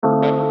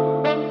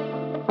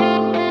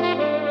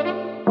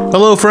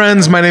Hello,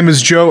 friends. My name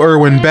is Joe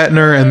Irwin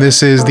Bettner, and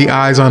this is the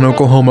Eyes on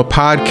Oklahoma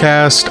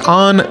podcast.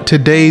 On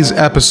today's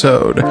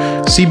episode,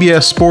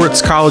 CBS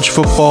Sports college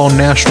football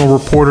national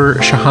reporter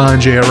Shehan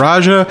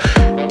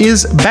Jeyarajah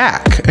is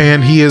back,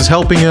 and he is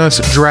helping us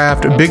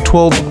draft Big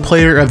 12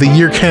 Player of the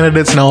Year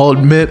candidates. And I'll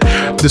admit,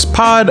 this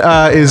pod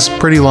is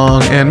pretty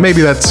long, and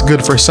maybe that's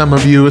good for some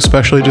of you,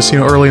 especially just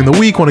early in the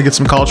week, want to get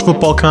some college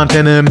football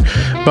content in.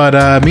 But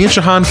me and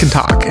Shehan can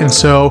talk, and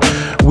so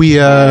we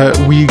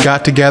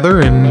got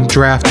together and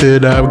drafted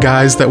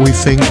guys that we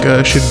think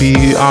should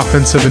be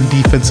offensive and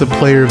defensive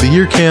player of the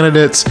year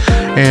candidates.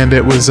 And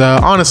it was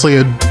honestly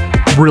a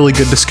really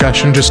good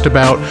discussion just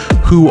about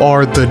who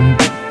are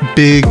the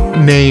big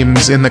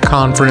names in the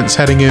conference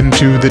heading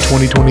into the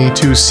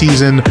 2022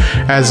 season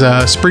as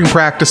spring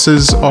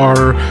practices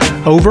are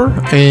over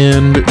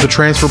and the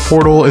transfer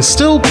portal is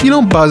still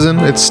buzzing.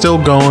 It's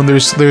still going.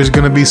 There's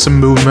going to be some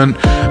movement,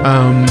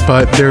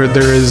 but there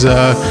is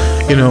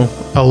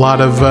a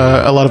lot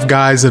of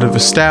guys that have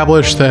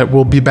established that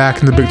will be back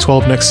in the Big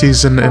 12 next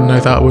season, and I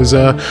thought it was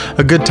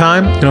a good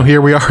time.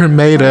 Here we are in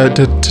May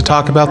to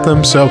talk about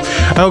them. So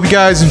I hope you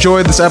guys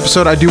enjoyed this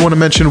episode. I do want to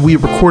mention we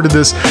recorded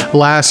this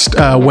last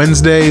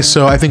Wednesday,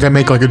 so I think I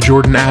make like a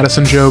Jordan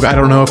Addison joke. I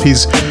don't know if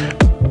he's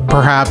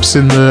perhaps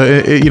in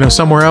the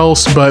somewhere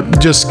else, but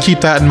just keep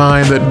that in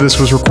mind that this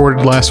was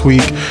recorded last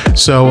week.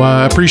 So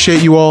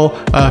appreciate you all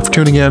for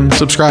tuning in,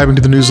 subscribing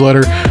to the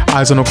newsletter,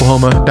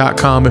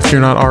 eyesonoklahoma.com if you're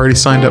not already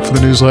signed up for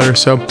the newsletter.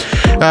 So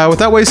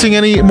without wasting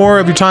any more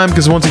of your time,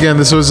 because once again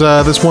this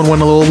one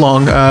went a little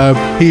long,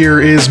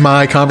 here is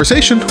my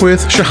conversation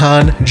with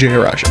Shehan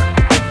Jeyarajah.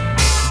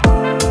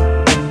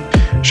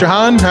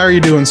 Shehan, how are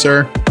you doing,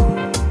 sir?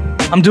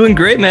 I'm doing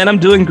great, man. I'm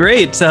doing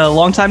great.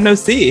 Long time no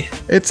see.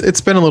 It's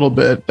been a little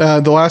bit.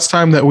 The last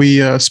time that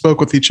we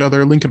spoke with each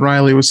other, Lincoln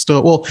Riley was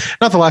still, well,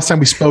 not the last time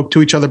we spoke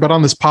to each other, but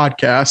on this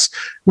podcast,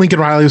 Lincoln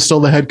Riley was still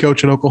the head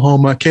coach at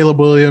Oklahoma. Caleb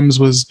Williams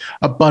was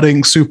a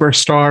budding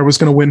superstar, was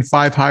going to win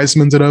 5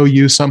 Heismans at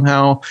OU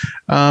somehow.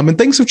 And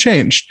things have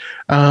changed,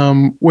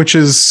 which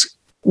is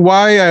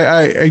why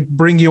I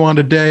bring you on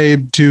today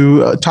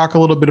to talk a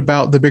little bit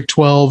about the Big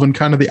 12 and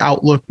kind of the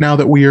outlook now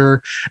that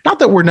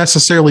we're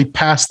necessarily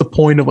past the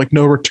point of like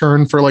no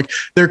return for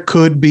there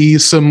could be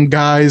some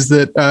guys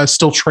that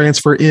still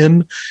transfer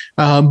in,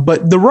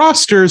 but the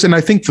rosters and I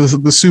think the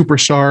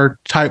superstar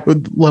type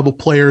of level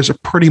players are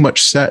pretty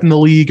much set in the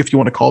league, if you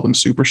want to call them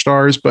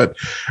superstars. But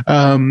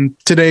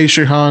today,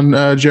 Shehan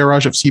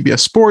Jeyarajah of CBS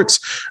Sports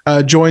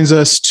joins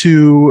us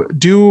to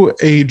do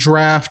a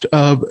draft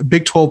of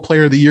Big 12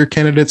 Player of the Year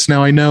candidates.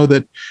 Now, I know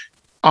that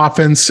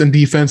offense and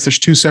defense, there's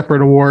 2 separate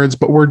awards,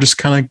 but we're just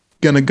kind of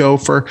going to go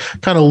for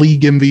kind of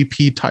league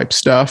MVP type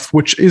stuff,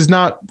 which is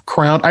not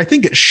crowned. I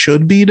think it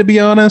should be, to be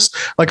honest.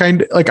 I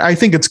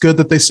think it's good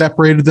that they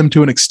separated them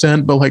to an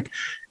extent, but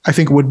I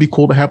think it would be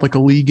cool to have a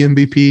league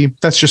MVP.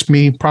 That's just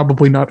me.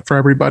 Probably not for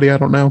everybody. I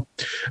don't know.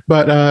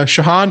 But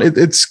Shehan,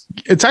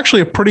 it's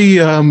actually a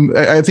pretty,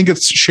 I think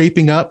it's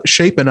shaping up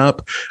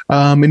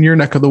in your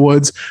neck of the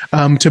woods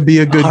to be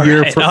a good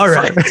year.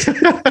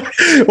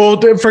 Well,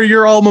 for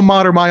your alma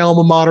mater, my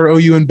alma mater,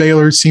 OU and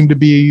Baylor seem to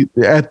be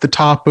at the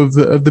top of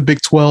the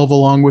Big 12,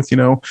 along with,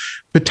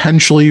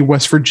 potentially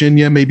West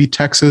Virginia, maybe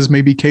Texas,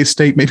 maybe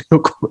K-State, maybe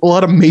a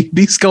lot of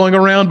maybes going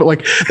around,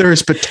 but there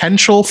is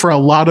potential for a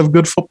lot of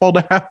good football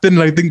to happen.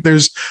 And I think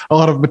there's a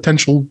lot of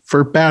potential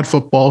for bad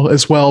football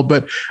as well.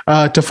 But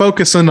to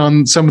focus in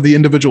on some of the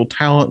individual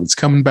talent that's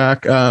coming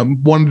back,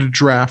 wanted to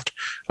draft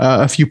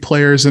a few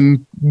players,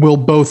 and we'll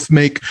both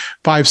make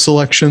 5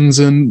 selections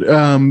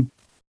and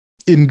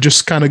in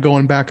just kind of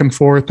going back and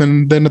forth.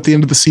 And then at the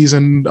end of the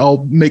season,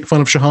 I'll make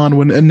fun of Shehan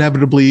when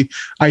inevitably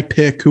I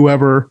pick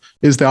whoever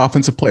is the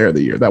offensive player of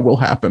the year. That will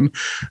happen.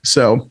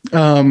 So,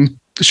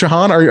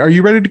 Shehan, are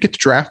you ready to get to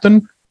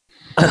drafting?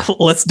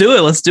 Let's do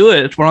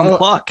it. We're on the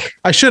clock.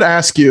 I should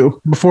ask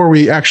you before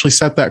we actually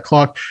set that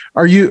clock.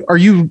 Are you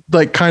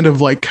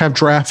have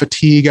draft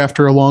fatigue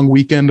after a long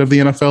weekend of the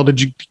NFL?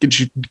 Did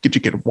you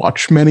get to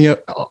watch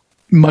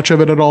much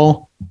of it at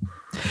all?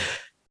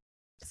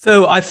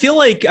 So I feel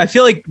like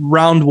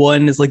round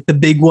 1 is the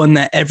big one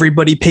that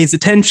everybody pays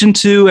attention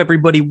to,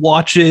 everybody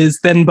watches.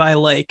 Then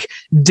by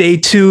day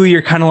 2,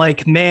 you're kind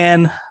of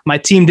man, my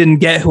team didn't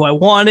get who I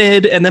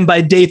wanted. And then by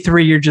day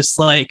 3, you're just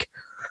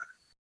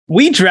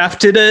we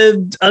drafted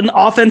an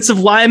offensive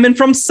lineman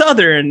from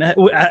Southern,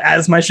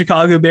 as my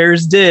Chicago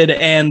Bears did.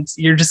 And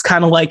you're just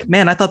kind of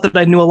man, I thought that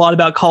I knew a lot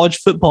about college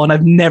football and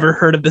I've never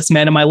heard of this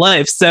man in my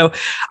life. So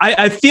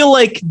I feel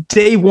like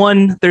day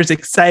 1, there's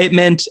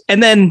excitement.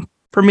 And then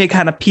for me, it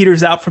kind of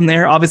peters out from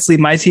there. Obviously,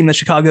 my team, the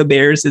Chicago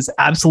Bears, is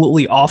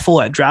absolutely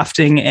awful at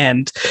drafting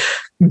and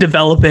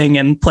developing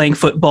and playing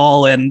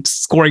football and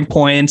scoring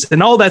points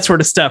and all that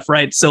sort of stuff,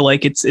 right? So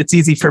it's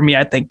easy for me,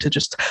 I think, to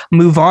just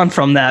move on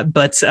from that.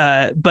 But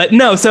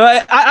no, so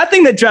I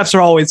think that drafts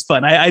are always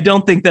fun. I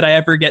don't think that I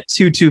ever get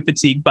too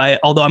fatigued by it,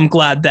 although I'm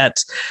glad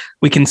that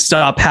we can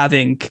stop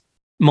having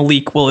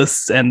Malik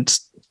Willis and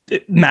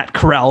Matt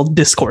Corral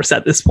discourse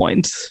at this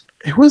point.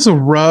 It was a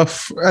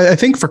rough, I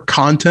think for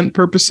content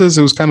purposes,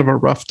 it was kind of a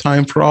rough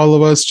time for all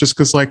of us just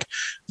because like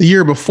the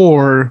year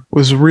before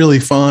was really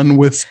fun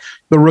with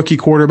the rookie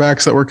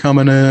quarterbacks that were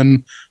coming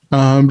in.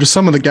 Just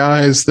some of the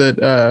guys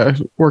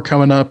that were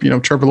coming up,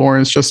 Trevor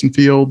Lawrence, Justin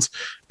Fields.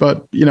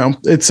 But,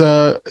 it's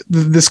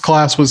this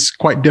class was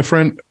quite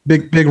different.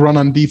 Big run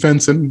on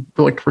defense and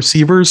like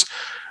receivers.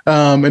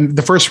 And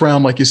the first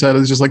round, like you said,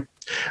 is just like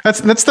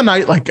that's the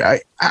night. Like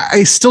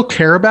I still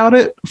care about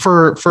it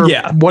for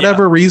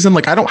whatever reason.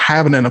 Like I don't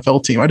have an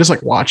NFL team. I just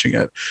like watching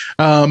it.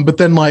 But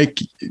then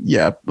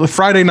the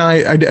Friday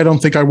night, I don't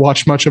think I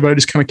watched much of it. I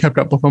just kind of kept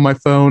up with on my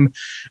phone.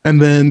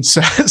 And then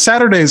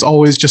Saturday is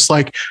always just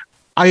like,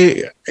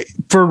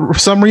 for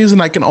some reason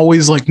I can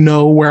always like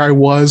know where I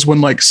was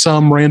when like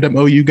some random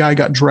OU guy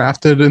got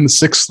drafted in the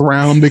 6th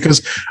round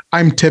because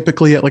I'm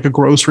typically at like a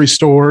grocery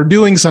store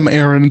doing some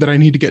errand that I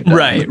need to get done.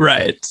 Right.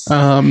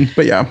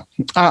 But yeah,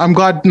 I'm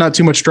glad not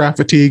too much draft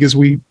fatigue as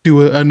we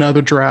do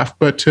another draft,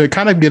 but to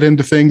kind of get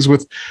into things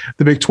with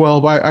the Big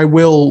 12, I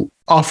will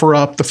offer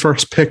up the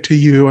first pick to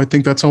you. I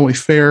think that's only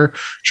fair.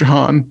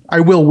 Jahan,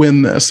 I will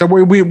win this.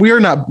 We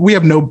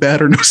have no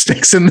bet or no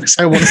stakes in this.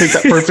 I want to make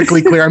that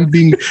perfectly clear. I'm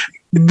being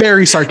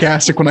very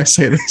sarcastic when I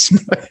say this.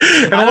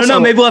 I don't know.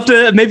 Maybe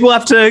we'll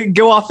have to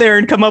go off there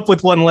and come up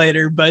with one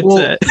later. But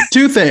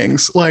two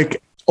things,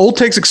 like Old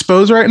Takes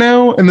Exposed right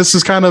now, and this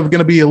is kind of going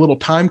to be a little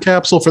time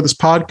capsule for this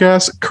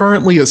podcast,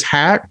 currently is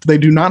hacked. They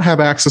do not have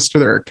access to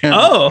their account.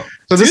 Oh,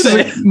 so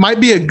this might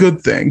be a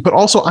good thing, but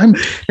also I'm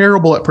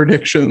terrible at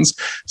predictions.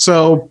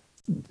 So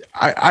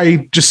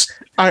I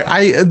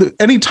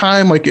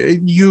anytime like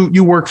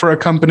you work for a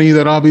company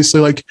that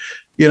obviously like,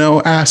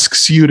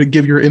 asks you to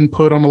give your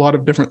input on a lot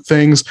of different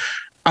things.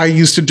 I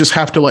used to just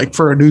have to like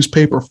for a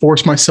newspaper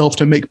force myself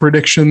to make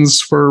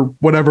predictions for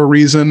whatever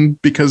reason,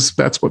 because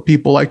that's what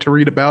people like to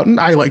read about. And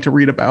I like to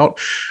read about.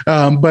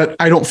 But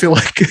I don't feel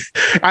like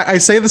I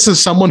say this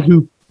as someone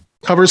who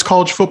covers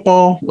college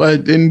football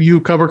and you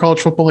cover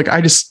college football. Like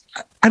I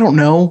don't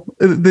know.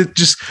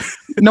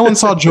 No one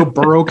saw Joe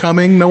Burrow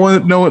coming. I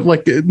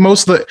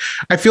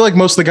feel like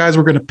most of the guys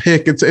we're going to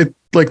pick, it's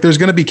like there's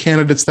going to be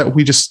candidates that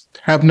we just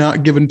have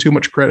not given too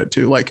much credit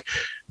to.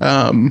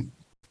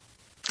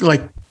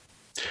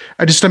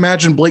 I just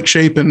imagine Blake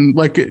Shapen,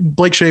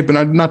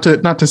 not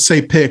to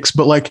say picks,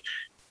 but like,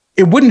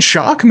 it wouldn't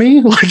shock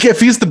me. Like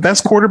if he's the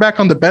best quarterback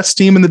on the best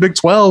team in the Big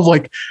 12,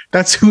 like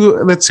that's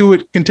who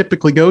it can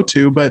typically go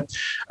to. But,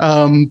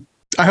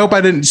 I hope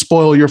I didn't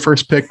spoil your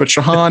first pick, but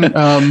Jahan.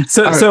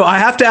 So I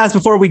have to ask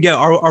before we go,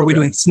 are we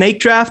doing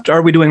snake draft?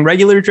 Are we doing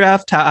regular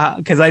draft?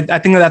 Because I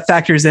think that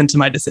factors into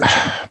my decision.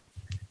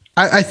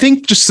 I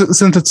think just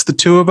since it's the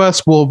two of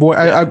us, we'll avoid.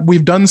 I've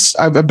done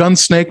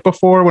snake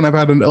before when I've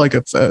had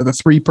the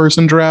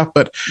 3-person draft,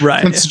 but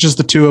since it's just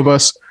the two of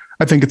us,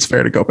 I think it's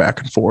fair to go back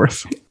and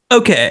forth.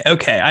 Okay.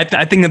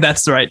 I think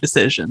that's the right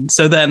decision.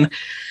 So then,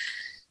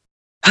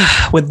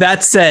 with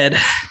that said,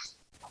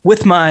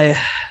 with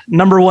my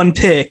number 1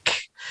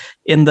 pick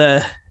in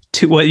the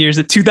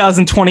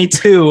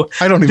 2022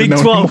 I don't even Big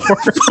know 12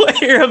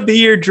 Player of the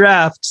Year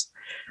draft,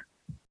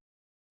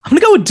 I'm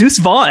gonna go with Deuce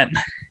Vaughn.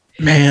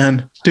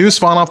 Man, Deuce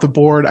Vaughn off the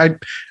board. I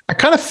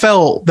kind of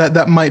felt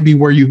that might be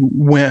where you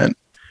went.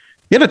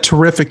 He had a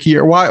terrific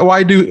year.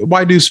 Why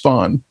Deuce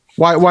Vaughn?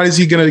 Why is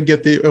he going to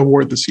get the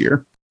award this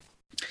year?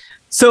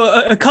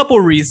 So a couple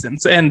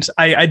reasons, and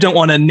I don't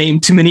want to name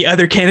too many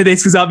other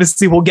candidates because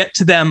obviously we'll get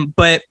to them.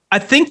 But I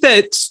think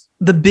that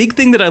the big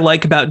thing that I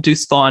like about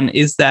Deuce Vaughn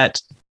is that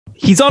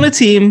he's on a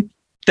team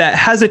that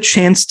has a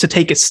chance to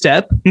take a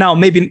step. Now,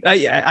 maybe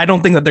I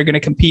don't think that they're going to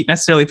compete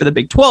necessarily for the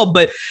Big 12,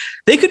 but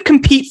they could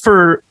compete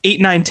for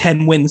 8, 9,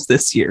 10 wins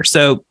this year.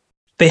 So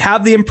they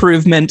have the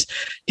improvement.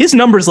 His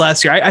numbers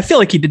last year, I feel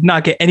like he did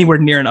not get anywhere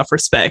near enough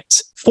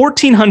respect.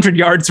 1,400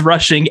 yards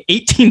rushing,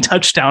 18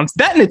 touchdowns.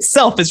 That in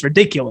itself is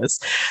ridiculous.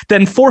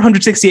 Then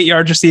 468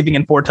 yards receiving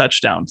and 4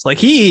 touchdowns. Like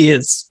he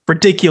is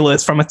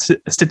ridiculous from a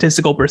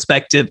statistical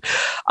perspective.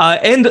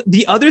 And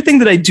the other thing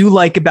that I do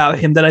like about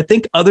him that I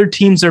think other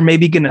teams are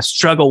maybe going to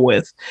struggle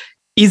with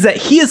is that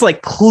he is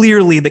like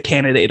clearly the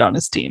candidate on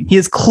his team. He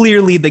is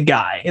clearly the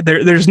guy.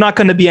 There's not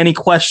going to be any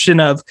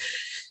question of,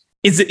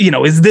 is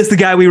this the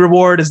guy we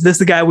reward? Is this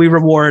the guy we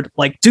reward?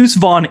 Like Deuce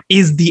Vaughn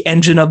is the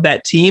engine of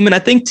that team. And I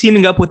think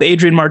teaming up with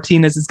Adrian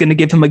Martinez is going to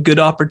give him a good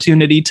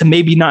opportunity to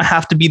maybe not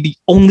have to be the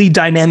only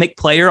dynamic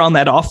player on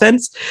that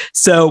offense.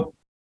 So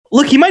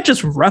look, he might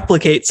just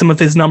replicate some of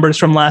his numbers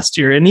from last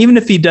year. And even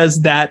if he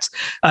does that,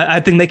 I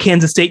think that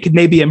Kansas State could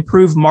maybe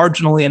improve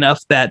marginally enough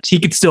that he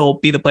could still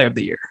be the player of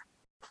the year.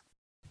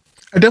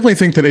 I definitely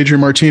think that Adrian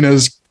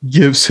Martinez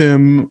gives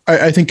him,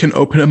 I think can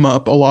open him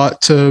up a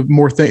lot to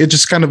more things. It's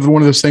just kind of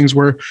one of those things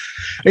where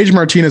Adrian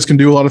Martinez can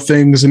do a lot of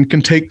things and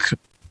can take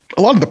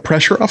a lot of the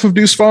pressure off of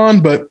Deuce Vaughn,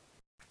 but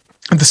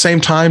at the same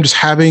time, just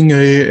having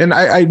and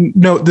I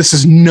know this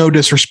is no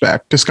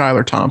disrespect to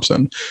Skylar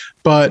Thompson,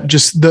 but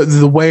just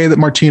the way that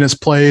Martinez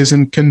plays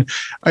and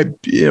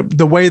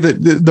the way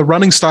that the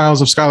running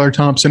styles of Skylar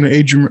Thompson and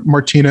Adrian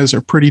Martinez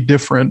are pretty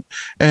different,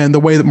 and the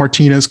way that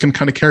Martinez can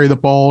kind of carry the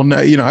ball. And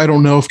I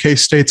don't know if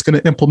K-State's going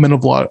to implement a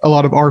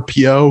lot of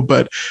RPO,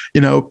 but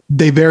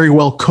they very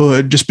well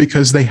could, just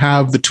because they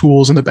have the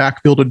tools in the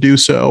backfield to do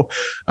so.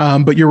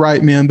 But you're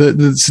right, man. The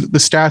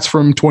stats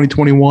from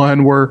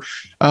 2021 were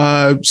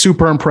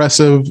super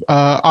impressive.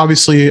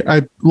 Obviously,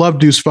 I love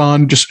Deuce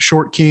Vaughn, just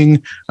short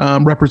king,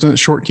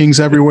 represents short kings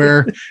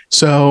everywhere.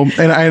 So,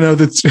 and I know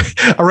that's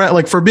around,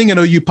 like, for being an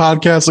OU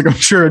podcast, like, I'm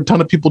sure a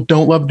ton of people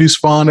don't love Deuce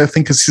Vaughn. I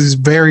think he's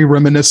very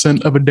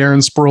reminiscent of a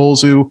Darren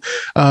Sproles who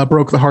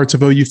broke the hearts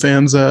of OU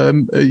fans,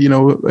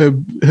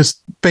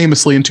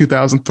 famously in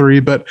 2003.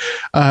 But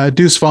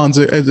Deuce Vaughn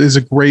is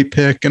a great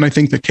pick. And I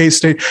think that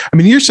K-State, I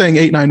mean, you're saying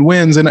 8-9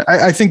 wins, and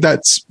I think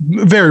that's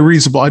very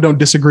reasonable. I don't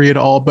disagree at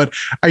all, but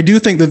I do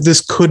think that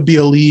this could be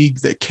a league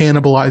that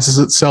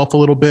cannibalizes itself a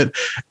little bit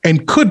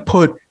and could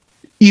put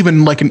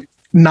even like an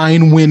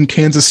 9-win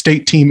Kansas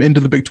State team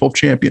into the Big 12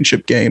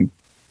 championship game.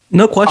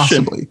 No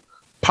question.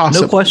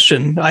 Possibly. No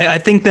question. I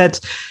think that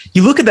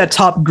you look at that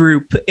top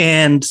group,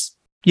 and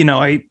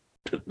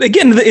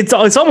it's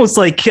almost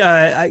like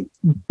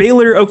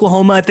Baylor,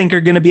 Oklahoma, I think,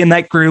 are going to be in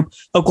that group.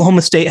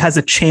 Oklahoma State has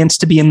a chance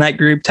to be in that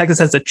group. Texas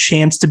has a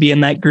chance to be in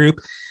that group.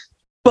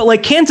 But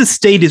like Kansas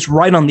State is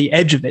right on the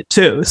edge of it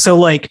too. So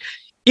like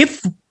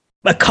if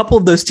a couple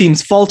of those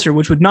teams falter,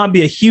 which would not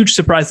be a huge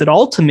surprise at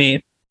all to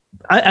me,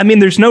 I mean,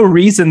 there's no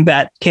reason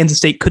that Kansas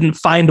State couldn't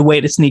find a way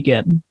to sneak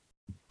in.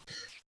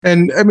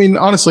 And I mean,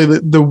 honestly,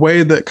 the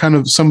way that kind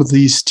of some of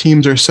these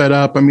teams are set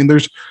up, I mean,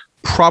 there's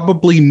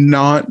probably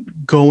not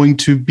going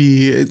to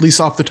be, at least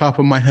off the top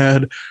of my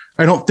head,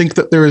 I don't think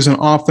that there is an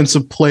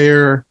offensive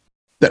player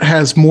that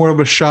has more of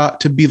a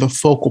shot to be the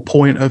focal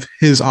point of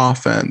his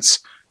offense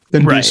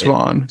than Deuce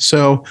Vaughn.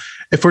 So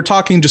if we're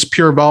talking just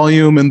pure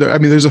volume, and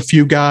there's a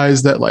few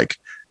guys that like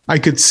I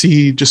could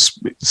see, just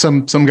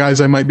some guys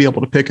I might be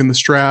able to pick in this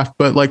draft,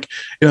 but like,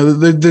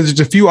 there's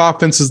a few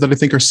offenses that I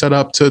think are set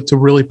up to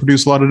really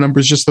produce a lot of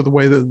numbers, just the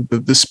way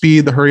that the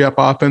speed, the hurry up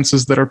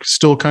offenses that are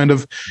still kind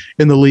of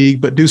in the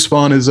league. But Deuce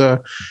Vaughn is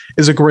a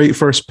great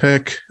first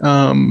pick.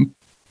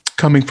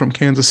 Coming from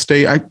Kansas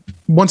State,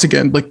 once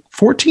again, like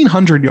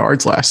 1,400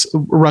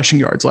 rushing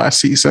yards last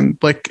season.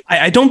 Like,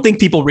 I don't think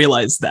people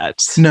realize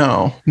that.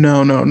 No,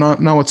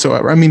 not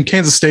whatsoever. I mean,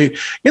 Kansas State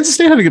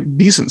had a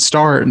decent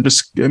start, and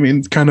just, I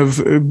mean, kind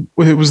of,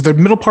 it was the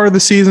middle part of the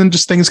season,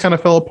 just things kind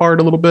of fell apart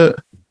a little bit.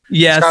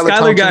 Yeah,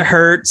 Skylar got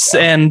hurt,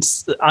 and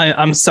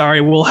I'm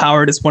sorry, Will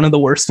Howard is one of the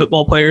worst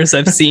football players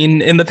I've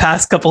seen in the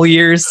past couple of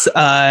years.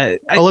 I'll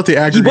let the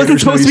aggregators he wasn't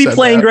supposed to be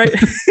playing right.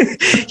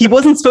 He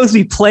wasn't supposed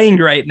to be playing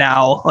right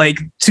now. Like,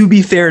 to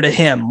be fair to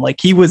him, like,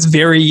 he was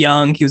very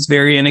young, he was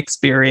very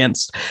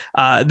inexperienced.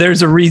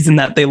 There's a reason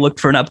that they looked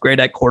for an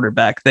upgrade at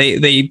quarterback.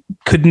 They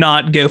could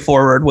not go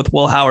forward with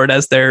Will Howard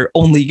as their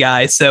only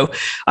guy. So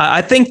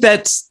I think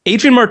that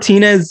Adrian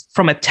Martinez,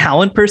 from a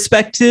talent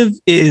perspective,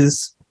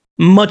 is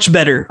much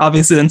better,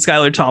 obviously, than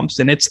Skylar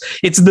Thompson. It's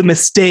the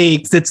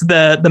mistakes, it's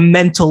the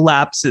mental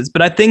lapses.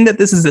 But I think that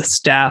this is a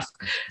staff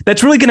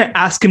that's really going to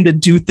ask him to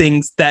do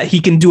things that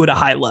he can do at a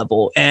high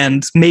level.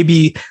 And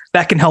maybe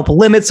that can help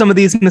limit some of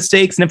these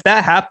mistakes. And if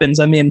that happens,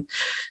 I mean,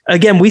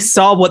 again, we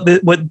saw what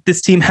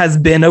this team has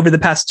been over the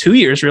past 2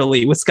 years,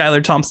 really, with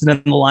Skylar Thompson in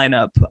the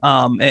lineup.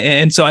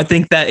 And so I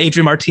think that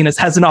Adrian Martinez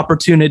has an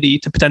opportunity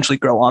to potentially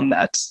grow on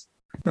that.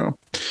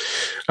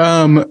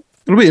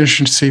 It'll be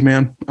interesting to see,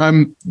 man.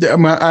 I'm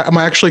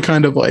actually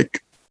kind of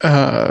like,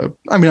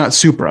 not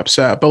super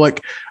upset, but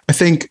like, I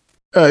think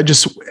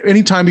just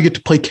anytime you get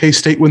to play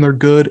K-State when they're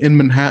good in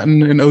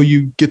Manhattan, and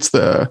OU gets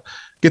a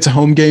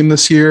home game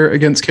this year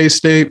against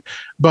K-State,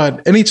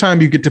 but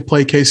anytime you get to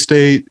play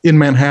K-State in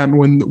Manhattan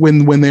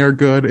when they are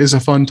good is a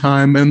fun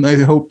time. And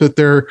I hope that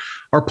there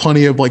are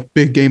plenty of like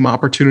big game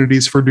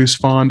opportunities for Deuce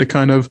Vaughn to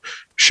kind of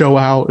show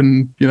out.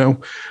 And,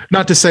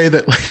 not to say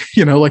that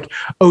like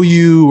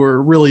OU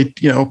or really,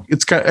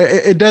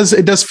 it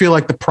does feel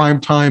like the prime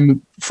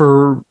time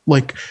for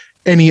like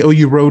any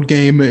OU road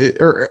game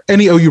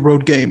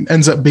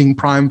ends up being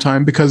prime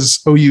time because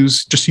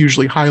OU's just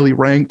usually highly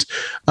ranked.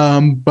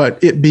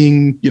 But it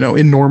being,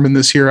 in Norman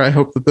this year, I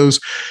hope that those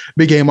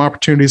big game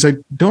opportunities, I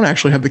don't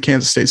actually have the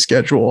Kansas State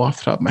schedule off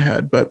the top of my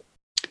head, but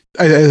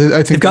I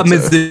think they've got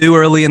Mizzou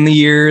early in the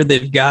year.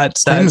 They've got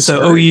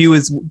OU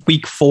is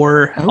week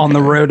 4 on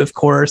the road, of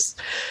course.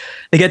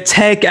 They get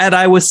Tech at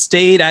Iowa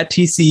State, at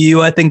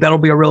TCU. I think that'll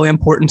be a really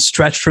important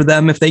stretch for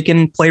them. If they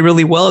can play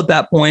really well at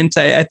that point,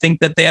 I think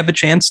that they have a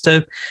chance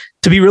to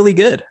be really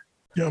good.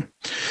 Yeah.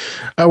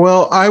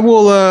 Well, I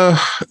will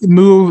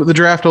move the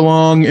draft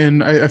along,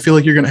 and I feel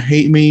like you're going to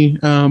hate me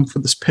for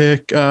this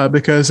pick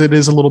because it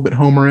is a little bit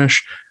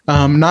homerish.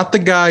 Not the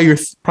guy you're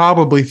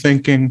probably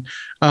thinking,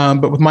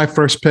 but with my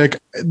first pick,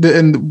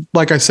 and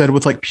like I said,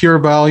 with like pure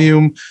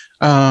volume,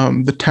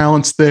 the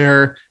talent's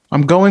there.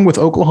 I'm going with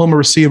Oklahoma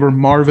receiver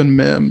Marvin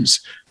Mims.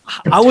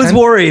 I was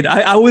worried.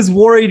 I was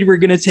worried we were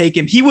going to take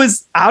him. He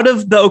was out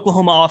of the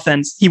Oklahoma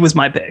offense. He was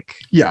my pick.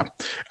 Yeah.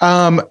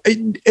 And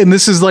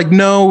this is like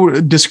no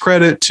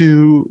discredit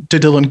to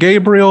Dillon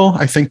Gabriel.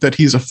 I think that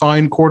he's a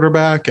fine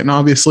quarterback. And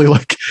obviously,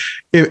 like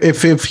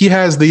if he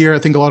has the year, I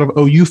think a lot of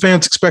OU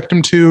fans expect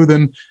him to,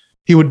 then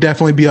he would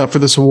definitely be up for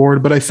this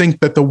award. But I think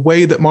that the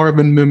way that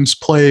Marvin Mims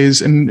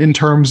plays in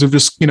terms of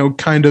just,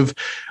 kind of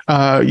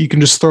you can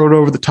just throw it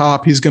over the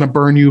top. He's going to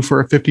burn you for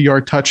a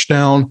 50-yard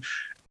touchdown.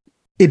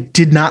 It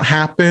did not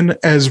happen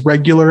as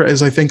regular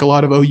as I think a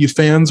lot of OU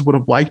fans would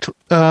have liked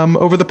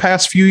over the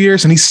past few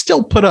years. And he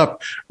still put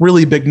up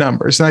really big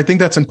numbers. And I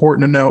think that's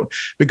important to note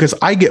because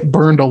I get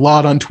burned a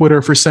lot on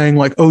Twitter for saying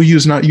like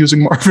OU's not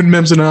using Marvin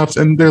Mims enough.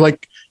 And they're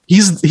like,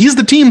 he's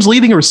the team's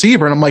leading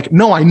receiver. And I'm like,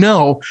 no, I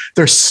know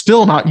they're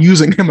still not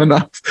using him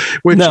enough,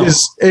 which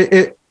is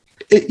it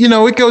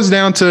goes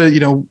down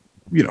to,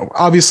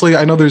 obviously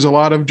I know there's a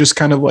lot of just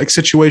kind of like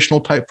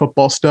situational type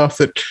football stuff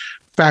that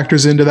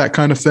factors into that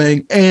kind of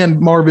thing. And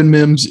Marvin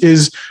Mims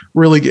is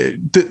really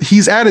good.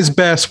 He's at his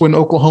best when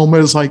Oklahoma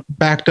is like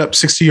backed up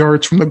 60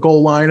 yards from the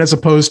goal line, as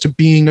opposed to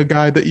being a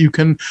guy that you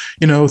can,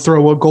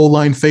 throw a goal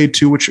line fade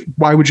to, which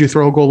why would you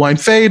throw a goal line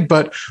fade?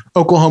 But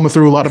Oklahoma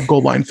threw a lot of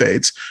goal line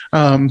fades.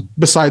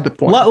 Beside the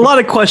point. A lot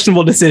of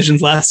questionable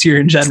decisions last year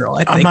in general.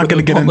 I think I'm not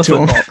going to get into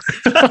them.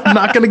 I'm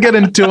not going to get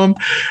into them.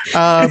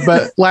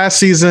 But last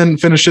season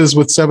finishes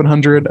with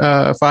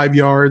 705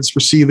 yards,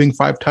 receiving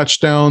 5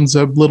 touchdowns,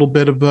 a little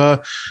bit of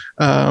a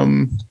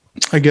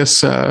I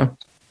guess I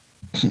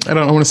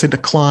don't want to say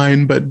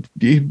decline, but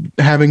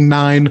having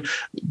 9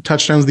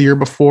 touchdowns the year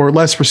before,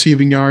 less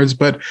receiving yards,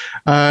 but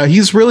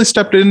he's really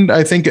stepped in,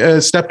 I think,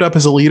 stepped up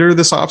as a leader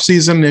this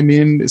offseason. I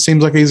mean, it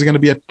seems like he's going to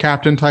be a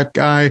captain type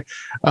guy.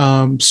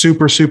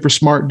 Super, super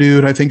smart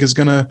dude. I think is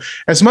going to,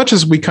 as much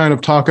as we kind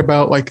of talk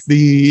about like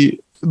the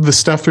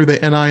stuff through the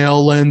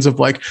NIL lens of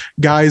like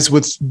guys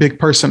with big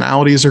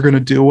personalities are going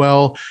to do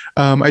well.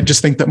 I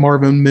just think that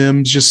Marvin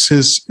Mims, just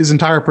his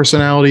entire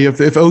personality,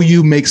 if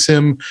OU makes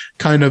him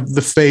kind of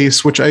the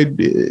face, which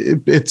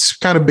it's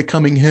kind of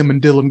becoming him and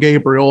Dillon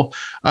Gabriel,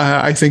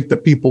 I think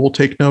that people will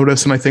take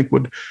notice and I think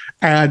would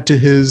add to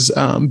his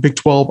Big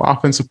 12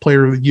 Offensive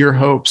Player of the Year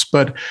hopes.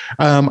 But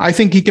I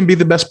think he can be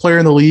the best player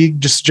in the league,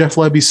 just Jeff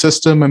Lebby's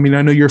system. I mean,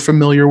 I know you're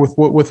familiar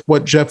with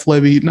what Jeff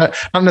Lebby, not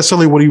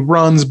necessarily what he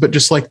runs, but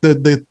just like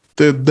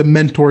the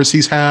mentors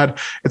he's had.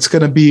 It's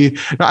going to be,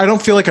 I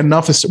don't feel like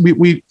enough is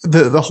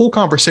the whole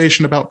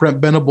conversation about Brent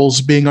Venables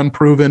being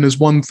unproven is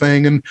one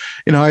thing. And,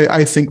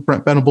 I think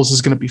Brent Venables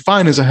is going to be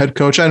fine as a head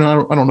coach. I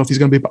don't know if he's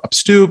going to be Bob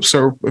Stoops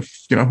or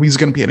if, he's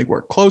going to be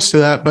anywhere close to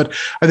that, but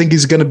I think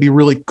he's going to be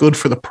really good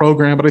for the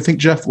program. But I think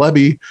Jeff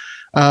Lebby,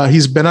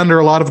 he's been under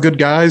a lot of good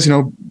guys,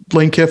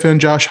 Lane Kiffin,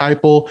 Josh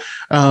Heupel,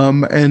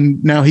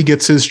 and now he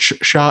gets his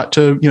shot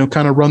to,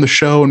 kind of run the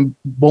show and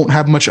won't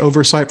have much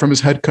oversight from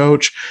his head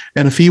coach.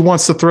 And if he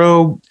wants to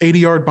throw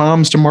 80-yard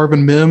bombs to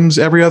Marvin Mims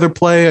every other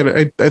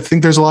play, I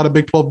think there's a lot of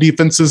Big 12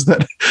 defenses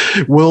that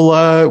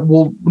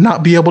will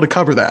not be able to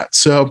cover that.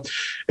 So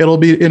it'll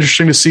be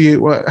interesting to see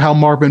how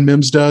Marvin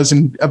Mims does.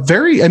 And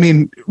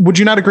would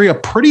you not agree, a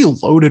pretty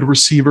loaded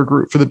receiver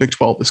group for the Big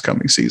 12 this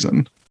coming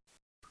season?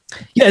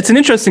 Yeah, it's an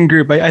interesting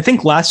group. I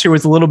think last year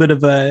was a little bit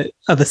of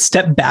a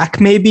step back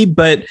maybe,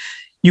 but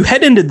you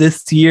head into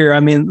this year. I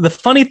mean, the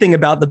funny thing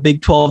about the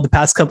Big 12 the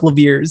past couple of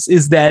years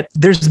is that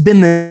there's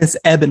been this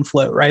ebb and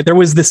flow, right? There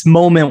was this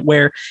moment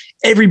where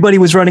everybody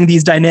was running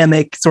these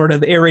dynamic sort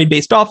of air raid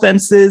based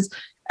offenses.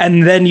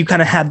 And then you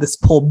kind of had this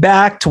pull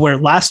back to where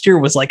last year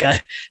was like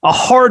a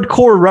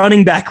hardcore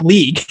running back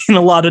league in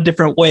a lot of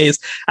different ways.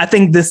 I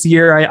think this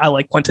year I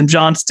like Quentin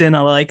Johnston. I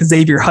like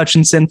Xavier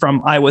Hutchinson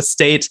from Iowa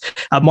State.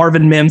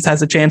 Marvin Mims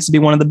has a chance to be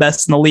one of the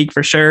best in the league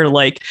for sure.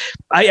 Like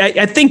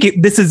I think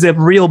this is a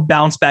real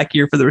bounce back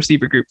year for the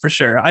receiver group for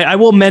sure. I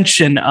will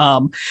mention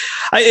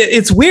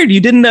it's weird you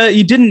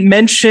didn't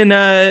mention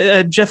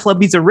Jeff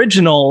Lebby's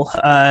original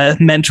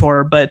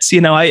mentor, but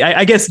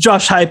I guess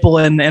Josh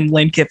Heupel and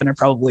Lane Kiffin are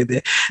probably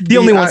the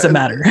only ones that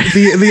matter.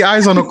 The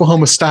Eyes on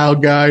Oklahoma style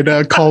guide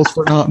calls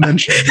for not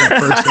mentioning that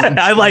person.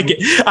 I like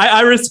it.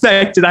 I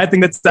respect it. I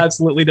think that's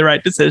absolutely the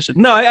right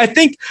decision. No, I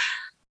think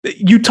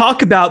you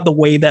talk about the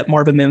way that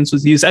Marvin Mims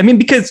was used. I mean,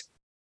 because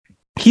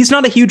he's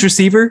not a huge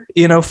receiver,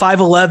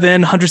 5'11",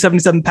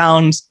 177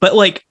 pounds, but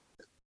like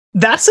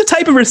that's the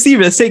type of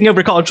receiver that's taking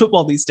over college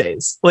football these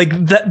days. Like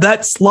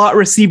that slot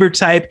receiver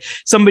type,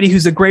 somebody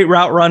who's a great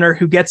route runner,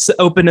 who gets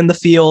open in the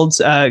field,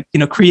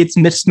 creates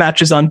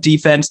mismatches on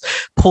defense,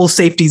 pulls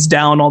safeties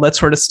down, all that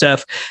sort of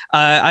stuff.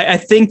 I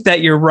think that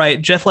you're right.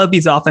 Jeff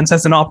Lebby's offense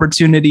has an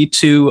opportunity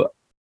to,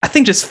 I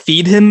think, just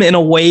feed him in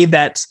a way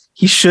that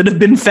he should have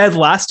been fed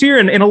last year.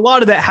 And a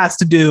lot of that has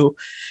to do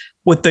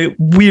with the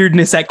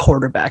weirdness at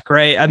quarterback,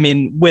 right? I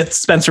mean, with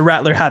Spencer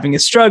Rattler having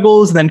his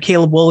struggles, and then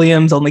Caleb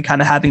Williams only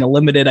kind of having a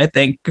limited, I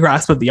think,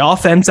 grasp of the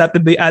offense at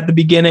the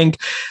beginning.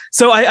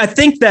 So I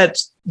think that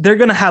they're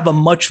going to have a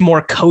much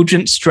more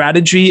cogent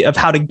strategy of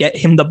how to get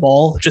him the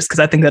ball, just because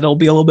I think that it'll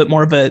be a little bit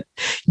more of a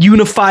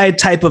unified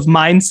type of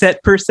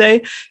mindset per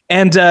se.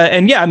 And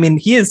yeah, I mean,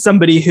 he is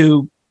somebody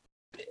who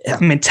I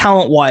mean,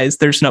 talent wise,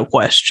 there's no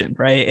question,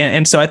 right?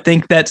 And so I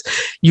think that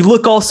you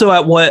look also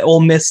at what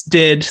Ole Miss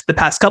did the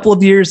past couple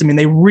of years. I mean,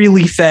 they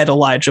really fed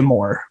Elijah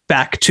Moore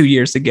back 2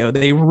 years ago.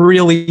 They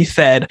really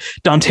fed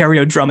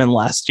Dontario Drummond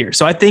last year.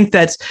 So I think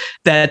that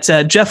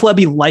Jeff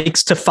Lebby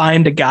likes to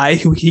find a guy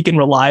who he can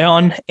rely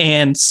on,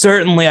 and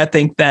certainly I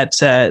think that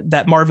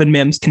that Marvin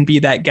Mims can be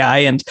that guy.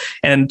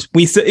 And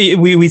we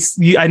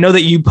I know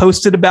that you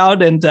posted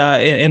about, and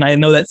I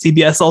know that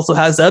CBS also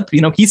has up.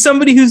 He's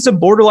somebody who's a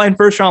borderline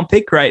first round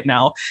pick right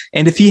now.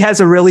 And if he has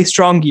a really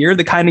strong year,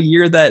 the kind of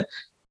year that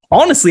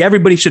honestly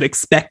everybody should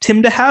expect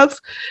him to have,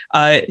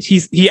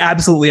 he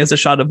absolutely has a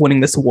shot of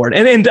winning this award.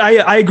 And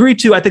I agree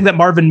too. I think that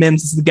Marvin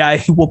Mims is the guy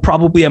who will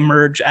probably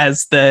emerge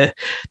as the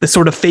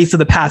sort of face of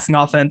the passing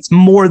offense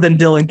more than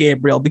Dillon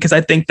Gabriel, because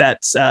I think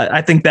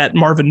that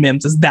Marvin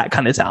Mims is that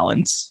kind of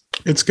talent.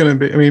 It's going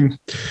to be, I mean,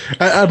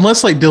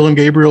 unless like Dillon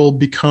Gabriel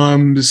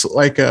becomes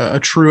like a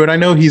true, and I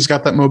know he's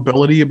got that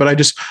mobility,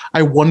 but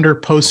I wonder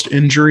post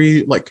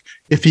injury, like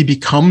if he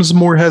becomes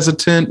more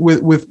hesitant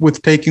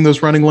with taking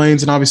those running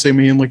lanes. And obviously, I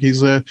mean, like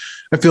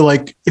I feel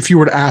like if you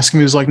were to ask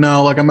him, he's like,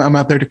 no, like I'm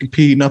out there to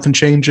compete. Nothing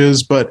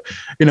changes. But,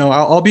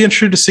 I'll be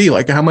interested to see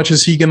like how much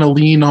is he going to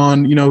lean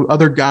on,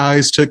 other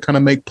guys to kind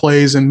of make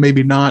plays and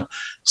maybe not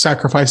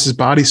sacrifice his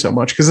body so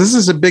much, because this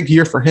is a big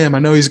year for him. I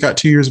know he's got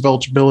 2 years of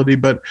eligibility,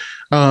 but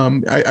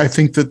I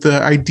think that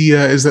the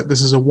idea is that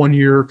this is a 1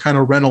 year kind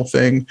of rental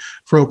thing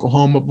for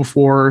Oklahoma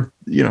before,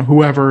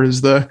 whoever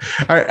is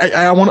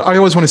I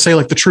always want to say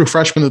like the true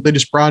freshman that they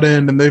just brought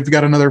in, and they've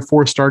got another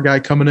 4-star guy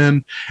coming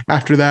in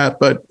after that.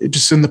 But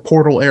just in the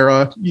portal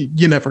era,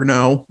 you never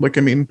know. Like,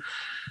 I mean,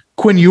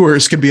 Quinn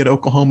Ewers could be at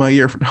Oklahoma a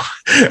year from now.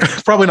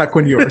 Probably not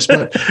Quinn Ewers,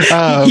 but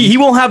he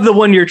won't have the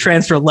 1 year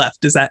transfer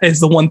left. Is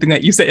the one thing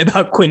that you say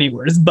about Quinn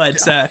Ewers? But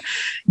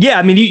yeah,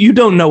 I mean, you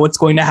don't know what's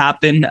going to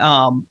happen.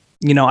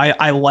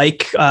 I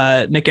like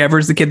Nick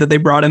Evers, the kid that they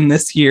brought in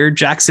this year.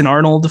 Jackson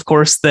Arnold, of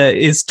course,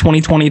 is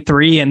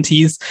 2023, and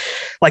he's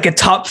like a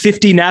top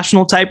 50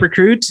 national type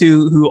recruit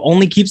who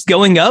only keeps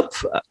going up.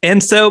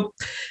 And so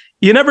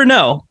you never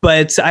know,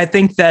 but I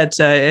think that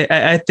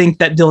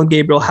Dillon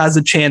Gabriel has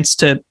a chance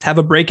to have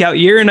a breakout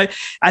year. And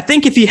I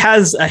think if he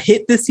has a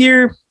hit this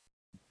year,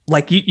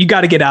 like you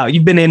got to get out.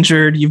 You've been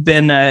injured. You've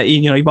been,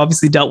 you've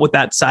obviously dealt with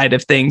that side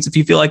of things. If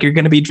you feel like you're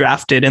going to be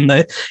drafted in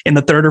the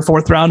 3rd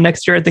or 4th round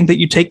next year, I think that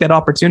you take that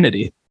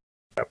opportunity.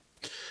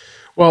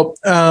 Well,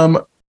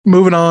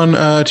 moving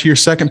on to your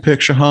second pick,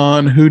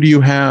 Shahan, who do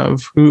you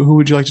have? Who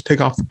would you like to take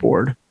off the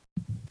board?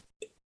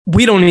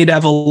 We don't need to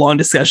have a long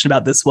discussion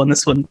about this one.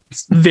 This one's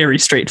very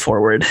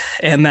straightforward,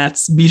 and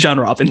that's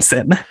Bijan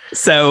Robinson.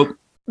 So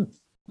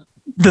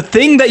the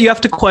thing that you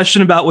have to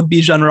question about with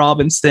Bijan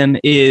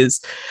Robinson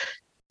is,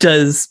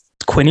 does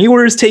Quinn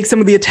Ewers take some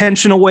of the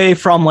attention away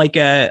from like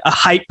a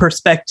hype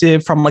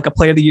perspective, from like a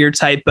player of the year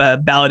type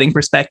balloting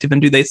perspective,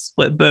 and do they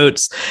split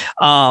votes?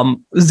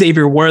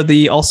 Xavier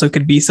Worthy also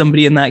could be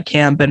somebody in that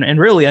camp. And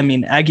really, I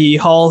mean, Aggie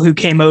Hall, who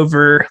came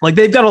over, like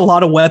they've got a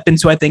lot of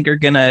weapons who I think are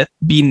going to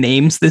be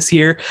names this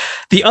year.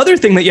 The other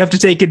thing that you have to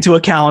take into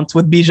account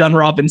with Bijan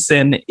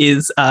Robinson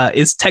is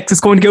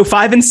Texas going to go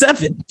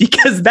 5-7,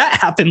 because that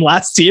happened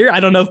last year. I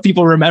don't know if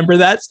people remember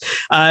that.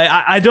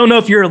 I don't know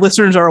if your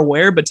listeners are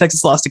aware, but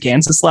Texas lost to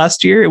Kansas last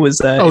year. It was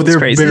they're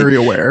crazy. Very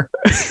aware.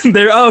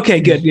 They're okay.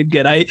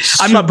 Good.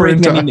 I'm not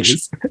breaking any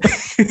news.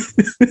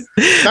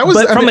 That was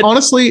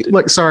honestly,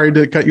 like, sorry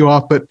to cut you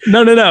off, but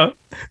no.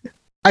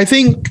 I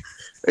think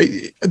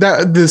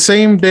that the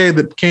same day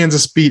that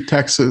Kansas beat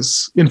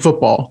Texas in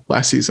football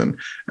last season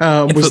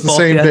was the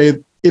same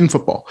day in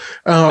football.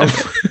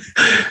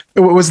 It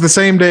was the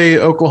same day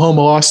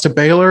Oklahoma lost to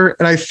Baylor.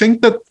 And I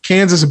think that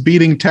Kansas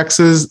beating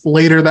Texas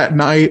later that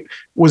night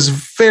was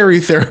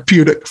very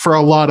therapeutic for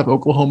a lot of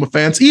Oklahoma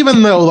fans,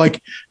 even though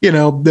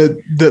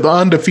the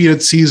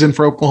undefeated season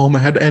for Oklahoma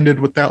had ended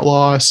with that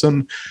loss.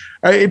 And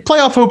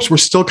playoff hopes were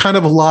still kind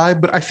of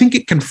alive, but I think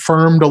it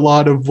confirmed a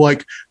lot of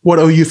like what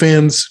OU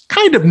fans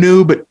kind of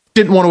knew, but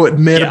didn't want to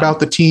admit about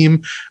the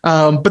team.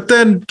 But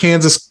then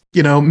Kansas,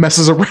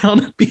 messes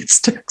around and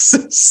beats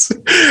Texas.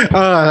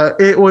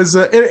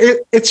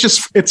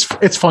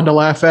 It's fun to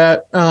laugh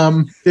at.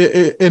 I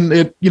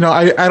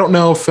don't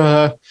know if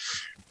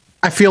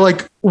I feel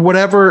like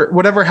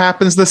whatever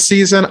happens this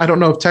season, I don't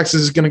know if Texas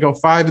is going to go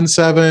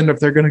 5-7, if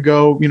they're going to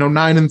go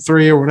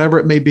 9-3 or whatever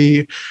it may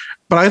be.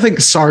 But I think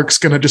Sark's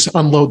going to just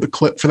unload the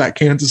clip for that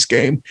Kansas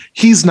game.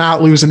 He's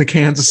not losing to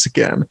Kansas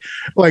again.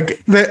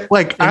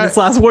 Famous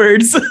last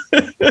words.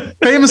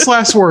 Famous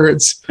last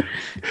words.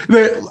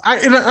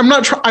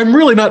 I'm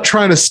really not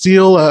trying to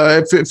steal.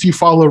 If you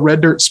follow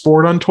Red Dirt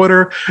Sport on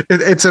Twitter,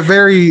 it's a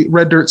very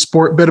Red Dirt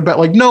Sport bit about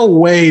like, no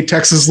way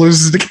Texas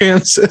loses to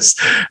Kansas.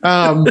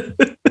 I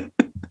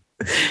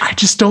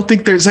just don't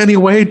think there's any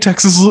way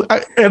Texas.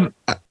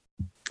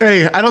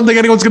 Hey, I don't think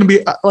anyone's going to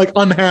be like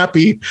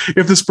unhappy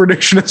if this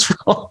prediction is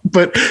wrong,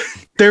 but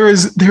there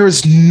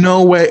is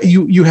no way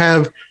you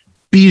have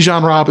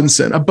Bijan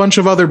Robinson, a bunch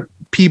of other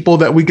people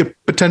that we could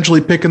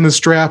potentially pick in this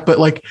draft, but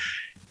like,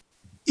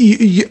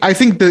 I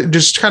think that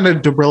just kind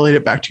of to relate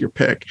it back to your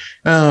pick,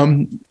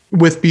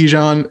 with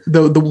Bijan,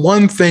 the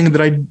one thing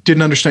that I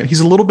didn't understand,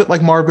 he's a little bit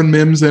like Marvin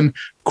Mims, and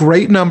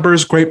great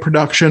numbers, great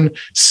production,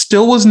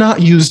 still was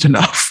not used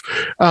enough.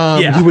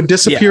 He would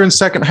disappear in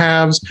second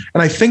halves.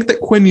 And I think that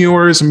Quinn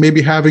Ewers and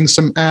maybe having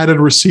some added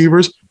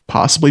receivers,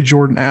 possibly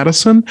Jordan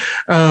Addison,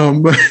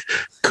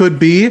 could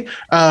be.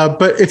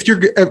 But if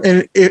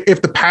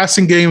the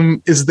passing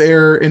game is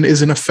there and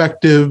is an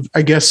effective,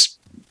 I guess,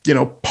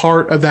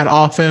 part of that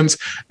offense,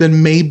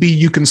 then maybe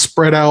you can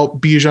spread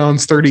out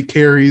Bijan's 30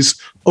 carries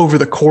over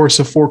the course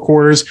of 4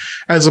 quarters,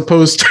 as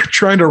opposed to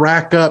trying to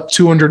rack up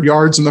 200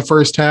 yards in the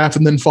first half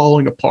and then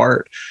falling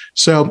apart.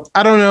 So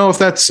I don't know if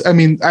that's, I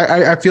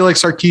feel like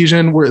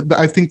Sarkisian,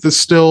 I think this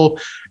still,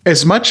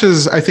 as much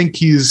as I think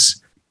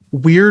he's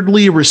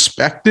weirdly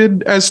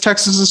respected as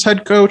Texas's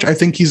head coach, I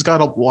think he's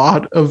got a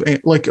lot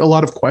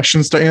of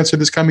questions to answer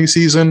this coming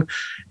season.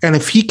 And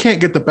if he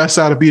can't get the best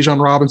out of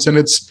Bijan Robinson,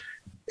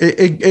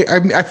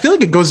 I feel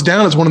like it goes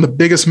down as one of the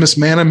biggest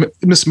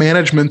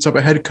mismanagements of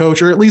a head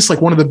coach, or at least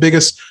like one of the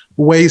biggest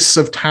wastes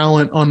of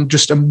talent on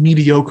just a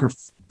mediocre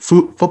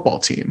football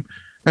team.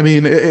 I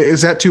mean,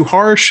 is that too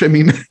harsh? I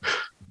mean,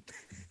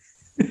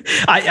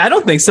 I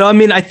don't think so. I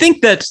mean, I think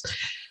that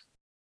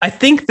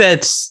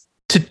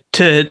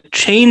to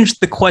change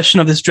the question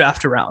of this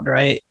draft around,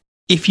 right?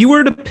 If you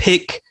were to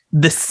pick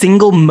the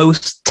single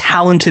most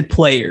talented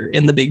player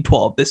in the Big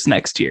 12 this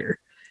next year,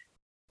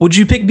 would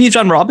you pick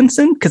Bijan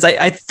Robinson? Because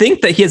I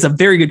think that he has a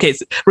very good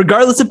case,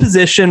 regardless of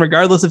position,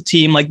 regardless of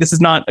team. Like, this is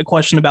not a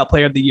question about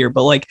player of the year,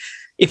 but like,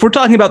 if we're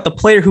talking about the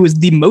player who is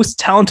the most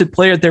talented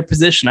player at their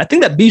position, I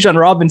think that Bijan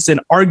Robinson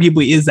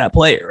arguably is that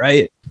player,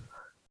 right?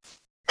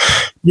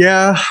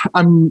 Yeah,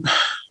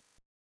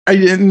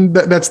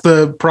 that's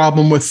the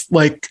problem with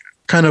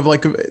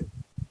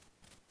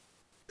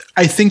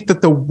I think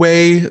that the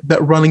way that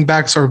running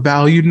backs are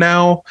valued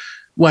now,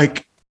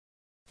 like,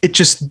 it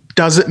just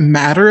doesn't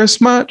matter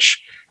as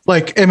much.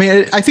 Like, I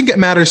mean, I think it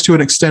matters to an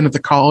extent at the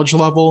college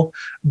level,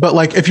 but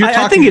like, if you're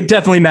talking, I think it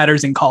definitely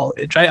matters in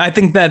college. I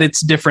think that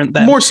it's different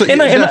than more so,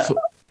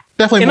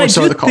 definitely more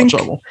so at the college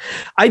level.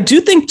 I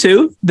do think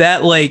too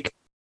that like,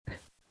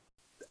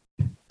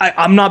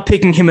 I'm not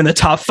picking him in the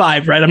top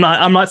 5, right? I'm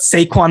not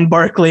Saquon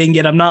Barkleying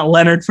it. I'm not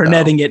Leonard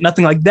Fournetting it.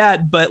 Nothing like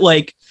that. But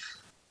like,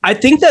 I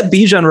think that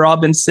Bijan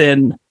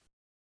Robinson,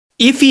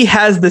 if he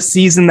has the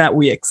season that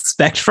we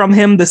expect from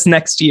him this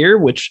next year,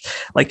 which,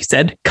 like you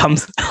said,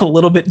 comes a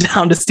little bit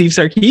down to Steve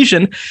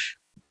Sarkisian,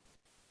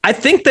 I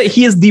think that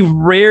he is the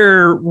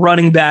rare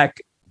running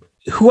back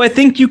who I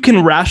think you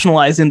can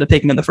rationalize into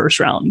picking in the first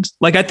round.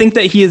 Like, I think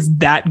that he is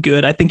that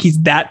good. I think he's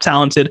that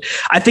talented.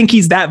 I think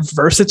he's that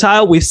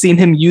versatile. We've seen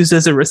him used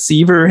as a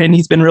receiver and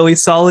he's been really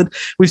solid.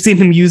 We've seen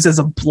him used as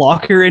a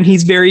blocker and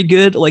he's very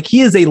good. Like,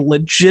 he is a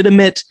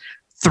legitimate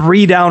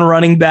 3-down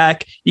running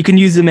back. You can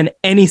use him in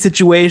any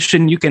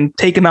situation. You can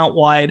take him out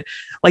wide.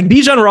 Like,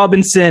 Bijan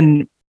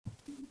Robinson,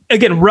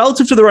 again,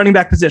 relative to the running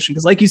back position,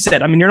 because like you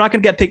said, I mean, you're not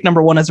going to get picked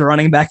number 1 as a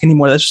running back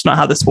anymore. That's just not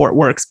how the sport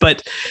works.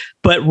 But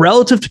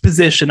relative to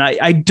position,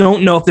 I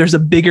don't know if there's a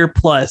bigger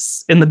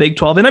plus in the Big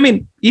 12. And I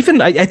mean,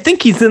 even I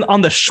think he's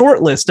on the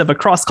short list of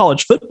across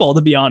college football,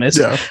 to be honest,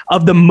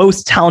 of the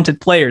most talented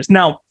players.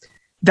 Now,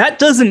 that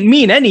doesn't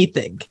mean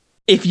anything.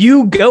 If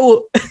you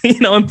go,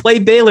 and play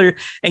Baylor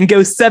and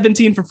go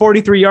 17 for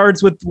 43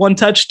 yards with 1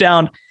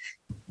 touchdown,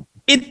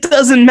 it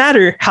doesn't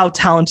matter how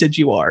talented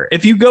you are.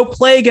 If you go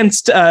play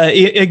against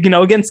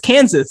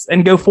Kansas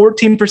and go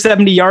 14 for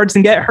 70 yards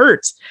and get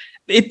hurt,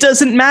 it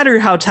doesn't matter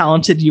how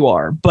talented you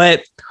are.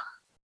 But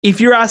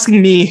if you're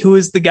asking me who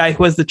is the guy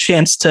who has the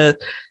chance to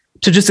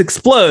just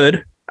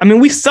explode, I mean,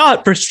 we saw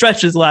it for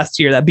stretches last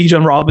year that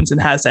Bijan Robinson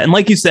has that. And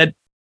like you said,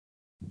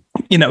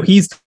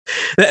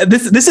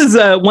 this is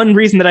one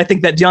reason that I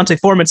think that D'Onta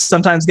Foreman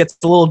sometimes gets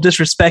a little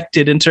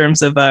disrespected in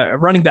terms of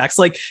running backs.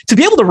 Like, to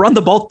be able to run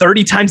the ball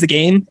 30 times a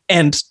game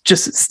and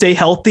just stay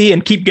healthy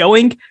and keep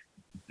going,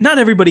 not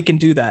everybody can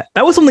do that.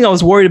 That was something I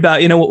was worried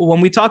about.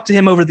 When we talked to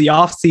him over the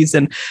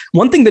offseason,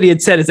 one thing that he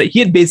had said is that he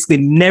had basically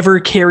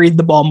never carried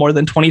the ball more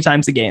than 20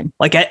 times a game,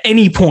 like at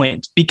any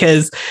point,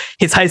 because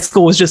his high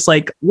school was just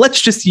like, let's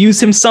just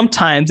use him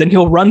sometimes and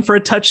he'll run for a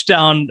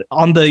touchdown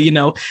on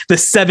the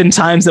 7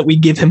 times that we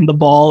give him the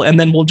ball, and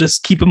then we'll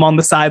just keep him on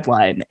the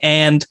sideline.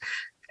 And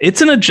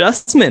it's an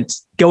adjustment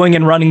going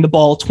and running the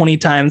ball 20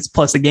 times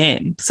plus a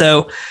game.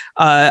 So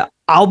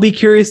I'll be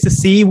curious to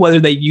see whether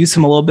they use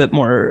him a little bit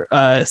more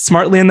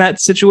smartly in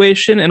that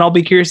situation. And I'll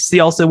be curious to see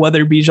also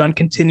whether Bijan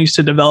continues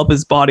to develop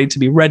his body to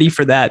be ready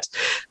for that.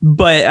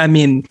 But I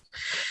mean,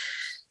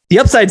 the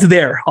upside's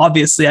there,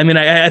 obviously. I mean,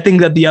 I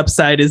think that the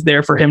upside is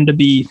there for him to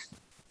be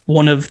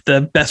one of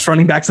the best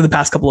running backs of the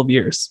past couple of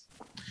years.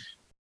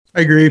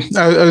 I agree.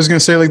 I was going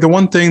to say, like, the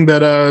one thing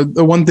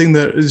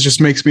that just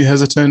makes me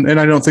hesitant, and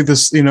I don't think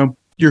this,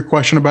 your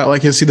question about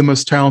like, is he the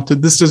most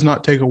talented? This does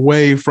not take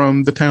away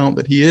from the talent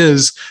that he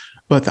is,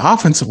 but the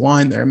offensive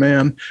line there,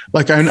 man.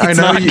 Like, I know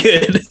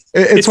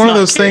it's one of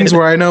those things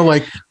where I know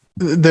like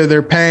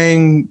they're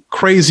paying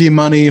crazy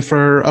money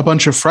for a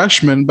bunch of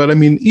freshmen, but I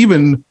mean,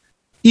 even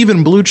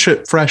blue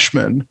chip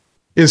freshmen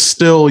is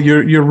still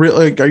you're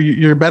really like,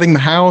 you're betting the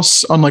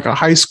house on like a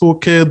high school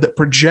kid that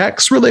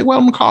projects really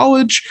well in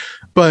college.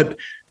 But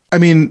I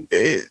mean,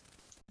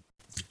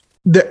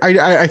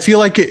 I feel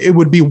like it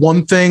would be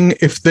one thing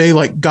if they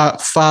like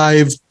got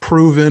 5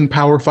 proven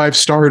Power 5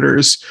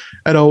 starters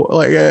at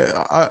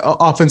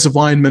offensive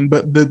linemen,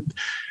 but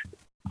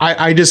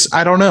I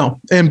don't know.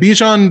 And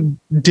Bijan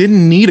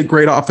didn't need a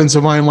great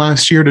offensive line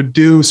last year to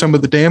do some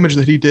of the damage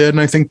that he did. And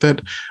I think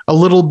that a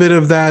little bit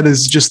of that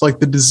is just like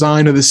the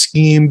design of the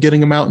scheme,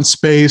 getting him out in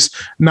space,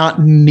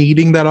 not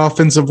needing that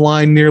offensive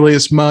line nearly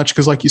as much.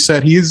 Cause like you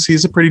said,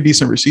 he's a pretty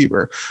decent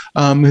receiver.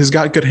 He's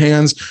got good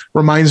hands,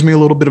 reminds me a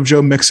little bit of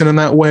Joe Mixon in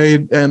that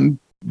way. And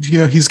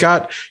he's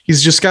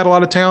just got a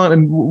lot of talent.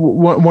 And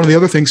one of the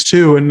other things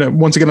too,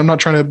 and once again, I'm not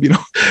trying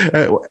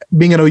to,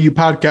 being an OU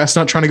podcast,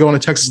 not trying to go on a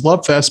Texas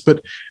love fest,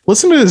 but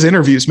listen to his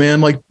interviews,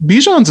 man. Like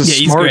Bijan's a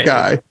smart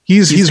guy.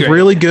 He's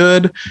really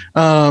good.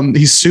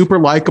 He's super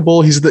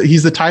likable. He's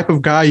the type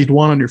of guy you'd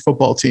want on your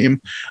football team.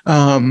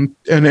 And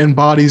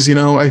embodies,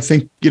 I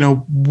think,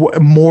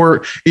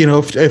 more,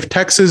 if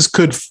Texas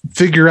could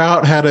figure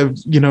out how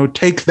to,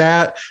 take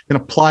that and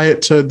apply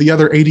it to the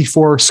other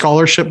 84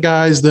 scholarship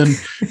guys, then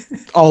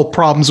all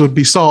problems would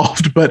be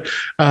solved. But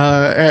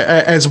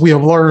as we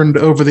have learned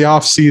over the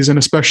offseason,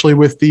 especially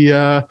with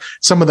the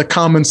some of the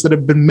comments that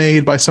have been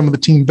made by some of the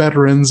team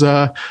veterans,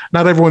 not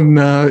everyone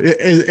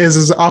is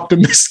as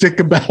optimistic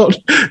about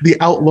the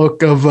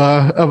outlook of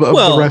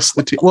the rest of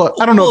the team. Well,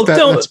 I don't know if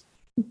that's.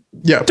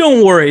 Yeah.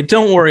 Don't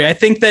worry. I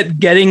think that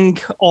getting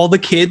all the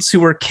kids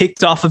who were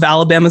kicked off of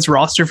Alabama's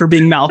roster for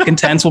being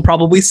malcontents will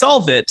probably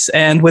solve it.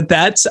 And with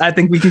that, I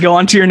think we can go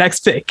on to your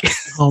next pick.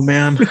 Oh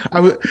man,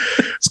 I was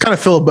kind of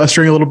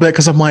filibustering a little bit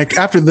because I'm like,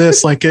 after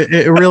this, like it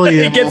really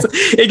it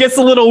gets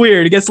a little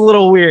weird. It gets a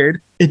little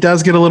weird. It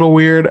does get a little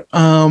weird.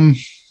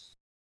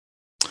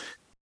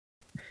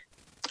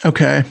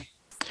 Okay.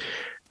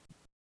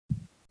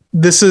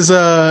 This is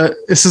a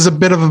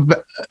bit of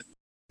a.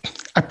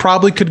 I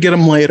probably could get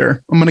him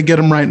later. I'm going to get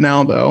him right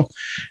now, though.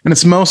 And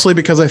it's mostly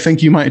because I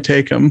think you might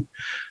take him.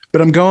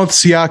 But I'm going with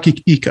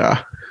Siaki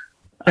Ika.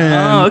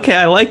 Okay.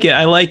 I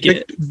like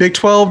it. Big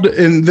 12.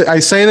 And I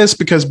say this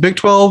because Big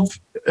 12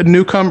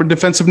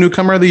 defensive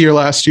newcomer of the year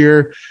last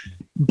year,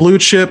 blue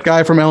chip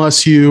guy from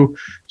LSU,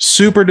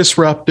 super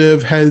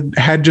disruptive,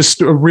 had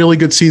just a really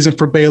good season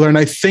for Baylor. And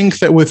I think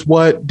that with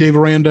what Dave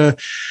Aranda,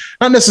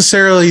 not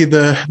necessarily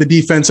the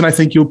defense, and I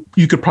think you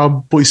could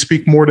probably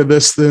speak more to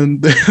this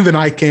than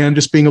I can,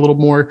 just being a little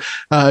more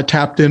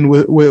tapped in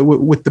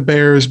with the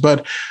Bears,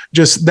 but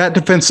just that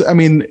defense. I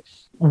mean,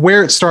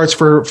 where it starts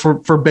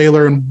for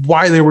Baylor and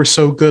why they were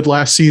so good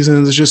last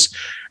season is just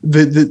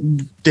the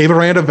Dave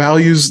Aranda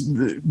values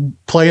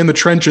play in the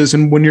trenches.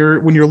 And when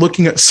you're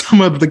looking at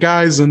some of the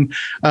guys and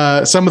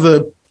some of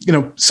the,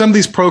 some of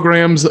these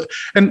programs,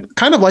 and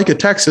kind of like at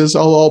Texas,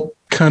 I'll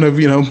kind of,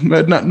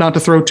 not to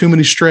throw too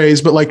many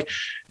strays, but like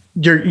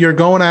you're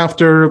going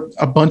after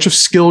a bunch of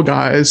skill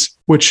guys,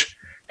 which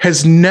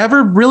has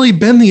never really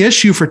been the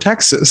issue for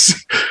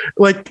Texas.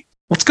 Like,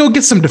 let's go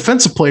get some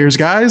defensive players,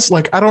 guys.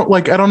 I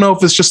don't know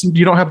if it's just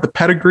you don't have the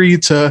pedigree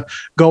to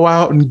go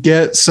out and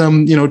get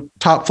some,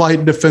 top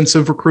flight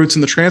defensive recruits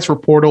in the transfer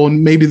portal,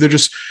 and maybe there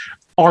just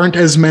aren't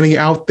as many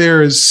out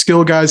there as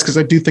skill guys, because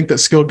I do think that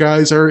skill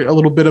guys are a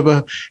little bit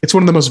of it's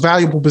one of the most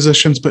valuable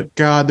positions, but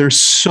God, there's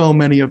so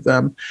many of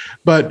them.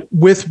 But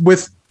with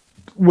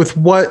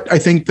what I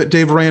think that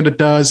Dave Aranda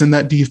does in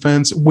that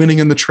defense, winning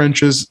in the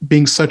trenches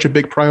being such a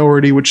big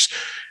priority, which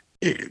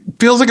it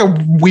feels like a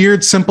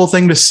weird, simple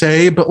thing to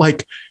say, but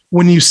like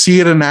when you see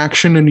it in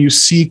action and you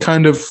see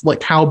kind of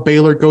like how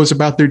Baylor goes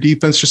about their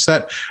defense, just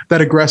that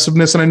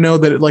aggressiveness. And I know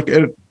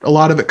that a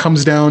lot of it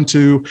comes down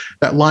to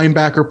that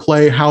linebacker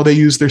play, how they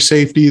use their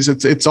safeties.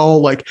 It's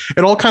all like,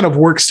 it all kind of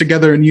works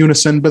together in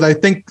unison. But I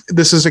think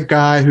this is a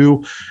guy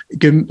who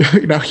can,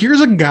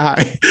 here's a guy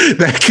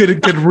that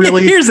could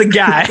really, here's a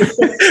guy.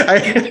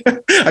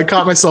 I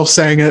caught myself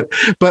saying it,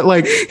 but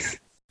like,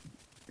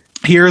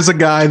 here's a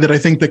guy that I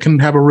think that can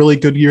have a really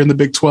good year in the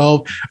Big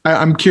 12.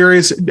 I'm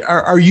curious,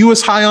 are you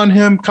as high on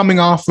him coming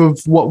off of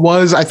what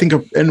was, I think,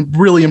 a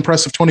really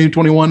impressive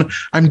 2021?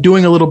 I'm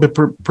doing a little bit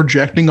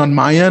projecting on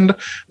my end.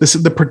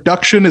 The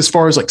production as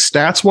far as like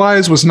stats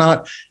wise was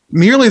not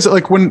nearly as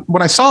like when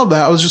I saw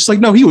that, I was just like,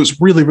 no, he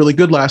was really, really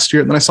good last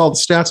year. And then I saw the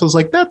stats. I was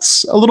like,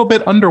 that's a little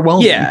bit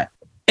underwhelming. Yeah.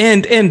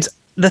 And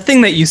the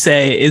thing that you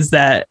say is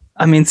that,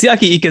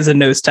 Siaki Ika is a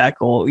nose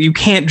tackle. You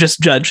can't just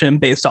judge him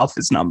based off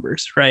his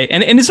numbers, right?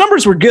 And his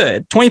numbers were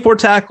good. 24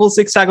 tackles,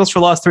 6 tackles for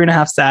loss,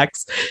 3.5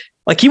 sacks.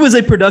 Like, he was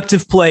a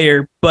productive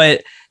player,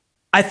 but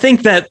I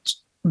think that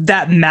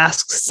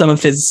masks some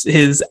of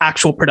his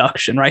actual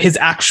production, right? His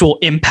actual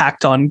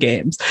impact on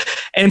games.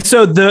 And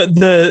so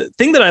the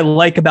thing that I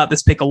like about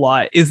this pick a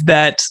lot is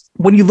that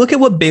when you look at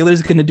what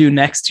Baylor's going to do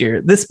next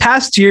year, this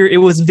past year, it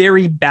was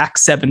very back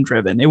seven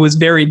driven. It was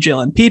very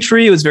Jalen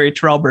Petrie. It was very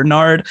Terrell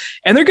Bernard,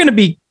 and they're going to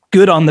be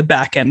good on the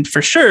back end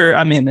for sure.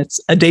 It's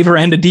a Dave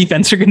Aranda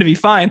defense. They're going to be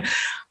fine.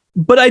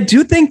 But I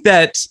do think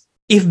that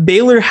if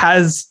Baylor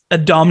has a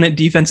dominant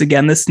defense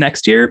again this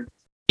next year,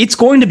 it's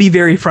going to be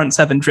very front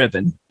seven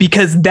driven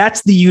because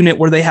that's the unit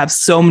where they have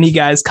so many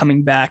guys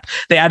coming back.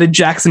 They added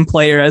Jackson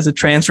Player as a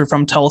transfer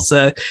from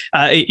Tulsa.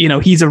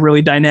 He's a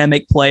really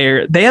dynamic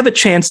player. They have a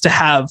chance to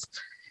have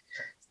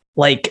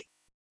like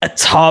a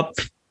top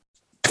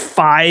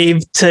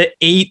 5 to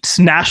 8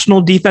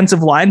 national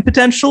defensive line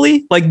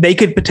potentially. Like they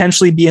could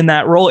potentially be in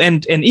that role.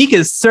 And Ika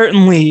is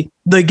certainly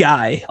the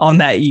guy on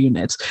that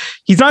unit.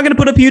 He's not going to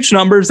put up huge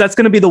numbers. That's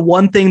going to be the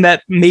one thing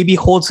that maybe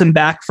holds him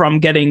back from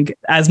getting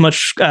as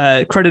much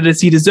credit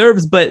as he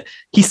deserves. But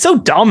he's so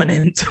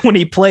dominant when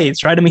he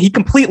plays, right? I mean, he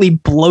completely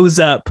blows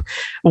up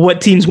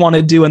what teams want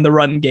to do in the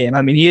run game.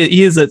 I mean,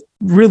 he is a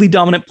really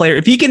dominant player.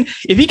 If he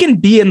can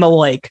be in the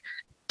like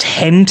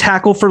 10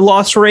 tackle for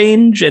loss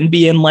range and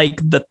be in like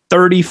the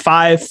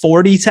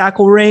 35-40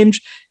 tackle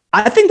range,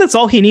 I think that's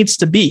all he needs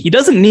to be. He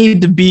doesn't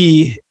need to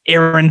be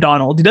Aaron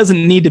Donald. He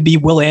doesn't need to be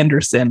Will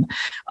Anderson.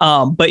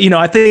 But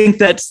I think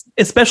that's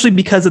especially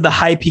because of the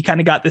hype he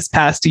kind of got this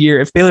past year.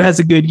 If Baylor has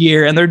a good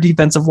year and their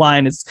defensive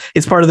line is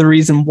part of the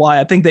reason why,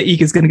 I think that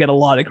Ika is going to get a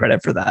lot of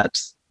credit for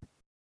that.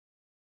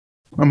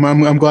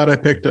 I'm glad I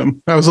picked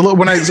him. I was a little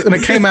when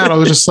it came out, I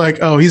was just like,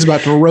 oh, he's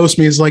about to roast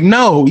me. He's like,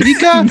 no,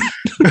 Ika.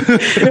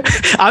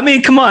 I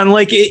mean, come on,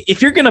 like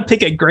if you're gonna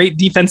pick a great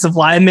defensive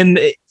lineman,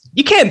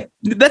 you can't.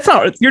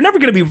 You're never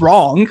gonna be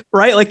wrong,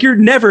 right? Like you're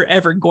never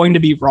ever going to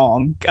be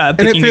wrong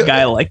picking a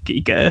guy like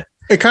Ika.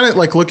 It kind of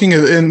like looking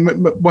at,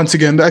 and once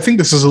again, I think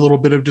this is a little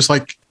bit of just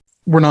like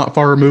we're not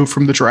far removed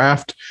from the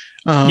draft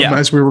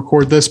as we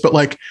record this, but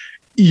like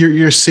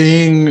you're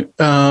seeing.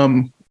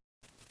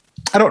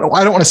 I don't know.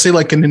 I don't want to say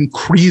like an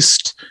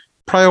increased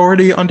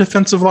priority on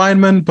defensive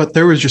linemen, but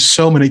there was just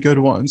so many good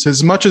ones.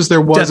 As much as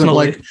there wasn't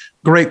like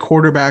great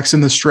quarterbacks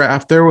in this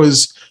draft, there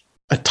was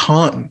a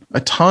ton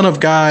of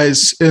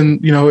guys. And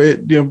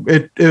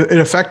it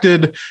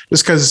affected,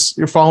 just because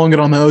you're following it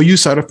on the OU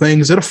side of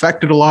things, it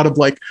affected a lot of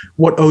like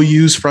what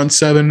OU's front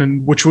seven,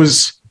 and which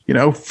was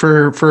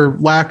for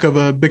lack of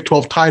a Big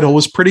 12 title,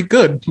 was pretty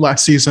good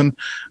last season.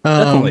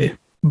 Definitely.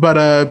 But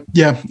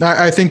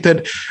I think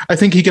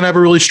he can have a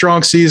really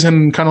strong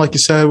season, kind of like you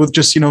said, with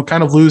just,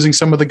 kind of losing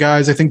some of the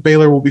guys. I think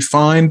Baylor will be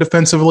fine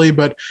defensively,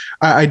 but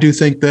I do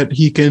think that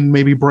he can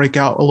maybe break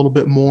out a little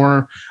bit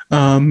more.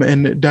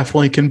 And it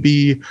definitely can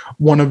be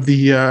one of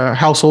the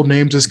household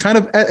names. It's kind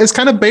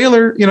of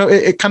Baylor,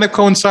 it kind of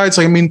coincides.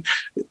 Like, I mean,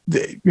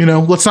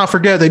 let's not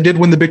forget they did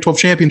win the Big 12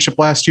 championship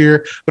last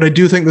year, but I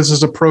do think this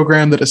is a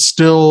program that is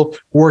still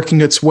working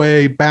its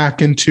way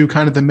back into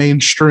kind of the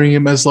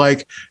mainstream as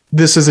like,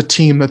 this is a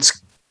team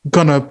that's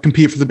going to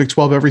compete for the Big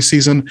 12 every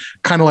season,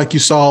 kind of like you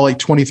saw like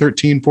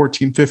 2013,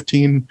 14,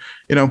 15,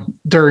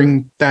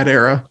 during that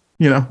era,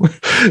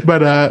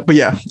 but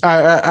yeah,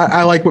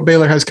 I like what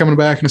Baylor has coming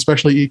back, and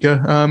especially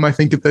Ika. I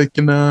think that they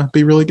can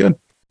be really good.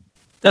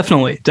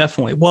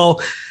 Definitely.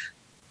 Well,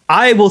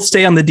 I will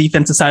stay on the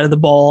defensive side of the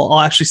ball. I'll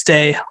actually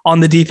stay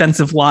on the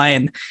defensive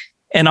line,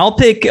 and I'll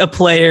pick a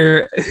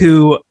player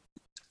who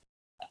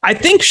I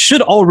think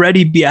should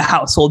already be a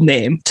household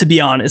name, to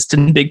be honest,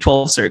 in Big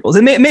 12 circles.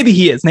 And maybe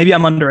he is. Maybe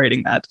I'm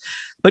underrating that.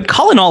 But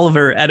Colin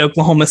Oliver at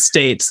Oklahoma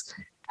State,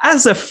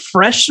 as a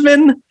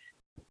freshman,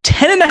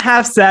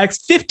 10.5 sacks,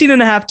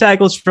 15.5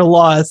 tackles for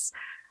loss.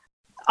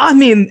 I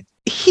mean,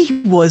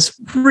 he was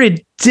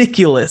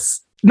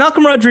ridiculous.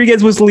 Malcolm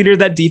Rodriguez was the leader of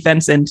that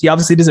defense, and he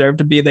obviously deserved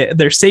to be there.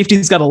 Their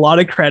safety's got a lot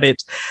of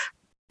credit.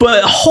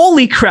 But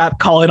holy crap,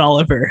 Colin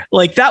Oliver.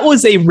 Like, that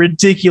was a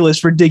ridiculous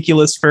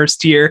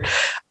first year.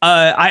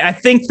 I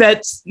think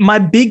that my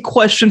big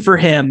question for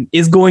him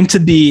is going to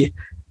be,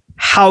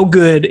 how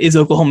good is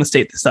Oklahoma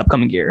State this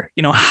upcoming year?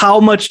 How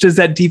much does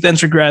that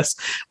defense regress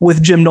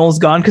with Jim Knowles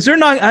gone? Because they're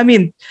not, I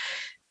mean,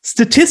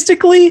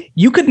 statistically,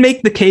 you could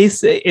make the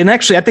case, and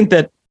actually I think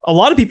that a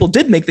lot of people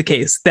did make the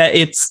case, that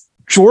it's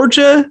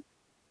Georgia,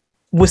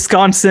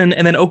 Wisconsin,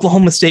 and then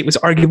Oklahoma State was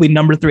arguably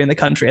number 3 in the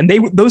country. And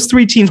those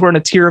 3 teams were in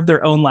a tier of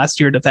their own last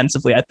year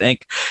defensively, I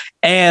think.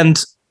 And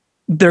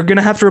they're going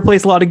to have to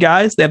replace a lot of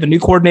guys. They have a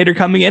new coordinator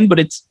coming in, but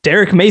it's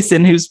Derek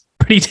Mason, who's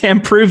pretty damn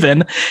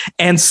proven.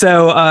 And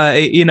so,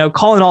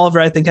 Colin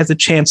Oliver, I think, has a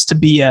chance to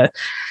be I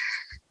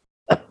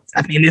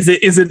mean, is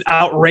it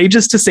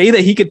outrageous to say that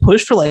he could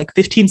push for like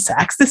 15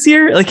 sacks this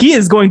year? Like, he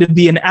is going to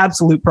be an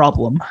absolute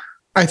problem.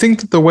 I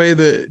think the way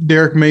that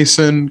Derek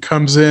Mason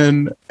comes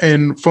in,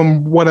 and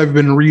from what I've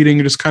been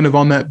reading, just kind of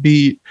on that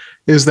beat,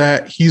 is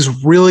that he's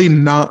really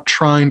not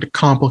trying to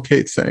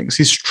complicate things.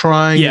 He's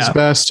trying his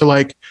best to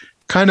like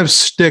kind of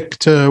stick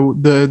to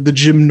the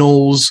Jim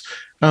Knowles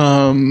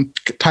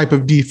type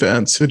of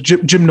defense,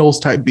 Jim Knowles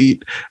type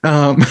beat.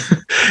 But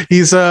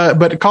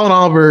Colin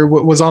Oliver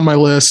was on my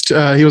list.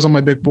 He was on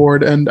my big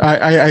board, and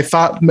I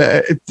thought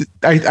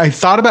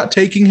about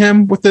taking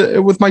him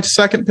with my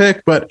second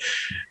pick, but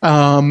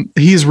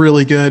he's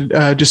really good.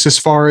 Just as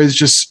far as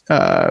just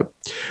the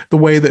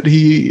way that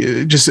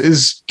he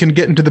just can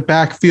get into the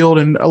backfield,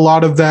 and a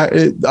lot of that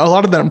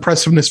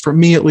impressiveness for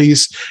me, at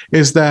least,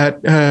 is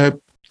that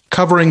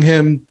covering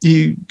him.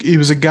 He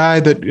was a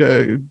guy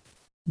that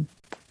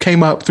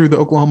came up through the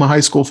Oklahoma high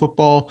school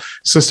football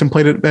system,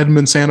 played at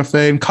Edmond Santa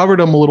Fe, and covered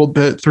him a little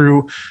bit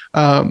through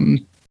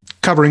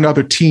covering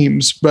other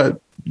teams, but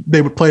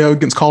they would play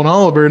against Colin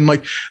Oliver. And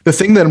like the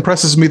thing that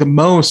impresses me the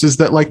most is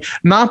that like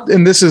not,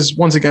 and this is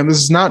once again, this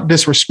is not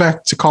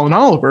disrespect to Colin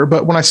Oliver,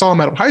 but when I saw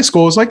him out of high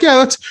school, I was like,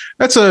 yeah,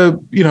 that's a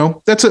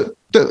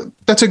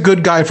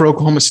good guy for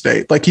Oklahoma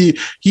State. Like he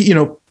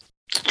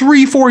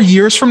 3-4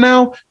 years from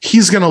now,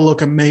 he's going to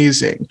look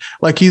amazing.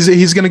 Like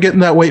he's going to get in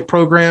that weight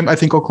program. I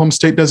think Oklahoma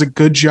State does a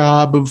good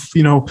job of,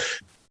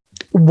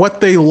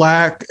 what they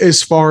lack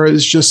as far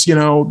as just, a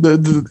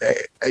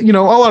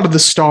lot of the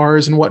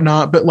stars and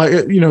whatnot, but like,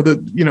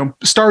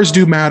 stars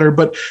do matter,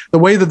 but the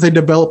way that they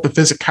develop the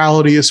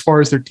physicality as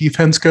far as their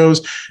defense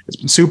goes, has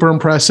been super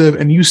impressive.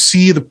 And you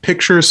see the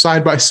pictures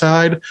side by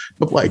side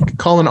of like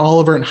Colin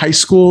Oliver in high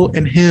school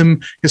and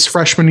him his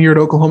freshman year at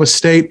Oklahoma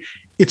State.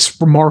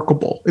 It's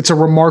remarkable. It's a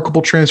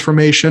remarkable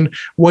transformation,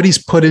 what he's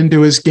put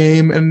into his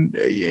game. And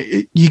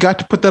you got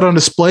to put that on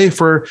display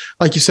for,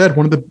 like you said,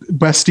 one of the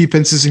best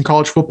defenses in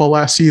college football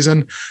last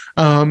season.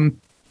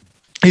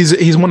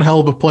 He's one hell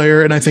of a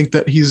player. And I think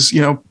that he's,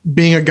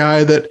 being a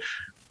guy that,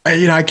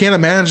 I can't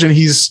imagine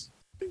he's,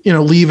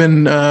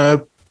 leaving,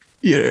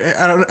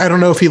 I don't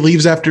know if he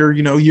leaves after,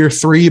 year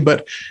 3,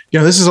 but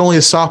this is only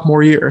his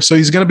sophomore year. So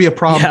he's going to be a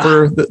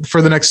problem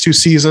for the next 2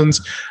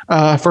 seasons,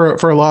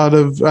 for a lot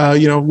of, a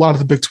lot of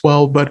the Big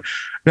 12. But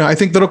I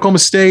think that Oklahoma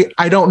State,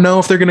 I don't know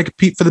if they're going to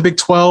compete for the Big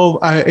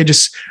 12.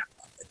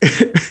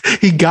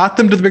 He got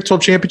them to the Big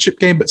 12 championship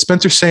game, but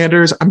Spencer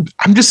Sanders,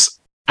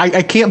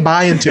 I can't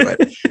buy into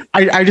it.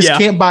 I just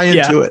can't buy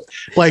into it.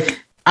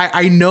 Like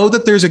I know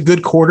that there's a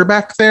good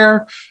quarterback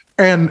there.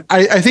 And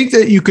I think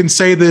that you can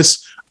say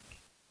this,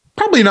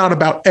 probably not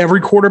about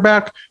every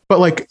quarterback, but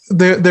like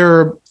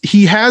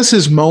he has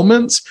his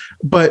moments,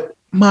 but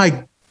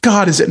my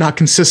God, is it not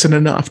consistent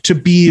enough to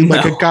be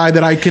like a guy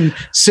that I can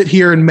sit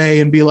here in May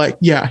and be like,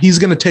 yeah, he's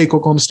going to take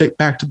Oklahoma State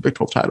back to the Big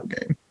 12 title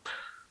game.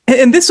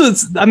 And this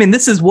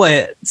is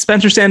what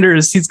Spencer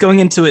Sanders, he's going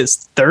into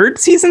his 3rd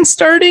season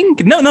starting.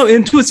 No,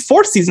 into his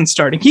 4th season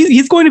starting.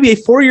 He's going to be a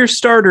 4-year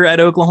starter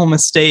at Oklahoma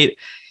State.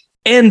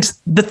 And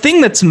the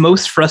thing that's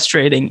most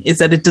frustrating is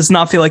that it does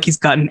not feel like he's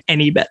gotten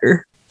any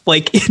better.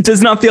 Like it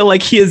does not feel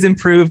like he has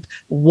improved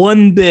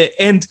one bit.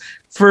 And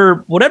for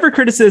whatever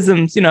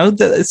criticisms,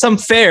 some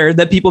fair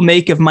that people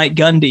make of Mike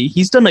Gundy,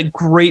 he's done a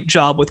great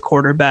job with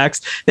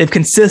quarterbacks. They've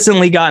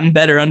consistently gotten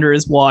better under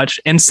his watch.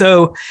 And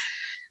so,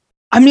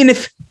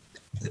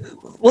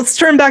 let's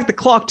turn back the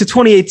clock to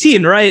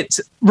 2018, right?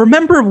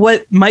 Remember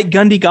what Mike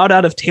Gundy got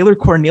out of Taylor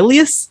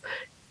Cornelius?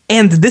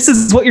 And this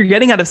is what you're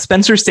getting out of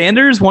Spencer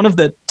Sanders, one of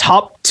the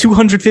top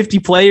 250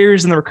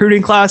 players in the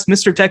recruiting class,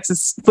 Mr.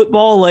 Texas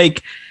football.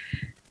 Like,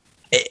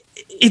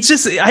 it's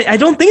just, I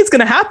don't think it's going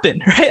to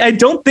happen, right? I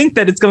don't think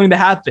that it's going to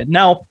happen.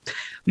 Now,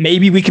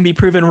 maybe we can be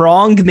proven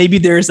wrong. Maybe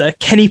there's a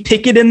Kenny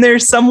Pickett in there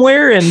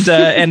somewhere,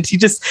 and he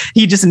just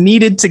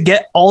needed to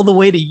get all the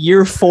way to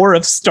year 4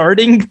 of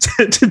starting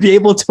to be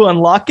able to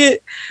unlock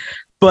it.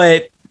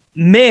 But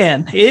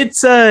man,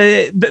 it's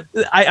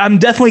I'm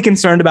definitely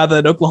concerned about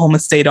that Oklahoma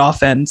State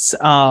offense.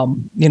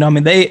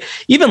 They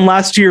even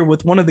last year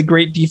with one of the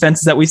great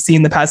defenses that we've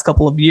seen the past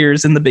couple of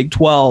years in the Big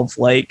 12,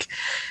 like,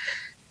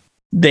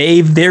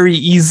 they very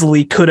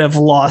easily could have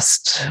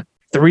lost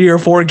 3 or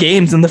 4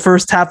 games in the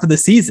first half of the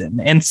season.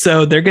 And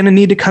so they're going to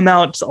need to come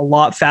out a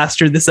lot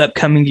faster this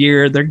upcoming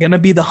year. They're going to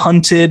be the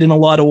hunted in a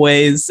lot of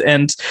ways.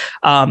 And,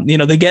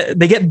 they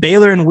get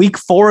Baylor in week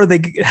 4.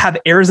 They have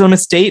Arizona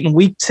State in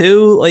week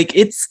 2. Like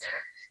it's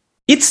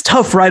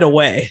tough right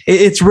away.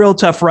 It's real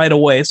tough right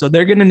away. So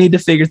they're going to need to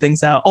figure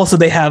things out. Also,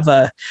 they have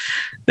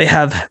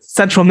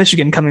Central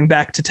Michigan coming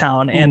back to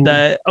town, and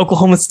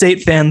Oklahoma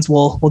State fans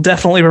will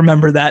definitely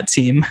remember that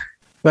team.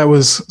 That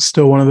was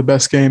still one of the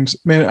best games,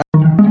 man.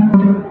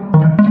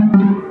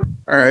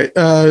 All right.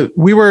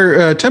 We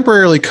were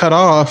temporarily cut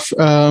off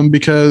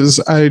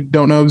because I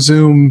don't know,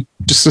 Zoom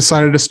just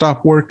decided to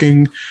stop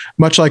working,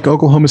 much like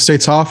Oklahoma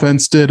State's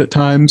offense did at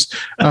times.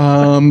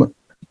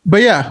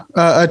 But yeah,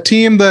 a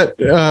team that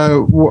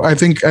I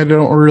think I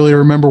don't really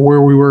remember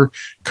where we were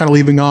kind of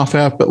leaving off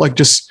at, but like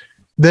just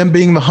them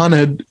being the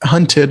hunted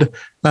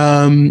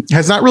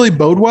has not really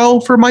bode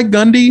well for Mike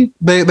Gundy.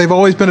 They've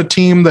always been a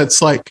team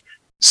that's like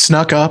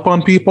snuck up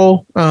on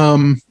people.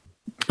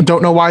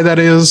 Don't know why that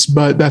is,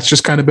 but that's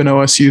just kind of been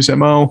OSU's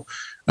MO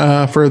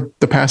for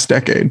the past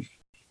decade.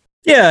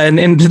 Yeah,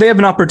 and they have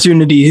an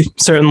opportunity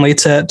certainly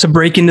to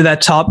break into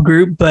that top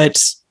group,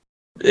 but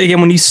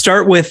again, when you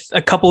start with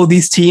a couple of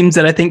these teams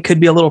that I think could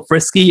be a little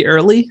frisky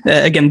early,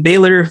 again,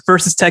 Baylor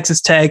versus Texas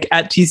Tech,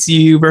 at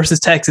TCU versus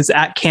Texas,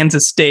 at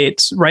Kansas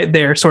State, right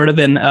there, sort of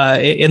in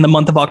the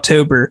month of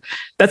October.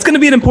 That's going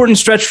to be an important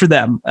stretch for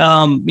them.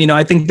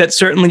 I think that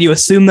certainly you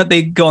assume that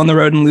they go on the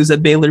road and lose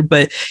at Baylor,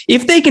 but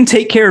if they can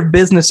take care of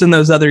business in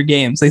those other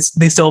games,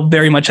 they still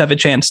very much have a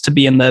chance to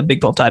be in the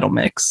Big 12 title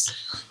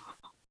mix.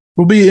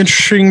 Will be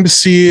interesting to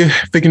see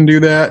if they can do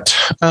that.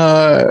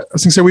 I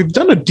was going to say, we've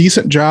done a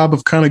decent job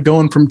of kind of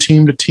going from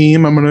team to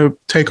team. I'm going to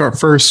take our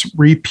first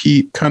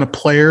repeat kind of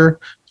player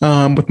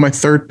with my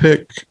third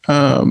pick.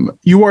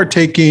 You are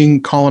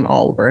taking Colin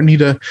Oliver.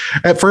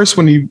 At first,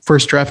 when you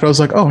first drafted, I was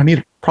like, oh, I need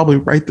to probably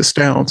write this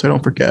down so I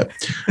don't forget.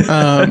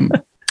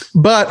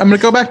 But I'm going to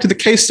go back to the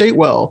K-State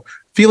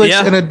Felix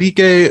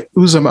Enadike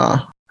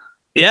Uzama.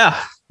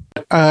 Yeah.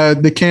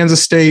 The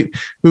Kansas State,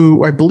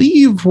 who I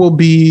believe will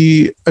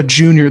be a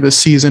junior this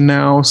season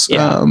now.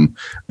 The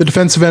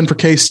defensive end for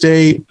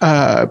K-State,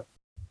 a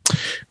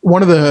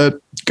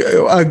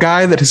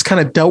guy that has kind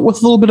of dealt with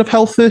a little bit of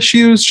health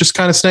issues, just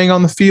kind of staying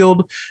on the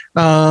field.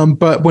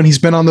 But when he's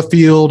been on the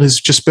field, has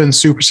just been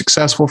super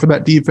successful for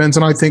that defense.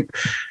 And I think,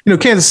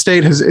 Kansas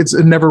State it's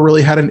never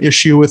really had an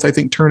issue with, I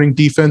think, turning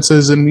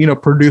defenses and,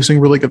 producing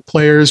really good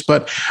players.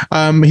 But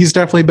he's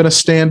definitely been a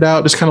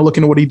standout, just kind of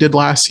looking at what he did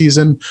last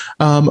season.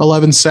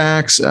 11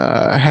 sacks,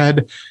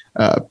 had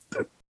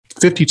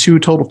 52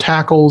 total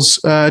tackles,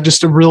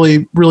 just a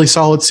really, really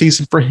solid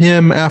season for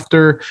him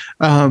after,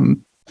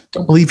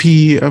 I believe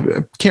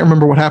I can't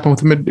remember what happened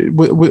with him.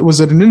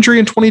 Was it an injury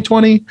in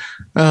 2020?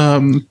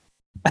 I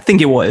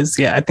think it was.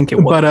 Yeah, I think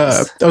it was. But I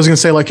was going to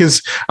say,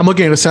 I'm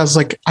looking at it, sounds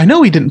like I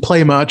know he didn't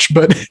play much,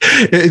 but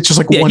it's just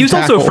like one he was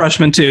tackle. Also a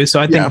freshman too. So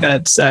I think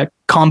that's a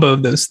combo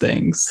of those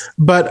things.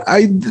 But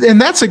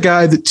that's a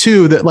guy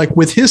that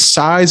with his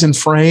size and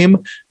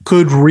frame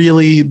could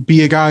really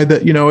be a guy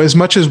that, as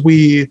much as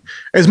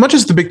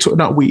the Big 12,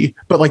 not we,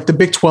 but the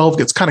Big 12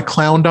 gets kind of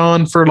clowned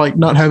on for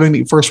not having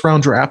the first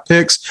round draft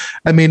picks.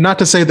 I mean, not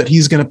to say that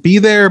he's going to be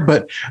there,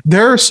 but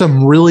there are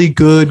some really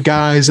good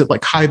guys at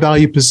high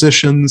value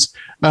positions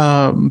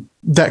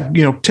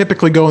that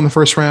typically go in the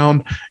first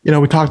round.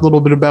 We talked a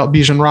little bit about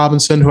Bijan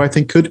Robinson, who I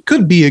think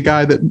could be a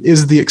guy that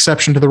is the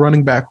exception to the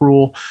running back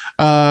rule.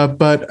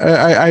 But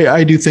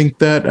I do think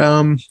that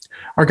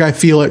our guy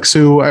Felix,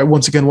 who I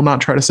once again will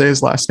not try to say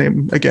his last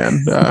name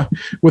again,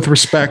 with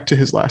respect to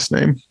his last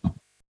name.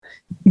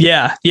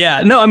 Yeah.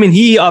 No, I mean,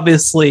 he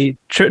obviously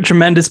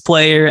tremendous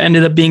player,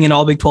 ended up being an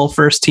all Big 12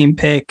 first team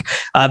pick,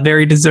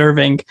 very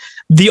deserving.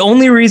 The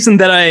only reason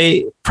that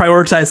I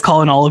prioritized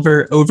Colin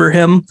Oliver over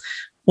him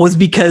was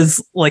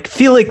because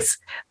Felix,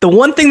 the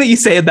one thing that you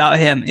say about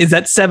him is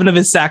that 7 of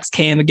his sacks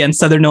came against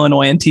Southern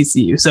Illinois and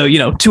TCU. So,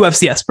 2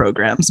 FCS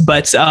programs,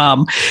 but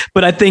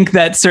I think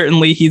that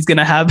certainly he's going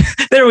to have,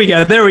 there we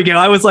go.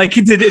 I was like,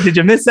 did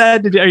you miss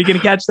that? Are you going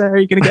to catch that? Are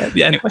you going to get,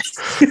 anyway,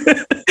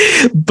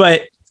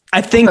 but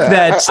I think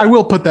that I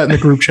will put that in the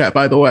group chat,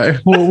 by the way.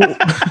 We'll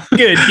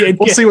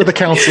see what the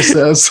council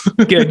says.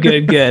 Good.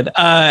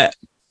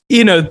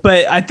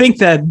 But I think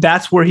that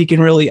that's where he can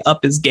really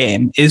up his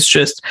game, is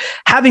just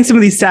having some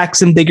of these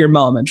sacks in bigger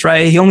moments,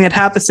 right? He only had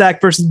half a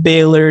sack versus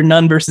Baylor,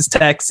 none versus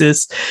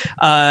Texas.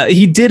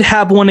 He did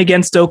have one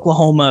against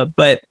Oklahoma,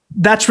 but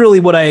that's really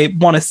what I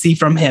want to see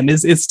from him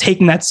is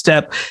taking that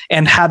step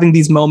and having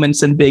these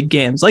moments in big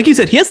games. Like you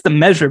said, he has the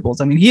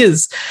measurables. I mean, he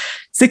is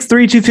 6'3",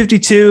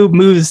 252,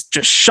 moves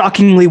just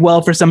shockingly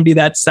well for somebody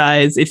that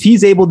size. If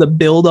he's able to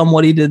build on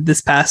what he did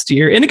this past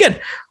year, and again,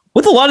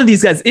 with a lot of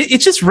these guys,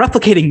 it's just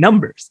replicating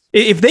numbers.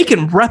 If they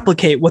can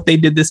replicate what they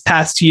did this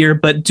past year,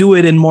 but do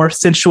it in more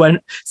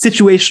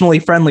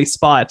situationally friendly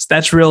spots,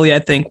 that's really, I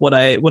think, what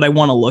I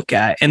want to look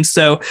at. And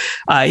so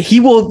he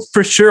will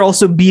for sure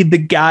also be the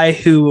guy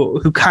who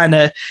kind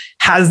of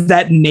has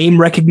that name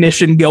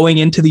recognition going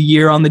into the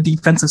year on the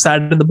defensive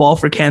side of the ball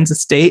for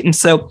Kansas State. And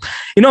so,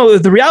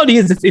 the reality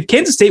is if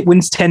Kansas State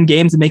wins 10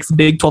 games and makes the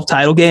Big 12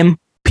 title game,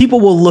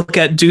 people will look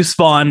at Deuce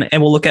Vaughn and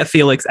will look at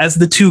Felix as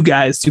the 2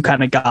 guys who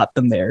kind of got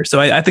them there. So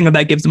I think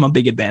that gives them a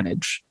big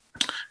advantage.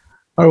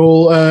 I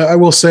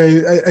will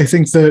say, I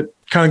think that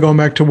kind of going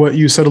back to what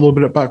you said a little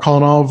bit about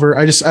Colin Oliver,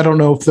 I don't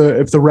know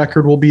if the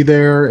record will be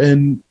there.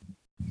 And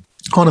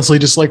honestly,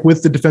 just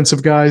with the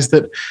defensive guys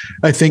that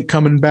I think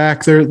coming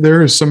back,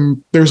 there's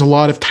a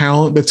lot of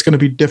talent that's going to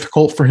be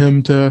difficult for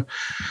him to,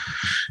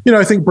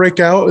 I think break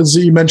out. As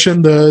you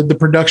mentioned, the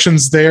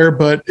production's there,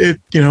 but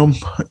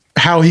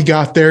how he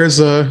got there is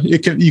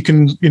you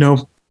can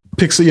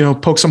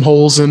poke some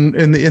holes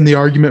in the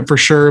argument for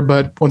sure.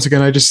 But once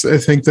again, I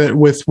think that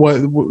with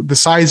what the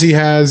size he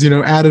has,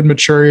 added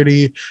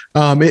maturity,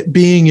 it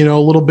being, a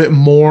little bit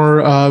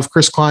more of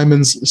Chris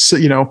Kleiman's,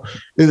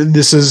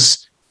 this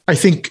is, I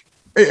think,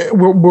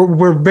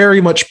 we're very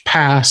much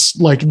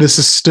past, this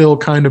is still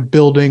kind of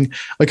building.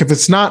 If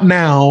it's not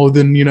now,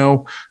 then,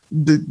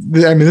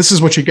 this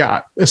is what you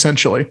got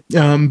essentially.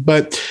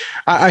 But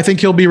I think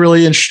he'll be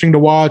really interesting to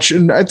watch.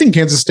 And I think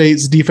Kansas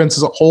State's defense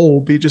as a whole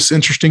will be just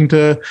interesting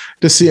to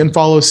see and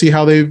see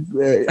how they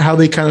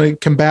kind of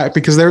come back,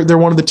 because they're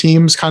one of the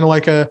teams kind of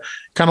like an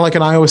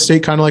Iowa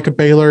State, kind of like a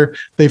Baylor.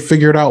 They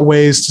figured out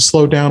ways to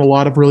slow down a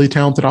lot of really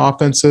talented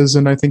offenses.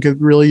 And I think it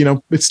really,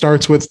 it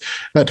starts with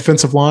that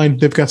defensive line.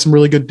 They've got some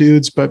really good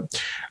dudes,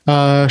 but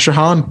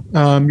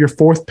Shahan, your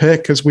 4th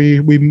pick, as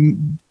we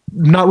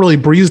not really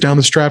breezed down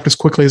this draft as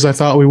quickly as I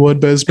thought we would,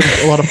 but it's been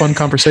a lot of fun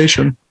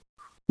conversation.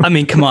 I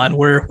mean, come on,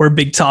 we're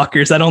big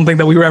talkers. I don't think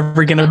that we were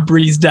ever going to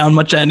breeze down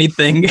much of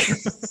anything.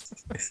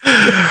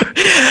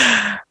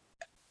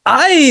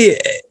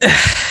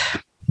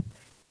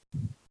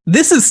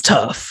 This is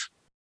tough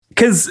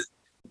because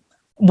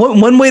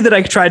one way that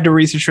I tried to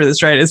research for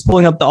this, right, is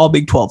pulling up the all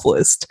Big 12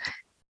 list.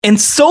 And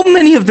so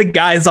many of the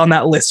guys on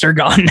that list are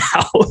gone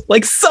now.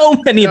 Like so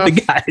many of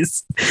the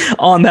guys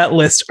on that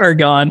list are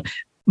gone.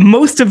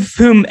 Most of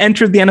whom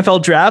entered the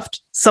NFL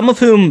draft, some of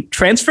whom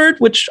transferred,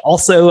 which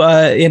also,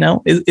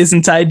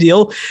 isn't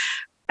ideal.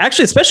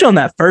 Actually, especially on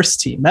that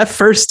first team. That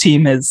first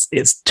team is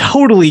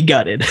totally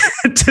gutted,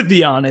 to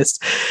be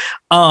honest.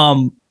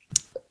 I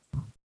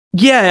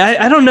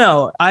don't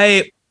know.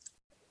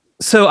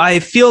 So I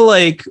feel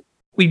like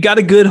we've got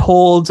a good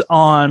hold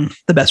on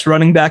the best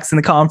running backs in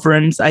the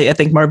conference. I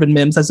think Marvin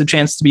Mims has a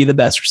chance to be the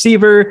best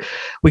receiver.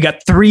 We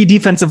got 3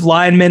 defensive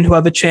linemen who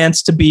have a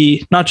chance to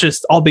be not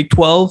just all Big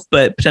 12,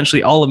 but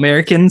potentially all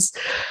Americans.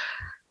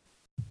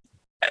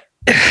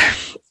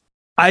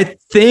 I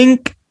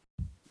think,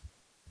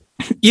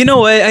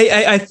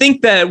 I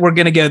think that we're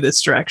going to go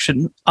this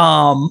direction.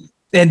 And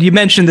you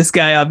mentioned this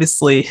guy,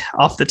 obviously,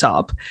 off the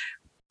top.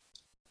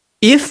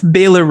 If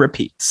Baylor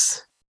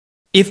repeats,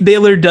 if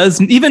Baylor does,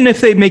 even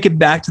if they make it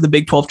back to the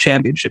Big 12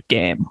 championship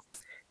game,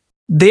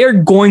 they're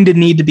going to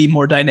need to be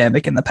more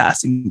dynamic in the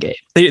passing game.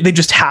 They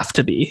just have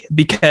to be,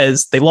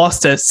 because they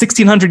lost a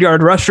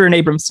 1,600-yard rusher in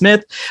Abram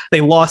Smith.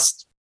 They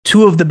lost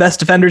 2 of the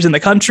best defenders in the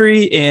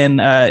country in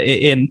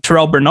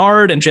Terrell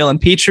Bernard and Jalen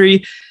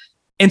Petrie.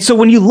 And so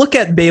when you look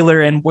at Baylor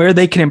and where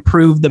they can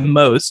improve the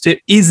most,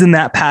 it is in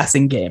that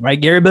passing game,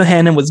 right? Gary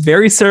Bohannon was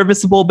very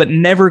serviceable, but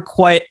never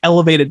quite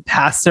elevated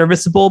past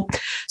serviceable.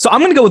 So I'm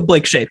going to go with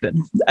Blake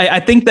Shapen. I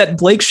think that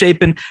Blake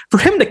Shapen, for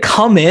him to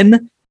come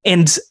in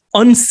and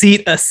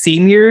unseat a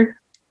senior,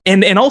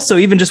 and also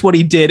even just what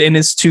he did in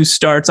his 2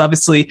 starts,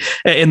 obviously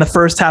in the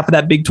first half of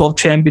that Big 12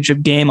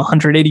 championship game,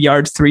 180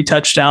 yards, 3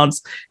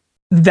 touchdowns,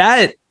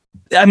 that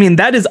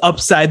is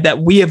upside that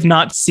we have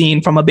not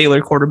seen from a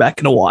Baylor quarterback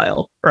in a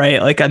while,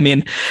 right? Like, I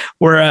mean,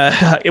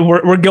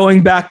 we're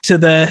going back to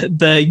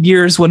the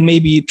years when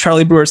maybe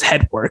Charlie Brewer's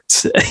head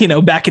worked,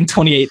 back in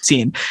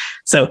 2018.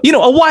 So,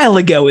 a while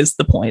ago is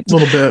the point.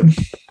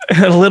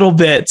 A little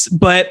bit,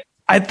 but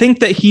I think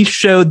that he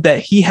showed that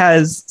he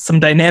has some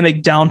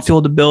dynamic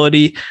downfield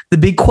ability. The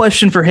big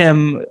question for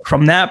him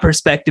from that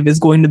perspective is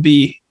going to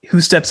be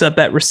who steps up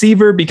at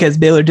receiver, because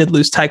Baylor did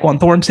lose Tyquan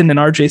Thornton and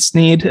RJ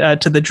Sneed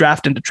to the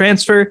draft and to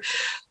transfer,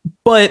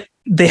 but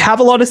they have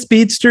a lot of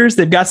speedsters.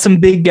 They've got some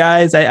big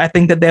guys. I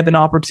think that they have an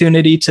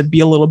opportunity to be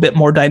a little bit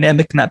more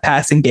dynamic in that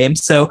passing game.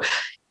 So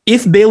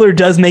if Baylor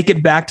does make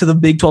it back to the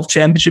Big 12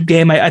 championship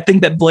game, I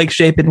think that Blake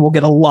Shapen will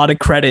get a lot of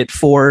credit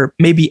for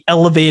maybe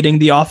elevating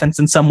the offense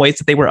in some ways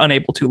that they were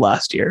unable to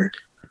last year.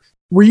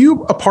 Were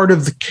you a part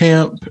of the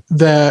camp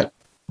that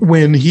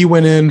when he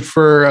went in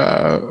for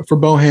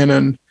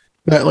Bohannon,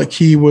 that like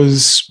he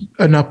was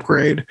an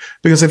upgrade?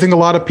 Because I think a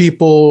lot of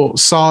people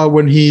saw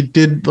when he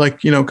did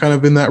kind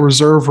of in that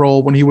reserve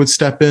role, when he would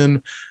step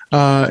in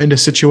into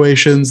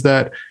situations,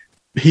 that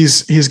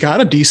he's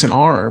got a decent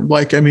arm.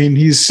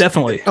 He's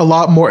definitely a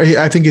lot more.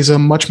 I think he's a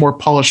much more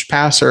polished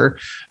passer.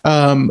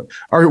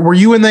 Were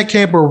you in that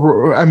camp, or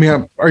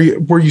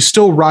were you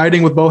still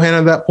riding with Bohannon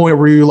at that point?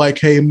 Were you like,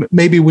 hey,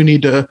 maybe we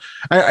need to?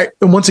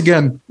 And once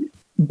again,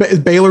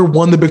 Baylor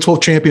won the Big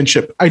 12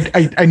 championship.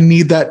 I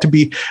need that to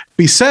be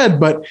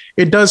said, but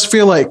it does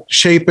feel like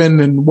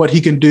Shapen and what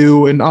he can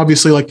do. And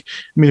obviously,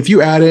 if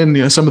you add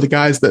in, some of the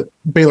guys that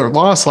Baylor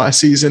lost last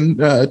season,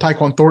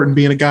 Tyquan Thornton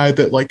being a guy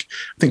that I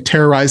think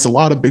terrorized a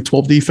lot of Big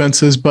 12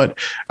 defenses. But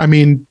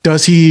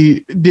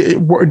do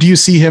you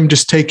see him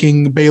just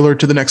taking Baylor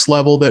to the next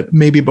level that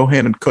maybe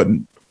Bohannon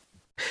couldn't?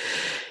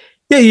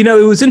 Yeah,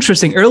 it was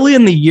interesting. Early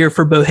in the year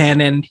for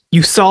Bohannon,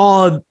 you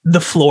saw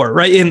the floor,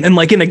 right? And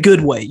in a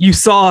good way. You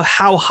saw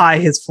how high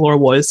his floor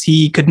was.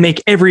 He could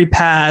make every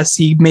pass.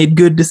 He made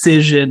good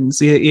decisions.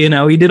 He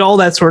did all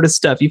that sort of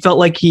stuff. You felt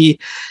like he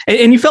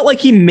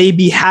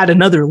maybe had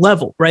another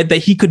level, right? That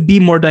he could be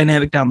more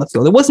dynamic down the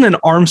field. It wasn't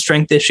an arm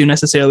strength issue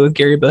necessarily with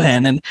Gary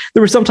Bohannon. There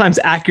were sometimes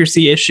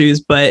accuracy issues,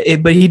 but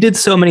he did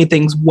so many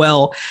things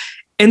well.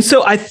 And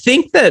so I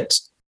think that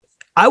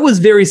I was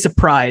very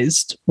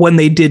surprised when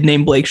they did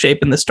name Blake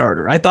Shapen the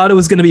starter. I thought it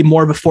was going to be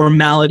more of a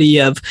formality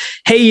of,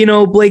 hey,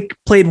 Blake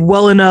played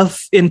well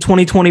enough in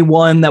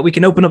 2021 that we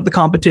can open up the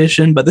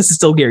competition, but this is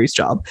still Gary's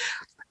job.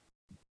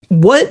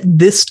 What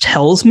this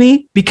tells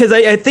me, because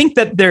I think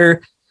that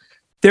they're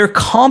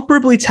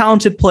comparably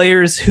talented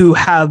players who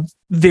have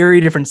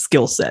very different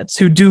skill sets,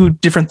 who do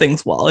different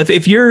things well.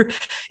 If you're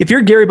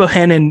Gary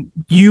Bohannon,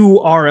 you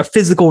are a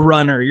physical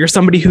runner. You're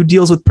somebody who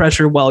deals with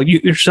pressure well.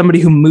 You're somebody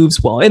who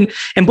moves well. And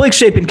Blake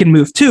Shapen can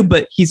move too,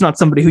 but he's not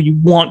somebody who you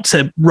want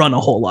to run a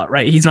whole lot,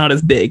 right? He's not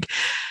as big.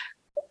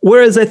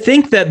 Whereas I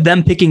think that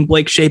them picking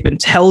Blake Shapen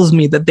tells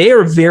me that they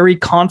are very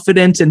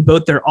confident in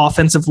both their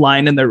offensive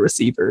line and their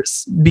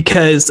receivers,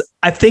 because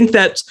I think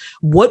that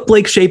what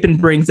Blake Shapen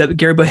brings that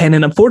Gary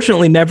Bohannon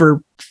unfortunately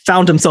never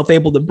found himself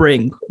able to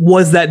bring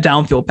was that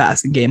downfield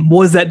passing game,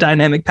 was that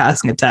dynamic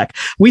passing attack.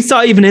 We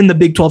saw even in the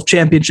Big 12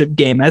 championship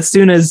game, as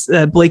soon as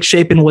Blake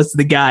Shapen was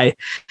the guy,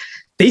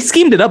 they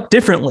schemed it up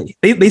differently.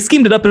 They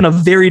schemed it up in a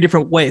very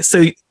different way.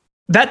 So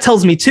that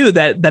tells me too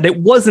that it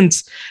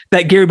wasn't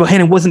that Gary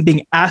Bohannon wasn't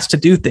being asked to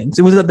do things.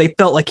 It was that they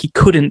felt like he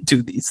couldn't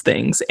do these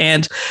things.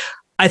 And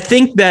I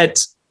think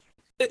that,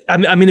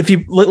 I mean, if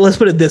you let's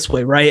put it this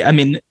way, right? I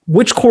mean,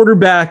 which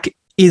quarterback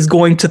is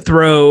going to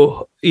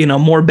throw,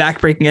 more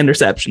backbreaking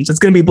interceptions? It's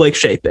going to be Blake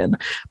Shapen.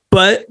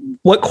 But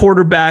what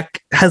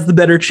quarterback has the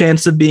better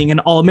chance of being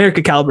an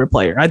All-America caliber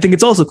player? I think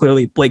it's also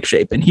clearly Blake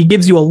Shapen. He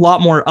gives you a lot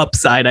more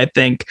upside, I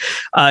think,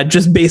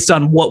 just based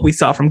on what we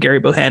saw from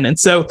Gary Bohannon.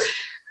 So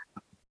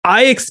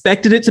I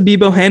expected it to be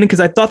Bohannon because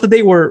I thought that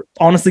they were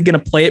honestly going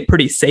to play it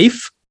pretty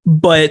safe.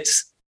 But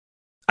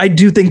I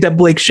do think that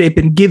Blake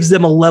Shapen gives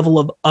them a level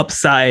of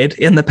upside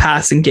in the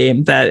passing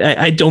game that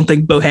I don't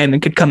think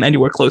Bohannon could come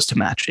anywhere close to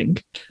matching.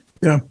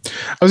 Yeah.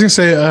 I was going to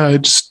say,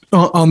 just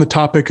on the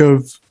topic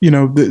of,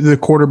 the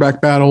quarterback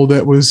battle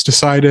that was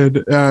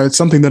decided, it's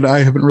something that I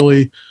haven't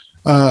really,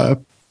 I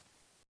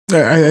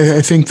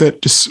think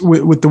that just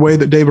with the way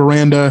that Dave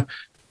Aranda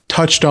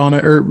touched on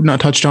it, or not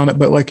touched on it,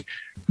 but like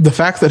the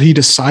fact that he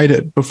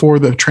decided before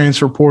the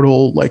transfer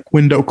portal,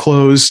 window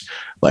closed,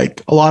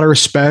 a lot of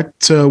respect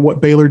to what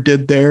Baylor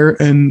did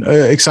there, and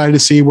excited to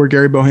see where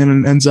Gary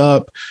Bohannon ends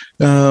up,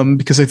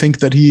 because I think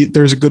that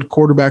there's a good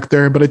quarterback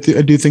there. But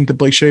I do think that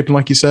Blake Shapen,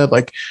 like you said,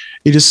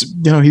 he just,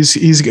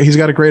 he's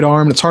got a great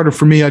arm. It's harder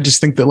for me. I just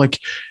think that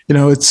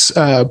it's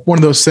one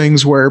of those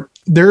things where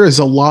there is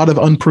a lot of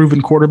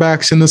unproven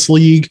quarterbacks in this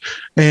league,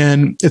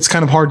 and it's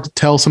kind of hard to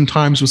tell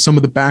sometimes with some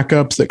of the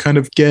backups that kind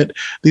of get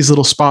these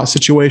little spot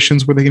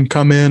situations where they can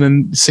come in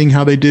and seeing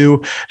how they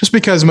do. Just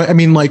because, I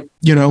mean,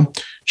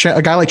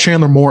 a guy like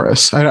Chandler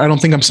Morris, I don't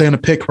think I'm saying a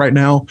pick right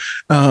now.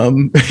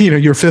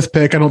 Your fifth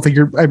pick. I don't think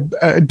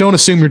I don't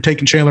assume you're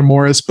taking Chandler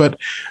Morris, but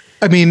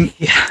I mean,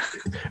 yeah.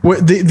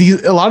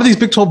 A lot of these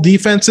Big 12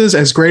 defenses,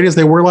 as great as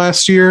they were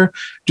last year,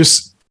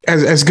 just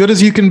as good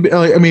as you can be.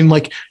 I mean,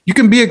 you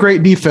can be a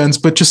great defense,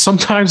 but just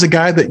sometimes a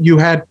guy that you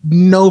had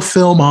no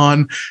film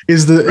on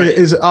is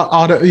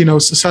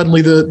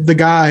suddenly the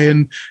guy,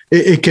 and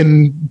it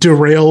can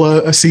derail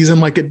a season.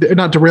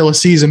 Not derail a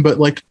season, but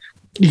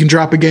you can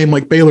drop a game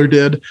like Baylor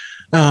did.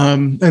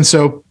 And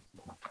so,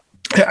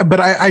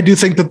 but I do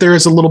think that there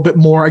is a little bit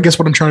more. I guess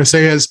what I'm trying to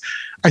say is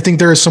I think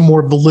there is some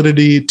more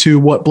validity to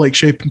what Blake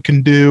Shapen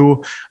can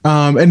do.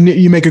 And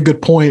you make a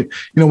good point.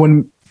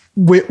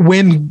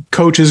 When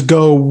coaches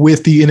go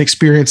with the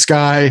inexperienced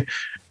guy,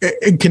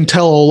 it can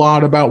tell a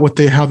lot about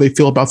how they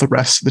feel about the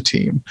rest of the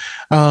team.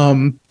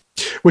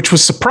 Which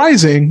was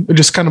surprising,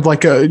 just kind of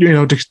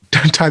to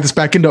tie this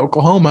back into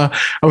Oklahoma.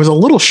 I was a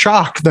little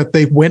shocked that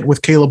they went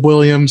with Caleb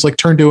Williams,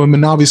 turned to him.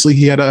 And obviously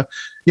he had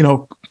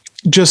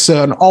just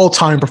an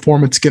all-time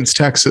performance against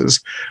Texas.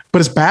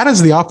 But as bad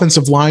as the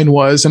offensive line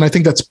was, and I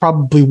think that's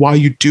probably why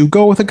you do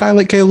go with a guy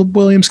like Caleb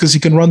Williams, because he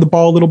can run the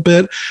ball a little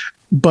bit.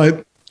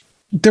 But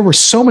there were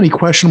so many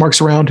question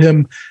marks around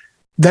him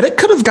that it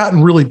could have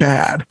gotten really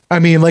bad. I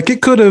mean,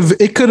 it could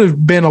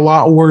have been a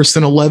lot worse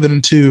than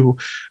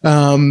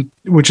 11-2,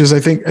 which is, I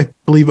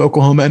believe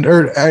Oklahoma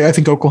I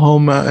think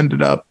Oklahoma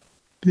ended up,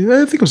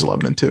 I think it was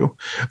 11-2,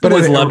 but it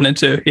was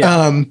 11-2.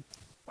 Yeah.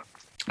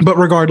 But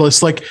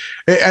regardless, I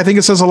think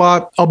it says a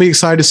lot. I'll be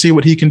excited to see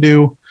what he can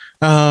do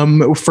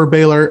for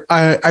Baylor.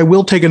 I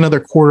will take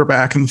another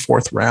quarterback in the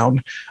fourth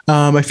round.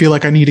 I feel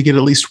like I need to get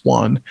at least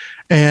one.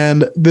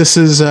 And this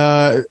is,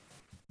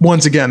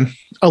 once again,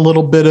 a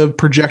little bit of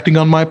projecting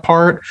on my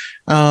part.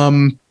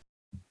 I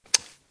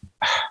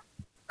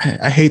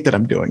hate that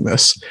I'm doing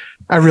this.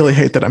 I really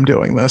hate that I'm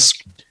doing this,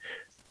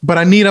 but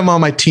I need them on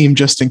my team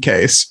just in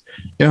case.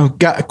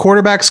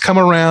 Quarterbacks come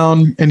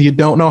around and you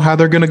don't know how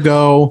they're going to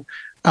go.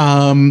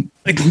 You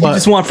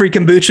just want free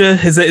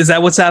kombucha? Is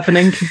that what's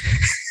happening?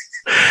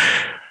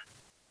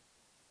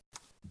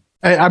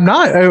 I'm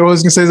not. I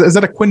was going to say, is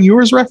that a Quinn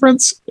Ewers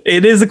reference?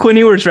 It is a Quinn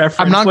Ewers reference.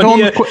 I'm not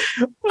going with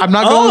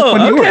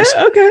Quinn Ewers.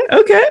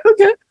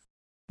 Okay.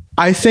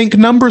 I think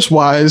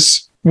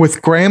numbers-wise,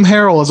 with Graham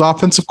Harrell as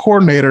offensive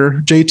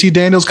coordinator, JT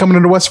Daniels coming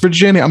into West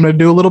Virginia, I'm going to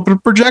do a little bit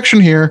of projection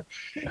here.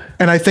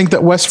 And I think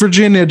that West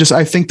Virginia,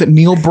 I think that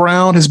Neil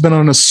Brown has been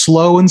on a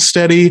slow and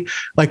steady.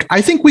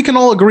 I think we can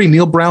all agree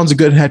Neil Brown's a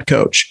good head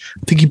coach.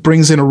 I think he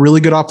brings in a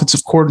really good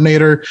offensive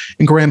coordinator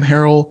in Graham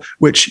Harrell,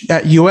 which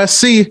at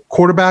USC,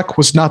 quarterback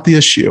was not the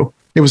issue.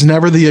 It was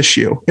never the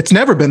issue. It's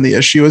never been the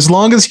issue. As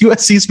long as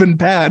USC's been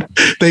bad,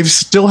 they've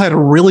still had a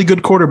really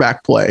good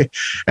quarterback play.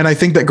 And I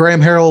think that Graham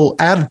Harrell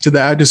added to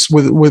that just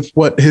with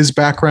what his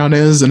background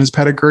is and his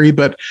pedigree.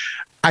 But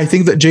I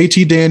think that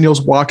JT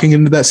Daniels walking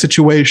into that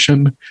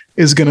situation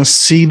is going to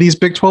see these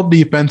Big 12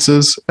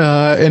 defenses,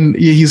 and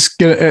he's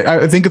going.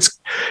 I think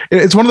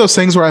it's one of those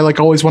things where I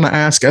always want to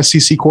ask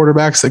SEC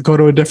quarterbacks that go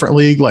to a different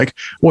league,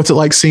 what's it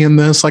like seeing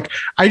this?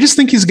 I just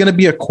think he's going to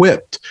be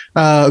equipped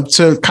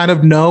to kind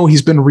of know.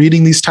 He's been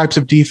reading these types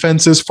of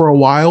defenses for a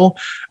while,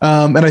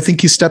 and I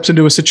think he steps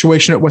into a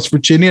situation at West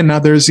Virginia. Now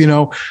there's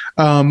a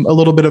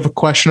little bit of a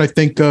question. I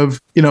think of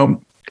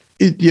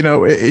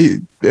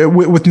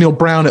with Neil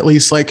Brown, at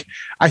least,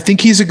 I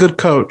think he's a good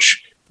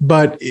coach,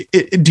 but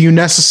do you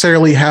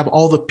necessarily have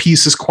all the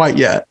pieces quite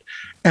yet?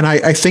 And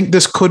I think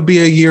this could be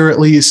a year at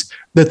least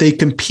that they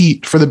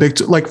compete for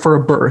the like for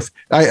a berth.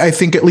 I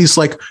think at least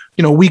like,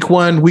 week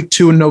 1, week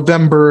 2 in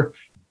November,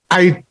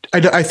 I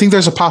think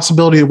there's a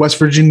possibility that West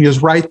Virginia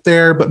is right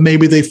there, but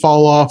maybe they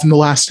fall off in the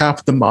last half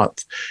of the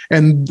month.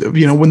 And,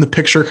 when the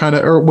picture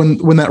or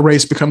when that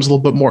race becomes a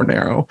little bit more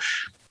narrow.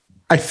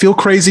 I feel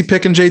crazy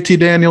picking JT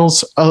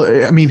Daniels.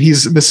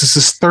 This is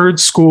his third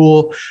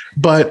school,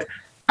 but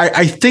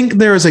I think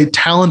there is a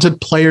talented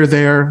player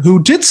there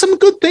who did some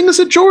good things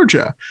at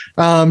Georgia.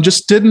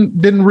 Just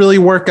didn't really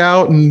work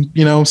out. And,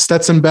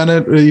 Stetson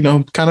Bennett,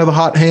 kind of the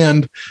hot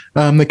hand.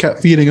 They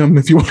kept feeding him,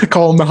 if you want to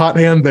call him the hot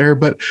hand there.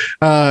 But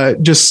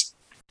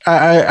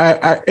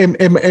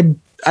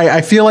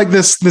I feel like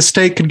this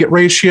take could get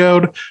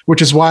ratioed,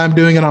 which is why I'm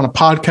doing it on a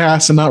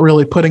podcast and not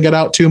really putting it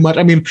out too much.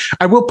 I mean,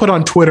 I will put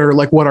on Twitter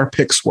like what our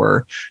picks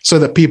were so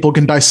that people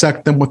can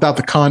dissect them without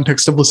the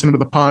context of listening to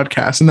the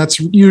podcast. And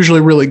that's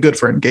usually really good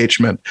for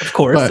engagement. Of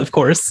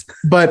course.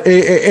 But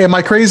am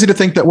I crazy to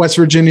think that West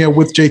Virginia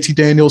with JT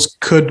Daniels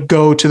could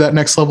go to that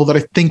next level that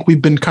I think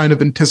we've been kind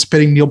of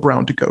anticipating Neal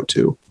Brown to go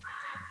to?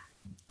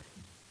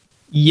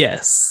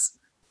 Yes.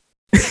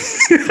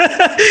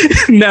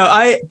 No,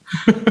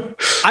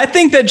 I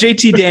think that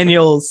JT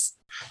Daniels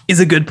is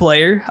a good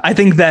player. I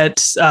think that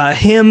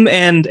him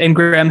and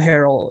Graham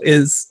Harrell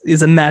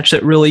is a match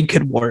that really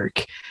could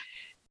work.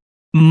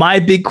 My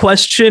big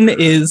question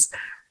is,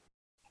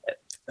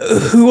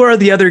 who are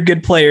the other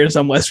good players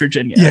on West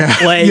Virginia?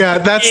 Yeah,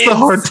 that's the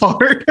hard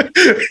part.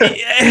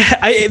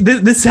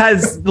 This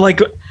has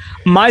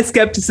my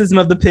skepticism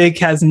of the pick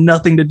has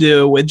nothing to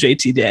do with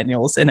JT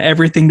Daniels and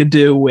everything to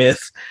do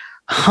with,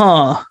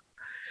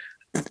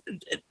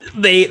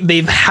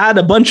 they've had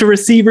a bunch of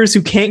receivers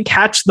who can't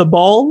catch the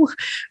ball.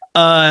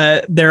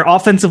 Their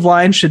offensive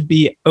line should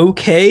be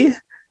okay.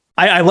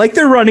 I like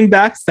their running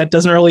backs. That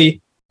doesn't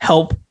really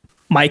help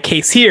my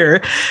case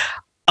here.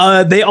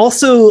 They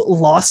also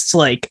lost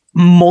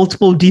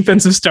multiple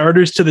defensive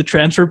starters to the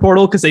transfer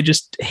portal because they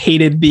just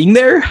hated being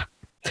there.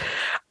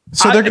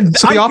 So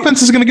the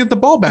offense is going to get the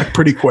ball back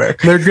pretty quick.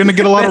 They're going to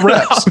get a lot of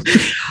reps,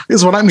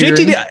 is what I'm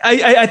hearing.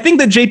 I think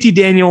that JT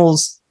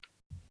Daniels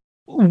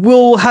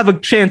will have a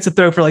chance to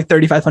throw for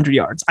 3,500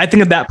 yards. I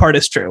think that part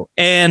is true.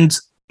 And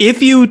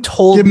if you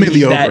told me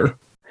that, over.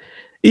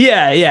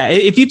 Yeah.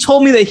 If you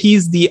told me that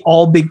he's the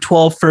all Big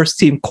 12 first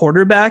team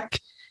quarterback,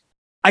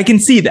 I can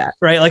see that,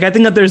 right? I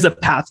think that there's a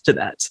path to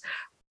that.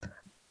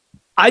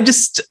 I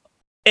just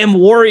am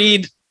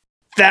worried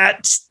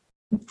that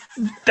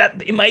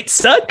they might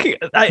suck.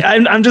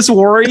 I'm just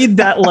worried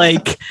that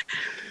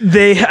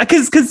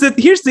because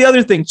here's the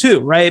other thing too,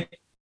 right?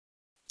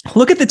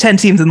 Look at the 10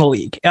 teams in the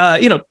league.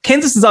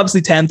 Kansas is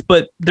obviously 10th,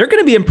 but they're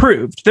going to be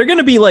improved. They're going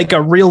to be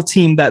a real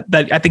team that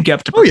I think you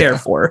have to prepare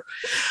for.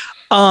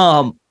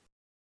 I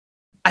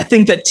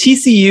think that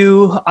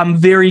TCU, I'm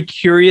very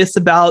curious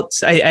about.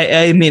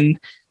 I mean,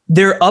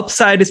 their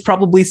upside is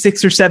probably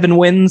 6 or 7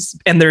 wins,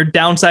 and their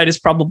downside is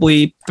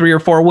probably 3 or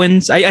 4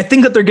 wins. I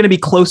think that they're going to be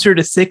closer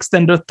to 6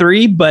 than to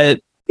 3,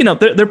 but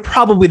they're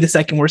probably the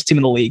second worst team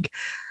in the league.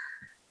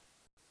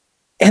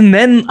 And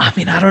then, I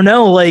mean, I don't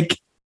know,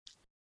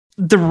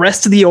 the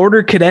rest of the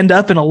order could end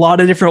up in a lot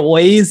of different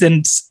ways.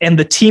 And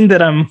the team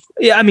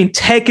that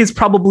Tech is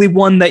probably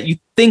one that you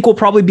think will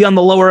probably be on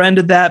the lower end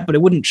of that, but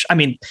it wouldn't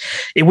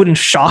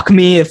shock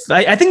me if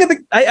I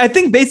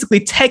think basically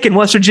Tech and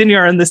West Virginia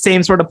are in the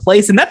same sort of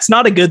place. And that's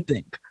not a good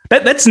thing.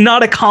 That's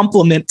not a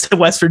compliment to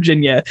West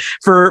Virginia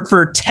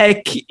for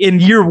Tech in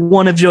year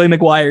 1 of Joey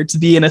McGuire to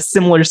be in a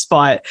similar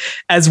spot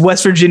as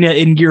West Virginia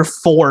in year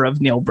 4 of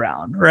Neal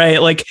Brown,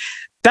 right?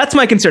 That's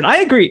my concern. I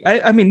agree.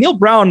 I mean, Neal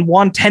Brown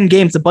won 10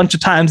 games a bunch of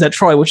times at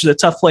Troy, which is a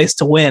tough place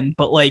to win.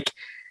 But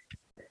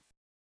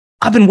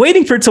I've been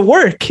waiting for it to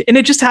work, and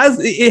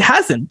it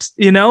hasn't.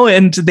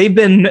 And they've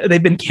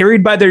been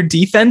carried by their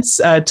defense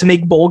to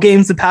make bowl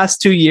games the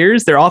past 2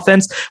 years. Their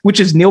offense,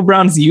 which is Neal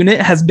Brown's unit,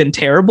 has been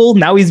terrible.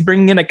 Now he's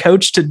bringing in a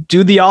coach to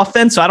do the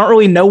offense, so I don't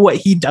really know what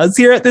he does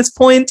here at this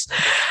point.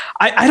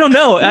 I don't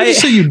know. What do you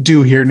say you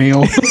do here,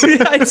 Neal?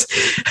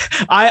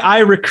 I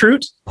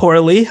recruit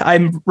poorly.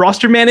 I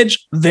roster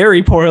manage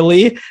very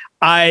poorly.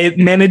 I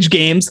manage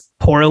games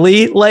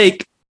poorly.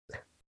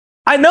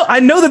 I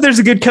know that there's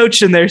a good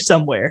coach in there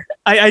somewhere.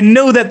 I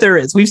know that there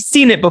is. We've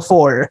seen it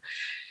before.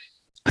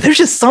 But there's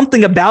just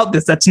something about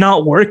this that's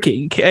not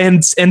working.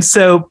 And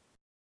so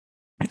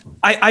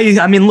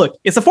I mean, look,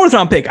 it's a 4th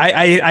round pick.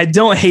 I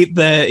don't hate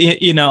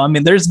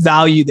there's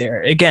value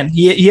there. Again,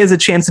 he has a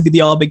chance to be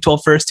the all Big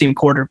 12 first team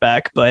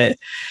quarterback, but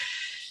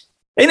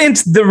and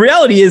the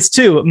reality is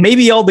too,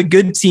 maybe all the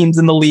good teams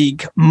in the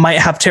league might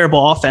have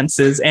terrible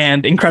offenses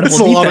and incredible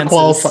defenses. A lot of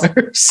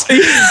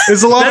qualifiers.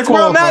 There's a lot of qualifiers.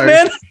 Where I'm at,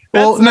 man.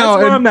 That's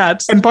where I'm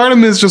at. And part of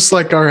me is just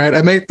all right,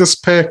 I make this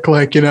pick,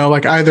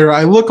 either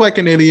I look like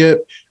an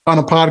idiot on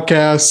a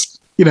podcast,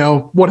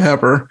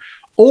 whatever,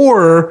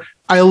 or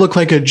I look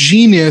like a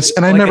genius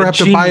and I never have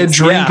to buy a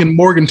drink in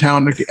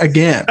Morgantown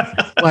again.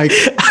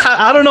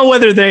 I don't know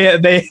whether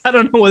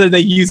they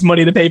use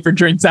money to pay for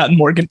drinks out in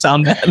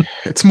Morgantown, man.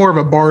 It's more of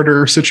a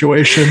barter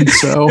situation.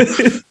 So,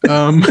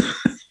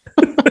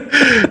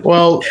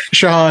 Well,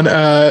 Sean,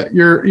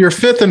 your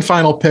fifth and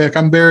final pick.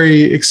 I'm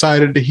very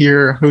excited to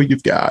hear who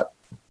you've got.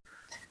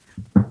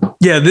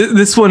 Yeah,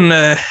 this one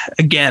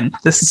again.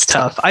 This is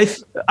tough. I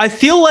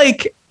feel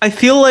like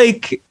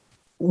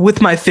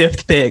with my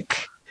fifth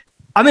pick.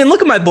 I mean,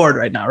 look at my board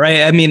right now,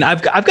 right? I mean,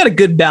 I've got a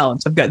good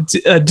balance. I've got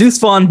Deuce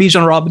Vaughn,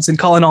 Bijan Robinson,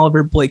 Colin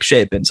Oliver, Blake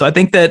Shapen. So I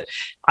think that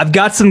I've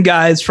got some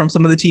guys from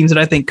some of the teams that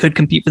I think could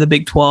compete for the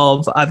Big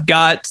 12. I've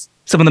got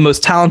some of the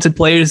most talented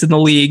players in the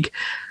league.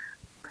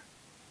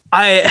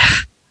 I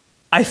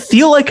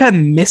feel like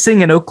I'm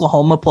missing an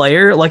Oklahoma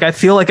player. Like, I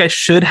feel like I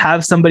should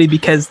have somebody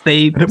because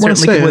they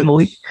certainly could win the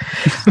league.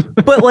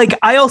 But like,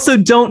 I also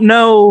don't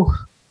know.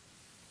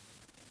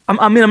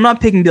 I mean, I'm not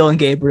picking Dylan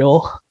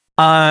Gabriel.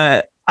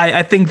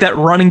 I think that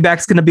running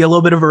back's going to be a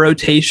little bit of a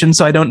rotation,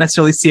 so I don't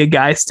necessarily see a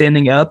guy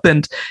standing up.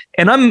 And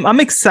I'm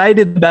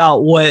excited about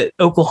what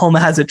Oklahoma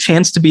has a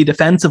chance to be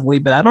defensively,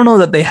 but I don't know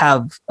that they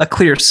have a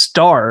clear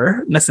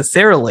star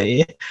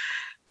necessarily.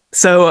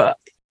 So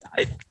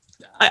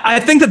I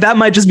think that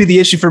might just be the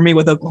issue for me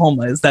with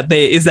Oklahoma is that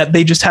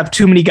they just have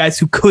too many guys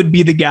who could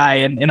be the guy,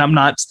 and I'm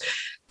not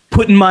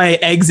putting my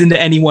eggs into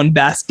any one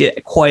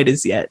basket quite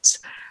as yet.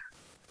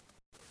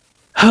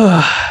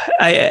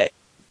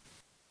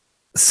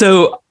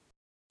 So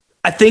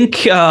I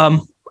think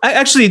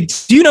actually,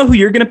 do you know who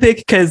you're going to pick?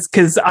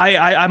 Because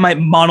I might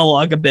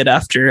monologue a bit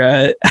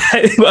after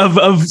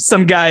of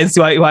some guys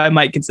who I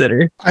might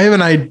consider. I have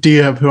an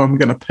idea of who I'm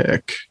going to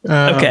pick.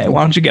 Okay,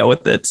 why don't you go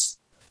with it?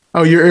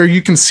 Oh, are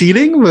you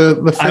conceding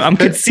the fifth I'm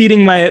pick?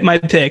 conceding my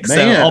pick,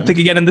 so I'll pick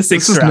again in the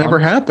sixth round. This has never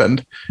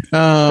happened.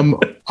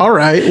 All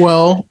right,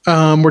 well,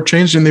 we're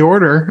changing the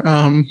order.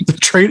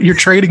 You're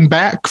trading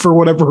back for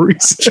whatever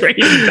reason.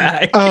 Trading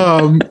back.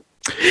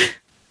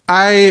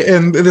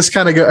 And this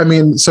kind of I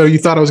mean, so you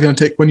thought I was going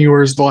to take Quinn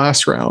Ewers the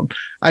last round.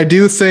 I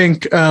do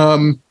think,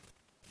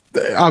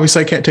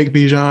 obviously I can't take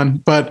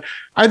Bijan, but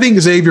I think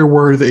Xavier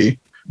Worthy,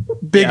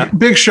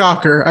 big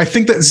shocker. I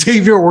think that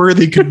Xavier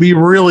Worthy could be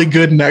really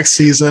good next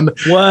season.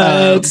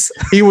 What?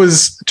 He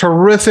was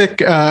terrific,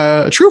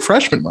 true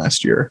freshman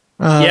last year.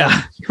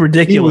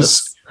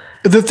 Ridiculous.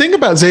 The thing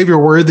about Xavier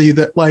Worthy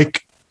that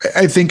like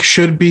I think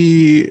should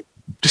be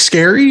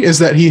scary is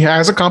that he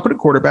has a competent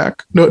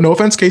quarterback. No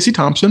offense, Casey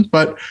Thompson,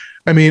 but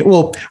I mean,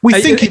 well, we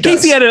think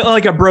Casey had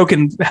a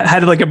broken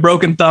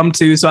thumb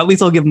too, so at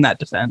least I'll give him that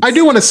defense. I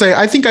do want to say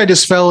I think I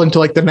just fell into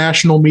like the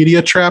national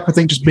media trap. I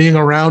think just being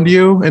around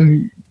you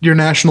and your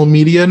national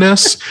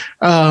media-ness,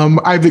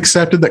 I've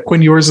accepted that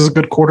Quinn Ewers is a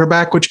good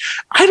quarterback,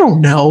 which I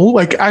don't know.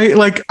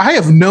 I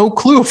have no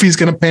clue if he's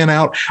going to pan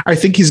out. I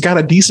think he's got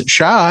a decent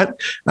shot,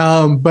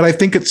 but I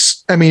think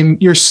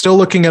you're still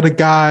looking at a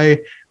guy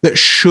that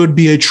should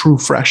be a true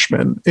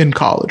freshman in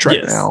college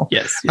now.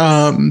 Yes.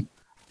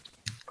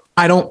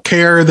 I don't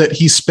care that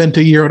he spent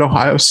a year at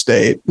Ohio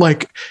State.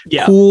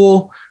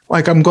 Cool.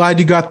 Like, I'm glad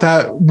you got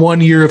that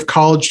 1 year of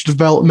college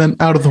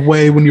development out of the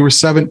way when you were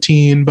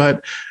 17,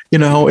 but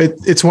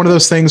it's one of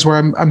those things where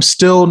I'm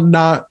still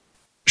not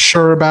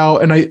sure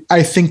about. And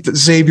I think that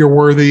Xavier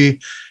Worthy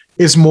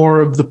is more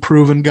of the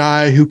proven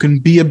guy who can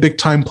be a big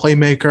time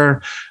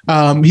playmaker.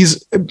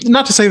 He's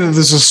not to say that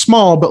this is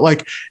small, but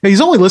like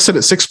he's only listed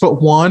at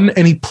 6'1"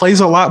 and he plays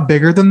a lot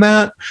bigger than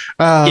that.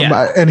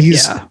 And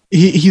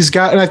he's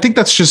got, and I think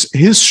that's just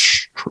his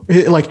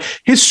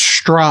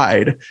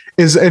stride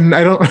is, and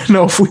I don't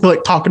know if we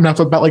like talk enough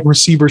about like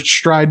receiver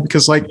stride,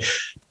 because like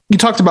you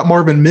talked about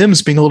Marvin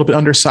Mims being a little bit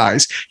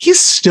undersized. He's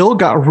still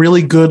got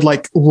really good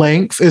like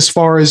length as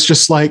far as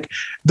just like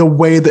the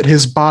way that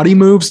his body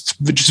moves,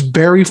 it's just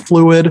very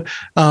fluid.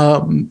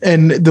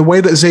 And the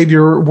way that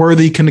Xavier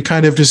Worthy can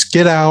kind of just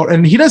get out,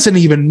 and he doesn't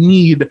even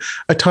need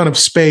a ton of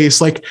space.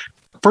 Like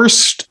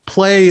first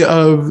play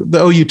of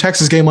the OU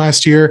Texas game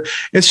last year,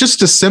 it's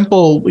just a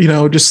simple,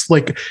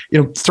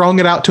 throwing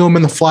it out to him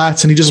in the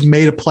flats and he just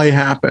made a play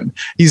happen.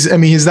 He's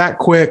that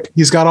quick.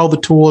 He's got all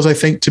the tools, I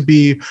think, to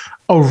be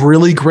a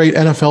really great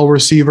NFL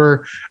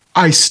receiver.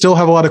 I still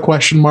have a lot of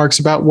question marks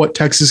about what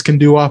Texas can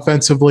do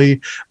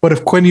offensively, but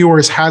if Quinn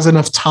Ewers has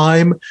enough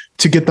time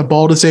to get the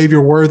ball to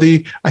Xavier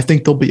Worthy, I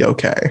think they'll be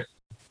okay.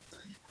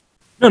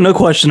 No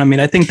question. I mean,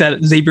 I think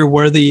that Xavier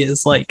Worthy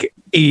is like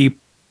a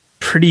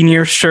pretty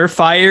near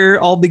surefire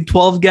all Big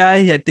 12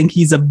 guy. I think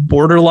he's a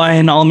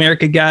borderline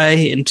All-America guy.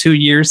 In 2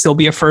 years, he'll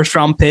be a first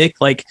round pick.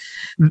 Like,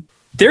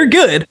 they're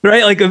good,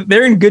 right? Like,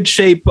 they're in good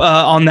shape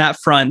on that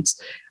front.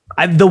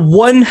 The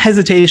one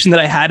hesitation that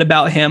I had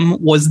about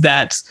him was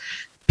that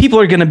people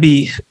are going to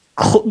be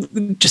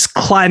just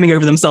climbing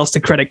over themselves to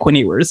credit Quinn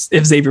Ewers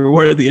if Xavier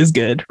Worthy is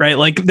good, right?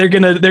 Like they're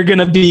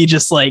gonna be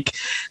just like,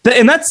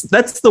 and that's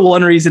the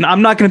one reason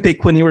I'm not going to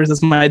pick Quinn Ewers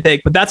as my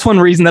pick, but that's one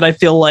reason that I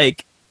feel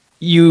like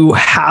you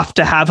have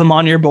to have him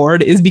on your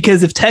board, is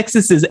because if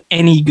Texas is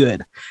any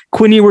good,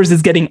 Quinn Ewers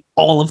is getting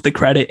all of the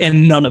credit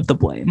and none of the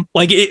blame.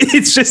 Like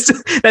it's just,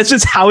 that's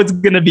just how it's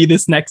going to be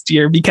this next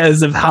year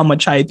because of how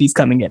much hype he's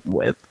coming in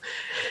with.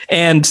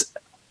 And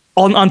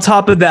on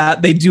top of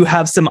that, they do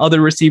have some other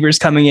receivers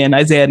coming in.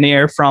 Isaiah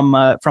Nair from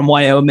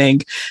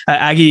Wyoming,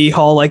 Aggie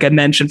Hall, like I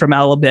mentioned, from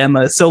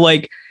Alabama. So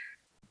like,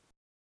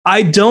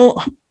 I don't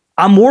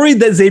I'm worried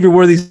that Xavier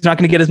Worthy's not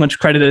going to get as much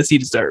credit as he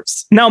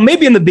deserves. Now,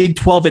 maybe in the Big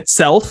 12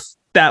 itself,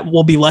 that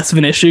will be less of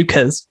an issue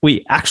because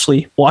we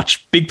actually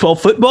watch Big 12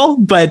 football.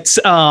 But,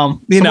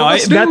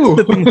 that's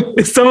the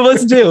thing. Some of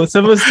us do.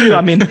 Some of us do.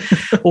 I mean,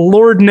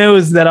 Lord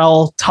knows that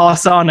I'll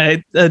toss on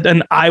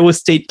an Iowa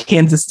State,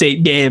 Kansas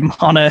State game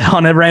on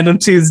a random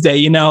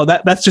Tuesday.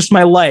 That's just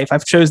my life.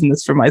 I've chosen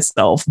this for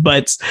myself.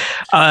 But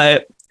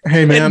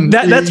hey, man,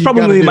 that's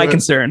probably my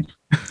concern.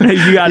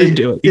 You got to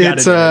do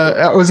it.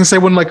 I was gonna say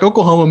when like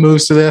Oklahoma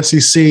moves to the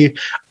SEC,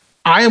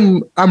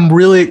 I'm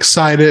really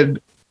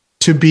excited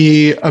to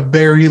be a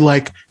very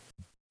like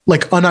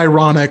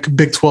unironic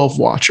Big 12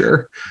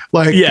 watcher.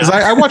 Because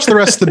I watch the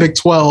rest of the Big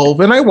 12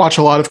 and I watch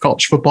a lot of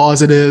college football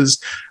as it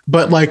is,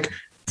 but like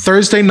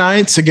Thursday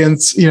nights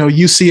against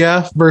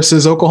UCF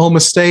versus Oklahoma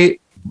State,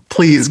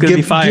 please give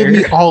me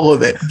all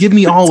of it. Give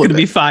me all of it. It's gonna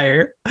be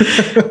fire.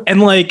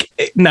 And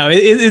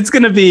it's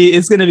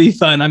gonna be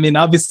fun. I mean,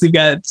 obviously we've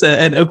got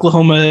an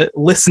Oklahoma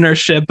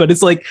listenership, but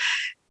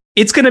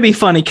it's gonna be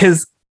funny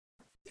because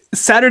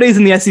Saturdays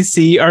in the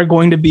SEC are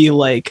going to be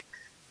like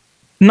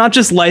not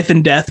just life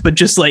and death, but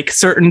just like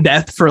certain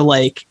death for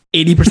like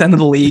 80% of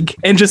the league,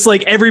 and just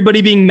like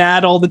everybody being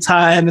mad all the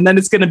time. And then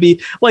it's gonna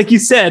be, like you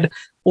said,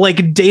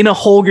 like Dana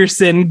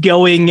Holgerson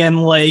going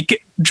and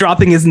like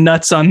dropping his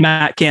nuts on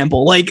Matt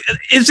Campbell. Like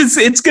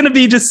it's going to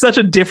be just such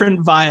a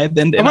different vibe.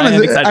 And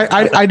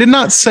I did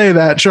not say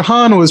that.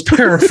 Shahan was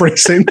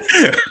paraphrasing.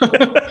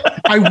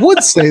 I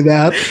would say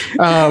that.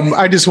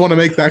 I just want to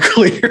make that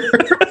clear.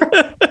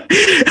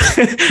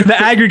 The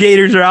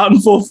aggregators are out in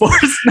full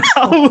force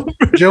now.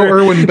 Joe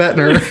Irwin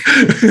Bettner.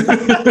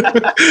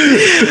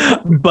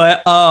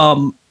 But,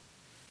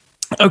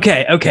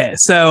 Okay.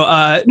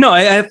 So, no,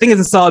 I think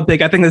it's a solid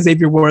pick. I think that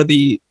Xavier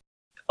Worthy,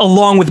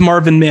 along with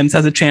Marvin Mims,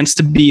 has a chance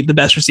to be the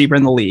best receiver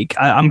in the league.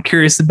 I'm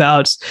curious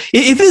about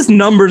if his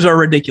numbers are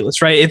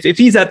ridiculous, right? If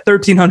he's at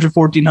 1,300,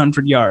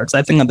 1,400 yards,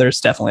 I think that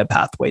there's definitely a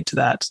pathway to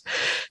that.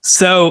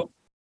 So,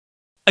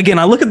 again,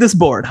 I look at this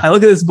board. I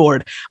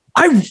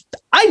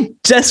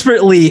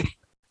desperately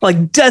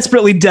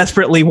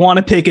want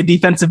to pick a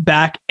defensive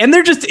back, and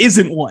there just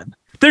isn't one.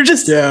 There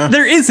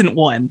isn't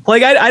one.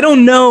 Like, I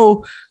don't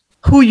know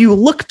who you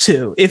look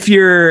to if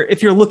you're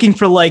looking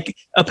for like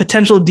a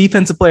potential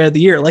defensive player of the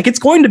year. Like, it's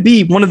going to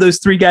be one of those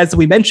three guys that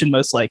we mentioned,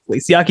 most likely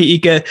Siaki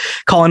Ika,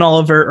 Colin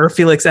Oliver, or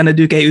Felix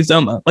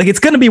Eneduke-Uzoma. Like, it's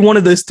going to be one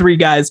of those three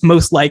guys,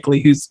 most likely,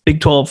 who's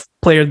Big 12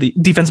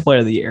 defensive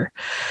player of the year.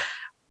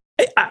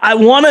 I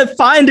want to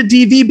find a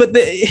DB, but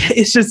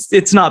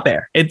it's not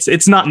there.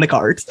 It's not in the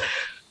cards.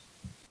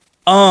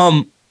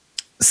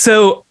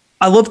 So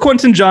I love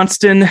Quentin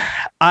Johnston.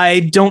 I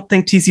don't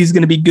think TCU is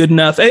going to be good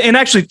enough. And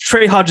actually,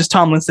 Trey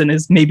Hodges-Tomlinson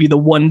is maybe the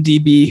one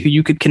DB who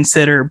you could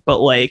consider, but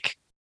like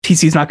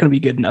TCU is not going to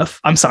be good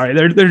enough. I'm sorry.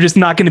 They're just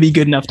not going to be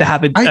good enough to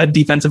have a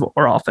defensive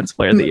or offensive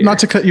player of the year. Not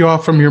to cut you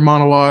off from your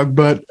monologue,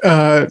 but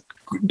I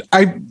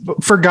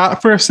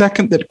forgot for a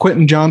second that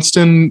Quentin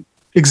Johnston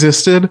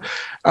existed.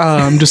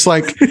 Just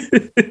like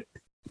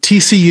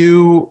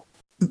TCU,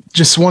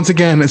 just once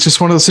again, it's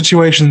just one of those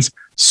situations,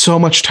 so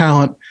much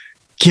talent.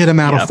 Get him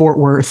out of Fort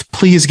Worth.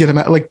 Please get him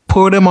out. Like,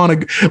 put him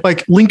on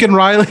Lincoln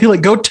Riley,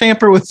 like go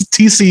tamper with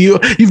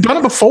TCU. You've done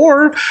it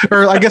before,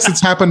 or I guess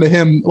it's happened to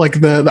him,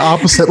 like the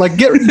opposite. Like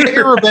get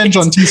your revenge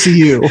on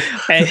TCU.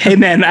 Hey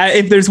man,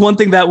 if there's one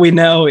thing that we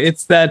know,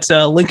 it's that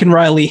Lincoln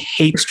Riley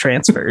hates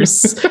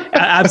transfers.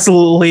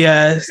 Absolutely.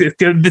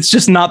 It's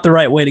just not the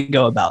right way to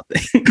go about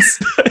things.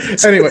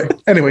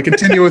 Anyway,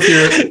 continue with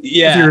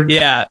your,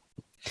 yeah.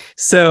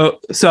 So,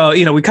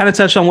 we kind of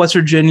touched on West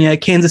Virginia.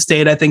 Kansas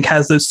State, I think,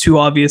 has those two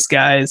obvious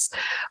guys.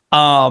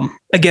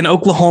 Again,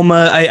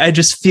 Oklahoma, I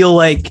just feel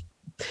like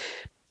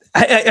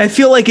I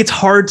feel like it's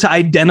hard to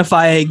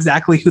identify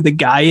exactly who the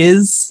guy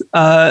is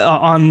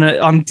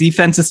on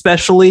defense,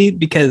 especially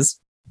because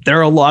there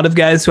are a lot of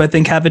guys who I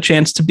think have a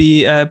chance to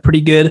be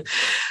pretty good.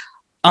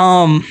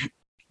 Oklahoma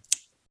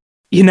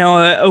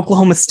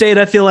State,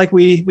 I feel like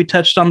we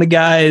touched on the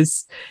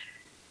guys.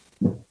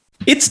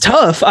 It's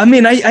tough. I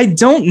mean, I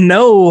don't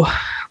know.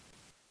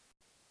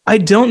 I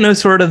don't know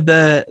sort of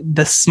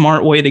the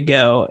smart way to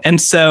go. And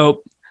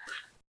so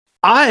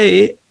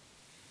I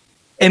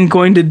am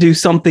going to do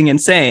something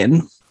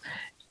insane.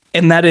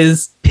 And that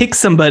is pick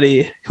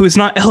somebody who is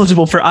not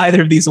eligible for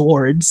either of these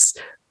awards,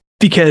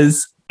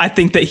 because I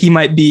think that he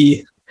might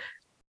be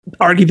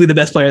arguably the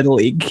best player in the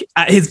league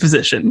at his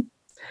position.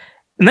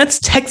 And that's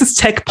Texas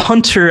Tech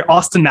punter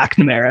Austin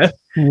McNamara.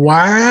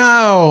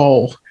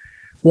 Wow.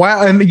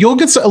 And you'll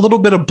get a little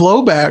bit of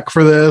blowback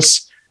for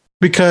this,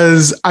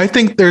 because I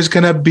think there's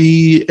going to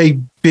be a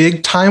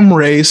big time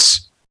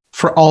race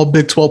for all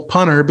Big 12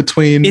 punter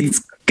between.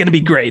 It's going to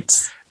be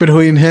great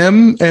between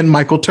him and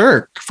Michael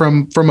Turk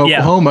from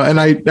Oklahoma. And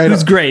I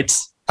was great.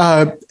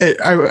 I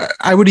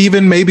would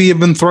maybe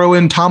even throw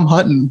in Tom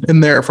Hutton in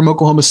there from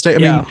Oklahoma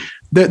State. I mean,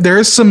 there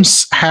is some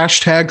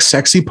hashtag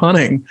sexy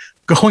punting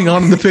going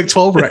on in the Big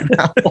 12 right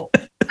now.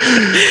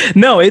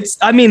 No,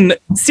 I mean,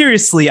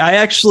 seriously,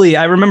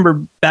 I remember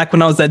back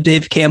when I was at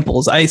Dave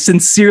Campbell's, I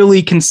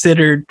sincerely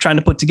considered trying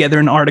to put together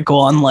an article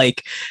on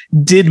like,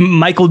 did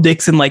Michael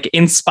Dickson like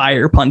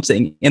inspire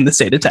punting in the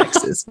state of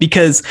Texas?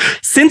 Because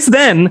since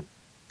then,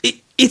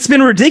 it's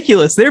been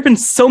ridiculous. There have been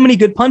so many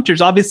good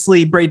punters.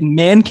 Obviously, Braden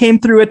Mann came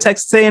through at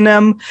Texas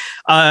A&M.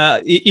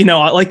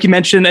 Like you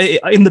mentioned,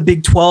 in the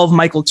Big 12,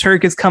 Michael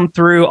Turk has come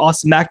through.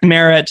 Austin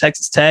McNamara at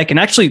Texas Tech. And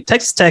actually,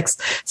 Texas Tech's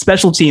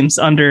special teams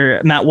under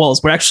Matt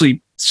Wells were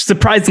actually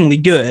surprisingly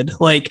good.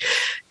 Like,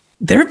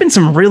 there have been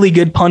some really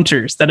good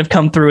punters that have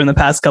come through in the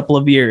past couple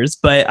of years,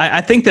 but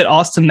I think that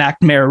Austin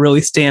McNamara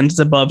really stands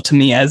above to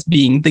me as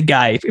being the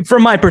guy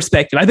from my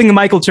perspective. I think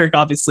Michael Turk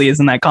obviously is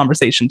in that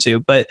conversation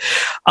too, but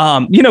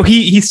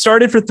he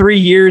started for 3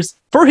 years.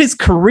 For his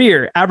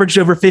career, averaged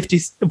over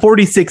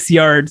 46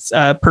 yards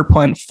per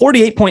punt,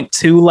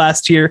 48.2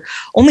 last year,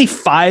 only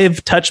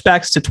 5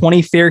 touchbacks to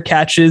 20 fair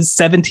catches,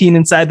 17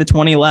 inside the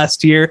 20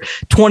 last year.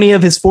 20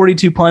 of his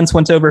 42 punts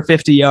went over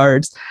 50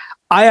 yards.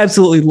 I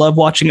absolutely love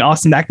watching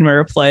Austin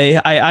McNamara play.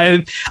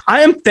 I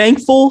am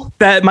thankful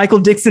that Michael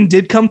Dickson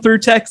did come through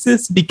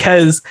Texas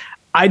because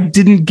I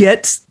didn't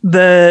get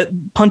the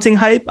punting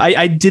hype.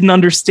 I didn't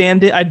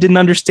understand it. I didn't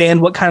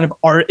understand what kind of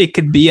art it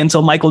could be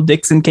until Michael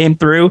Dickson came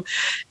through.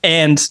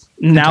 And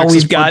now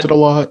Texas We've got a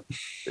lot.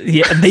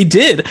 Yeah, they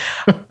did.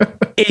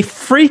 A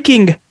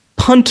freaking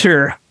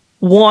punter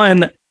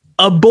won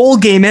a bowl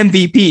game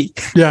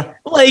MVP. Yeah.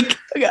 Like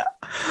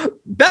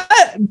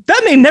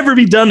that may never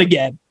be done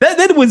again.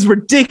 That was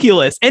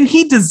ridiculous, and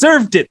he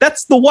deserved it.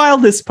 That's the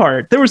wildest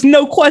part. There was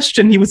no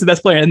question he was the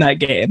best player in that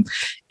game.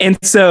 And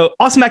so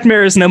Austin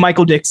McNamara is no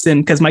Michael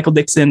Dickson, because Michael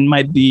Dickson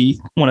might be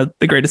one of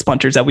the greatest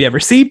punters that we ever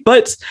see,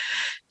 but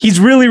he's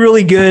really,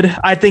 really good.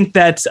 I think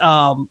that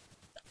I'll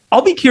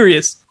be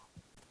curious.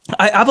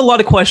 I have a lot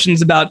of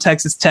questions about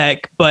Texas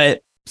Tech,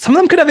 but some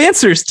of them could have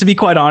answers, to be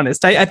quite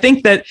honest. I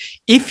think that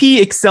if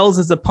he excels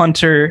as a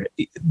punter,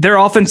 their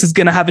offense is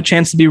going to have a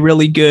chance to be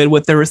really good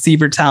with their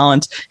receiver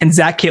talent and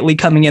Zach Kitley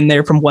coming in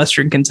there from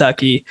Western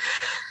Kentucky.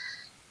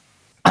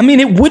 I mean,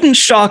 it wouldn't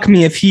shock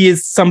me if he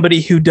is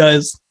somebody who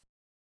does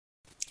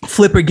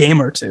flip a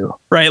game or two,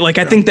 right? Like,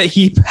 I think that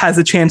he has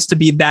a chance to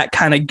be that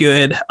kind of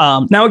good.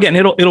 Now, again,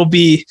 it'll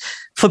be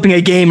flipping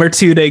a game or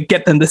two to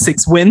get them to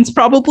 6 wins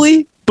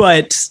probably,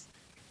 but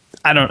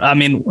I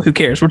mean, who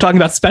cares? We're talking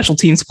about special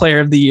teams player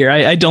of the year.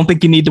 I don't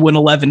think you need to win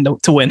 11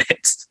 to win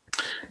it.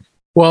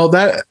 Well,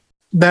 that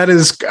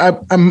is,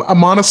 I'm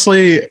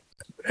honestly,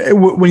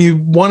 when you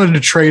wanted to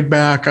trade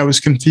back, I was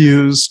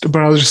confused,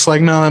 but I was just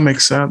like, no, that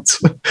makes sense.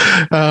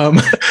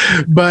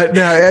 But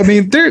yeah, I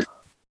mean,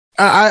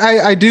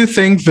 I do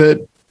think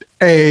that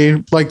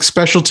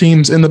special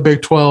teams in the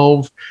Big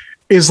 12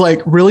 is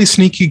like really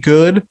sneaky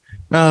good.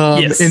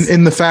 Yes.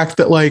 in the fact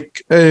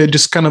that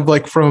just kind of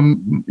like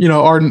from,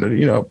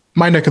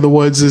 my neck of the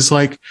woods is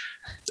like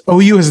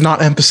OU has not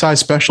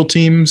emphasized special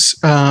teams,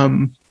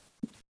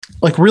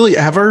 really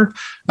ever.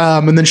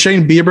 And then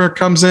Shane Bieber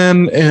comes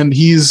in and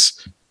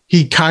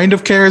he kind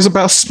of cares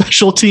about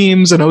special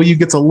teams, and OU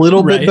gets a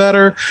little bit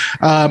better.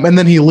 And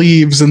then he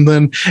leaves.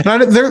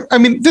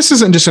 This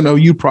isn't just an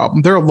OU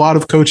problem. There are a lot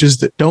of coaches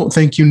that don't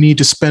think you need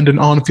to spend an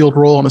on-field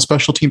role on a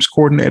special teams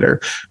coordinator,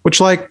 which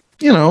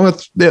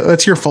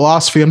that's your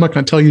philosophy. I'm not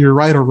going to tell you you're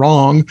right or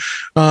wrong.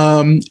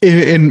 And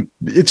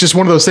it's just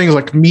one of those things,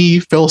 like me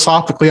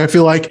philosophically, I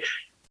feel like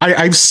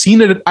I've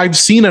seen it. I've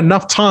seen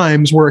enough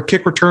times where a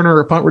kick returner or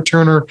a punt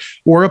returner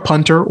or a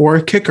punter or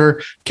a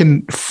kicker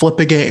can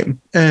flip a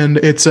game. And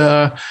it's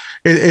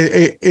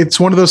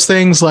one of those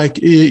things like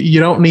you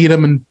don't need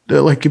them. And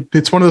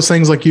it's one of those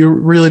things like you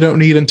really don't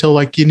need until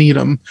you need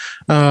them.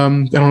 I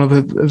don't know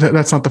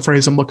that's not the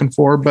phrase I'm looking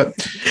for,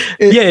 but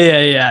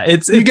yeah.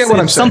 It's get what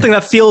I'm saying. Something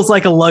that feels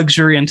like a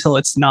luxury until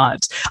it's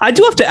not. I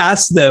do have to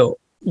ask though,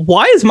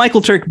 why is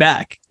Michael Turk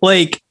back?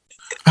 I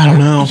don't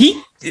know.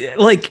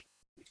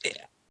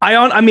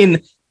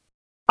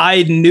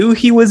 I knew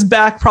he was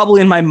back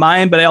probably in my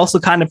mind, but I also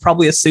kind of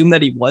probably assumed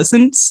that he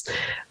wasn't.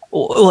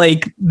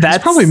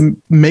 That's probably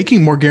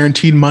making more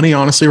guaranteed money,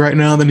 honestly, right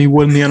now than he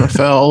would in the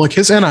NFL.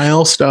 His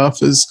NIL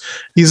stuff is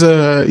he's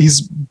I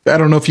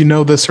don't know if you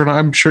know this or not.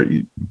 I'm sure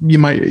you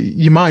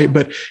might,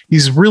 but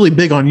he's really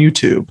big on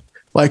YouTube.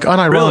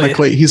 Unironically,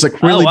 really? He's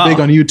really big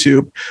on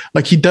YouTube.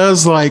 He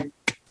does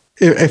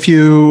if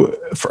you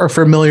are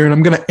familiar, and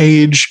I'm going to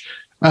age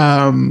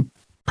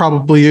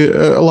probably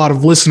a lot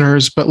of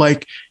listeners, but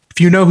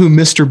if you know who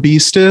Mr.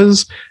 Beast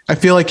is, I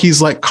feel like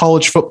he's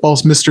college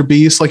football's Mr.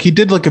 Beast. He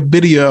did a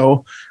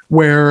video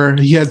where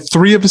he had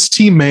 3 of his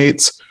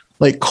teammates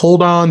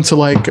hold on to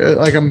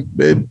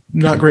I'm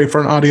not great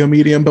for an audio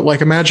medium,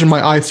 but imagine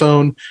my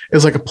iPhone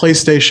is a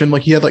PlayStation.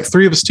 He had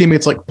 3 of his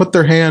teammates put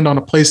their hand on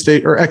a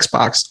PlayStation or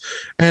Xbox,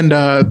 and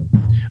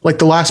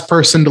the last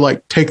person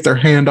to take their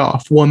hand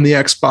off won the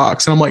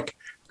Xbox. And I'm like,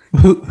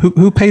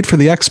 who paid for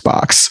the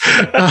Xbox?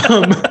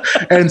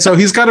 And so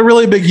he's got a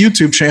really big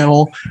YouTube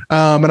channel.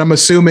 And I'm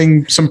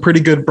assuming some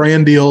pretty good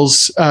brand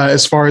deals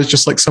as far as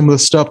just some of the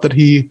stuff that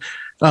he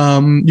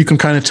you can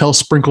kind of tell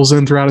sprinkles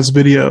in throughout his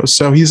videos.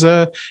 So he's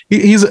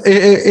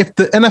if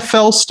the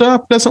NFL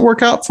stuff doesn't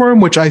work out for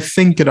him, which I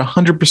think it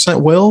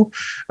 100% will,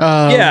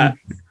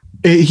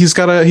 he's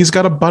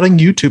got a budding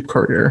YouTube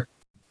career.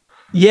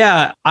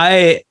 Yeah,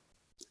 I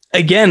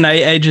get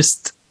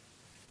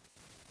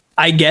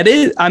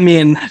it. I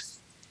mean,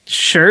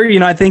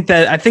 sure, I think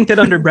that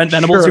under Brent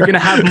Venables, you're gonna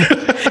have,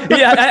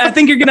 I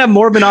think you're gonna have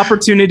more of an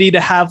opportunity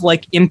to have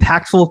like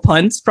impactful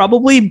punts,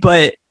 probably.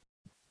 But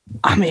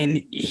I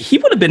mean, he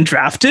would have been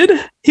drafted.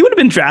 He would have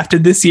been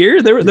drafted this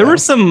year. There were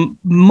some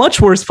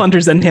much worse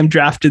punters than him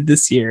drafted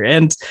this year,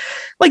 and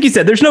like you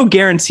said, there's no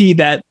guarantee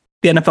that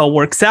the NFL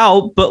works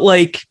out. But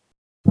like,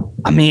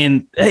 I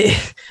mean,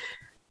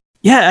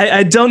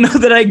 I don't know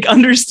that I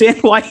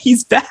understand why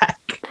he's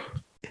back.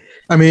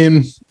 I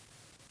mean,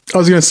 I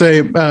was going to say,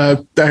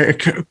 I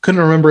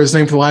couldn't remember his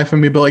name for the life of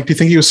me, but like, do you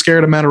think he was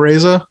scared of Matt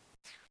Araiza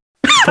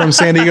from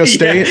San Diego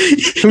State,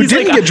 who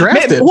didn't get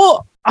drafted? Man,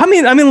 well, I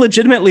mean,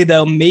 legitimately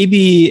though,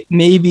 maybe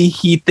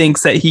he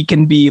thinks that he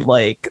can be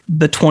like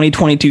the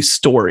 2022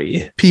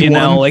 story,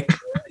 P1. like,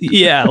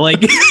 yeah,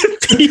 like,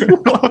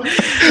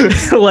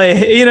 P1. Like,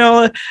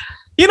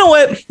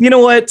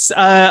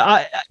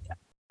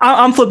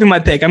 I'm flipping my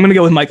pick. I'm going to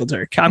go with Michael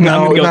Turk. I'm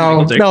going to go with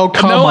Michael Turk. No,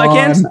 come on. I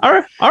can't. All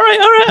right.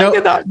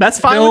 No, that's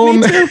fine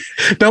with me too.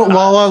 Don't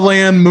La La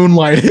Land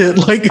moonlight it.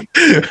 Like,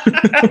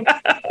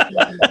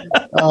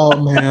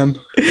 oh man,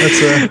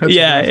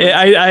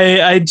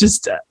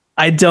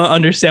 I don't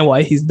understand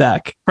why he's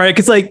back. Right?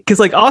 Because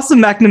Austin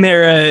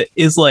McNamara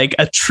is like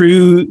a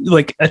true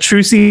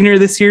senior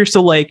this year.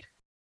 So like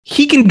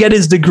he can get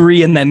his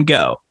degree and then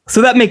go.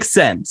 So that makes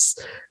sense.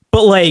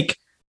 But like,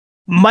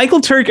 Michael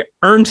Turk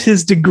earned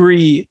his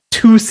degree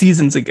 2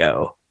 seasons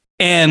ago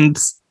and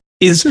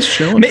is just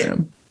chilling,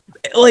 man.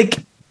 Like,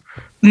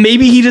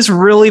 maybe he just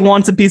really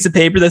wants a piece of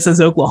paper that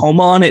says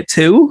Oklahoma on it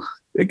too.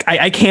 Like,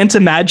 I can't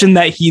imagine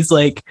that he's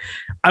like,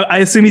 I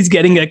assume he's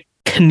getting a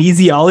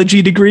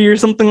kinesiology degree or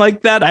something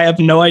like that. I have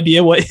no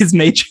idea what his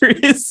major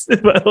is.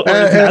 His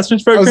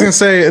master's program. I was going to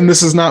say, and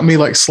this is not me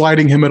like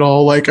sliding him at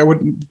all. Like, I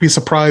wouldn't be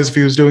surprised if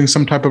he was doing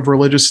some type of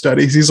religious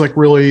studies. He's like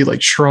really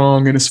like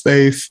strong in his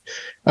faith.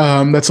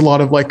 That's a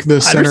lot of like the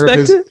center of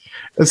his.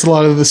 That's a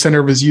lot of the center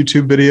of his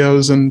YouTube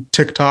videos and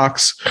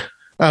TikToks.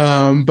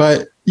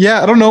 But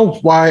yeah, I don't know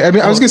why. I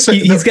mean, I was going to say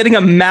he's getting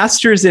a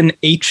master's in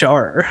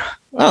HR.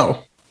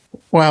 Oh,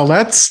 wow,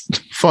 that's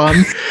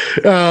fun.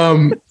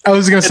 I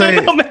was going to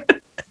say.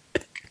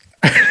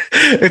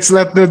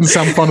 That doesn't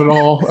sound fun at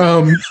all.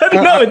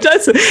 No, it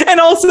doesn't. And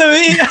also,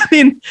 I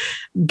mean,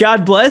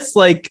 God bless,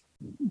 like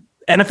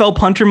NFL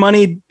punter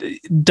money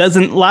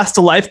doesn't last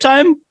a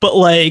lifetime, but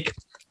like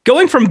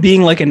going from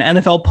being like an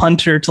NFL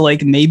punter to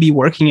like maybe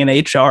working in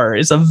HR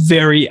is a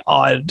very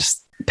odd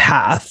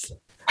path.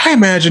 I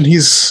imagine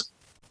he'll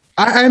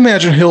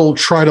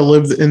try to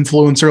live the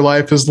influencer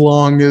life as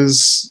long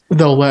as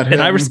they'll let him.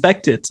 And I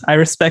respect it.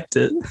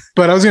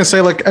 But I was going to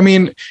say, like, I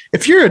mean,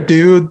 if you're a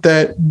dude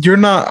that you're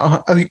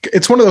not,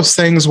 it's one of those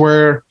things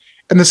where,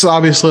 and this is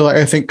obviously like,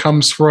 I think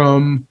comes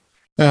from,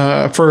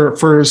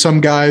 for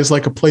some guys,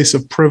 like a place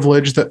of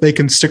privilege that they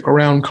can stick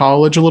around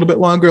college a little bit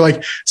longer.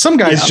 Like some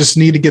guys just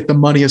need to get the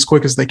money as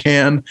quick as they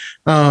can.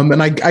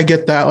 And I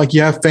get that. Like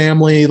you have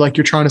family, like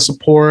you're trying to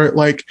support,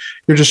 like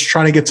you're just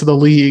trying to get to the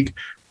league.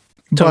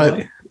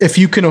 Totally. But if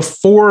you can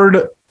afford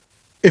to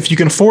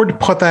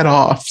put that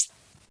off,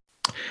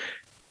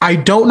 I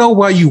don't know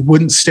why you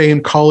wouldn't stay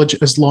in college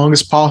as long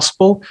as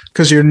possible,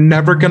 because you're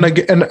never going to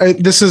get, and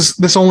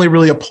this only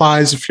really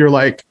applies if you're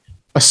like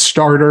a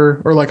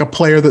starter or like a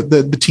player that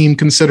the team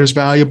considers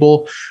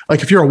valuable.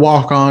 Like if you're a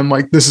walk-on,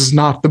 like this is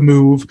not the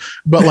move,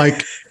 but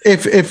like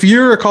if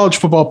you're a college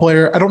football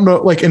player, I don't know,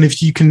 like, and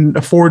if you can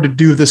afford to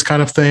do this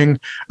kind of thing,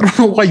 I don't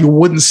know why you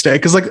wouldn't stay.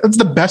 Cause like, that's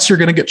the best you're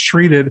going to get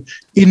treated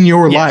in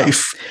your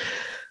life.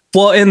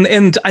 Well,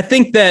 and I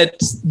think that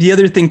the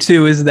other thing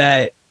too is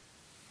that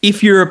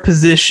if you're a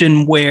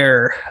position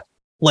where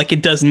like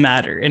it doesn't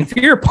matter, and if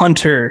you're a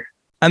punter,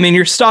 I mean,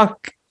 your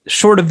stock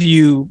short of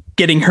you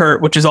getting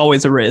hurt, which is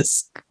always a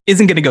risk,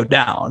 isn't going to go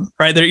down,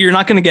 right? You're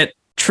not going to get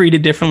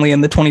treated differently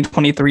in the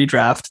 2023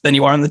 draft than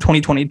you are in the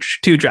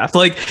 2022 draft.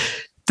 Like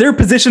there are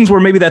positions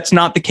where maybe that's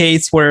not the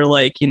case, where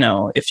like, you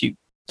know, if you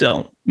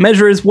don't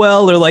measure as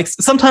well, or like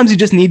sometimes you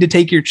just need to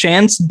take your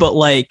chance, but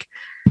like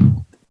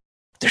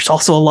there's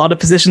also a lot of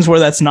positions where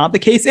that's not the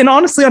case. And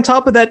honestly, on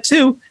top of that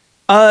too,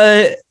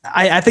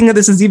 I think that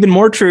this is even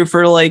more true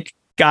for like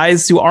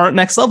guys who aren't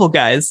next level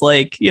guys.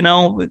 Like, you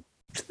know,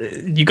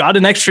 you got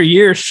an extra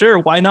year, sure,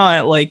 why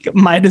not? Like,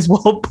 might as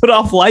well put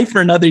off life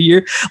for another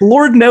year.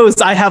 Lord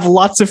knows I have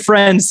lots of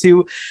friends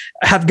who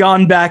have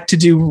gone back to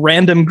do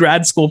random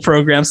grad school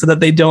programs so that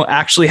they don't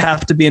actually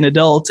have to be an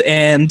adult,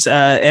 and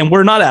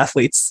we're not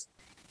athletes.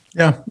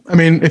 Yeah, I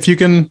mean, if you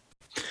can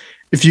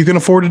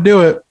afford to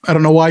do it, I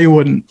don't know why you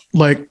wouldn't.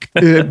 Like,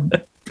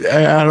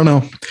 I don't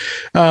know.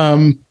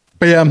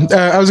 But yeah,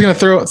 I was going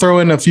to throw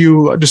in a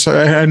few. Just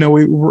I know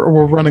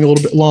we're running a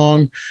little bit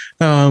long,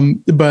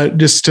 but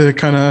just to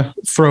kind of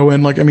throw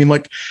in, like, I mean,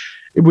 like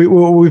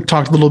we've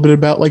talked a little bit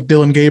about like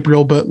Dylan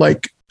Gabriel, but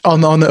like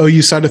on the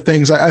OU side of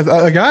things,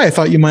 a guy I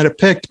thought you might have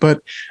picked,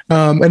 but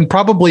and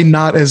probably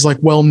not as like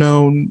well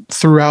known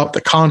throughout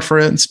the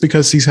conference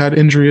because he's had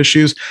injury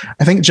issues.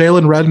 I think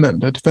Jalen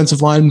Redmond, a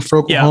defensive lineman for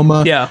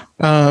Oklahoma.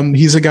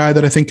 He's a guy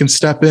that I think can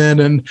step in.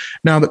 And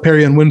now that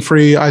Perry and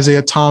Winfrey,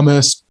 Isaiah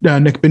Thomas,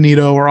 Nick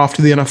Benito are off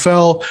to the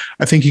NFL,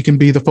 I think he can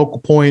be the focal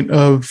point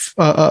of,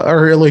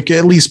 or like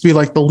at least be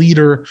like the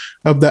leader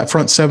of that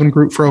front seven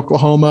group for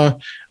Oklahoma.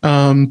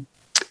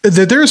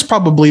 There's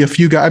probably a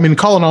few guys. I mean,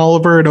 Colin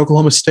Oliver at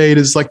Oklahoma State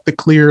is like the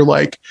clear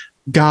like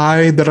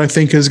guy that I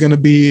think is going to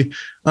be.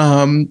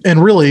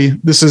 And really,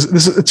 this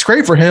is it's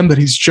great for him that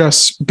he's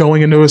just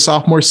going into his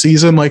sophomore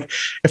season. Like,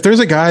 if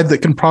there's a guy that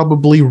can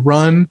probably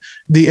run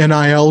the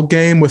NIL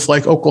game with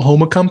like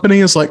Oklahoma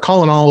companies, like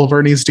Colin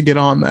Oliver needs to get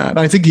on that.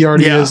 I think he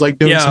already is like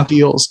doing some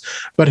deals,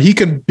 but he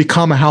could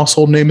become a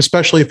household name,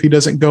 especially if he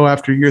doesn't go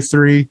after year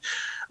 3.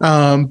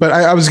 But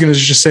I was going to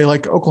just say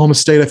like Oklahoma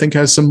State, I think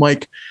has some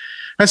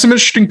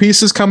interesting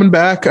pieces coming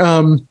back.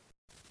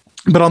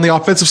 But on the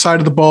offensive side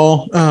of the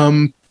ball,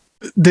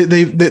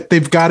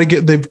 they've got to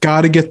get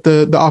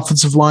the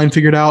offensive line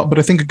figured out. But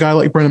I think a guy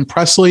like Brennan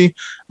Presley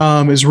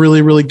is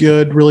really, really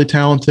good, really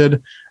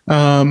talented.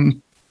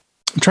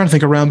 I'm trying to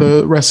think around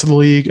the rest of the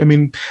league. I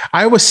mean,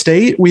 Iowa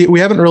State, we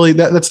haven't really,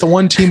 that's the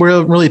one team we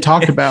haven't really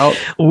talked about.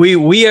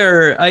 we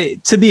are,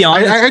 to be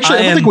honest,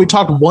 I don't think we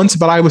talked once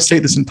about Iowa State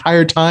this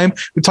entire time.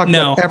 We talked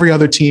about every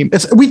other team.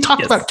 We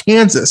talked about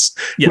Kansas.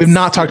 We've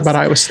not talked about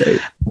Iowa State.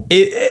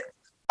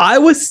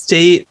 Iowa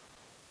State,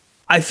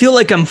 I feel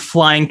like I'm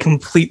flying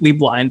completely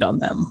blind on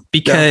them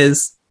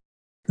because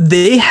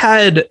they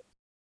had,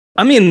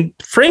 I mean,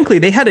 frankly,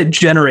 they had a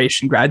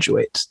generation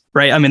graduate,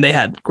 right? I mean, they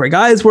had Greg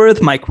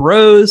Eisworth, Mike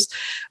Rose,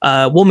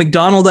 Will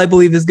McDonald, I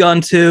believe, is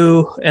gone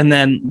too. And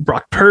then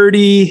Brock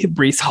Purdy,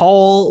 Breece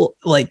Hall.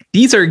 Like,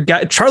 these are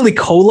guys, Charlie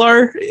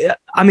Kolar.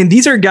 I mean,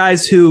 these are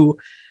guys who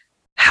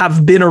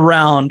have been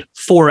around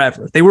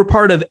forever. They were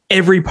part of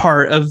every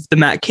part of the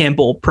Matt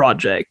Campbell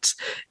project.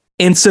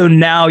 And so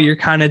now you're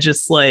kind of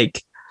just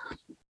like,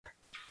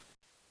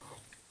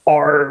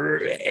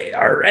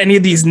 are any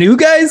of these new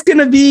guys going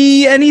to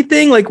be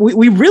anything? Like,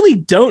 we really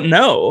don't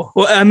know.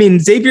 Well, I mean,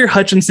 Xavier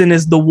Hutchinson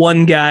is the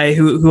one guy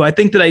who I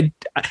think that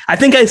I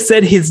think I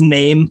said his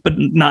name, but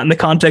not in the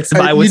context of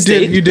Iowa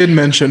State. You did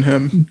mention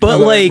him, but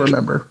like,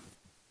 remember.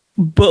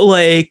 But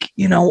like,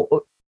 you know,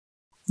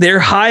 they're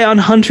high on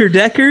Hunter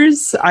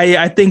Deckers.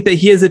 I think that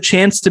he has a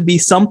chance to be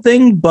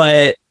something,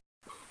 but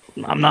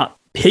I'm not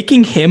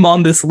picking him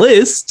on this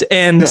list.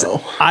 And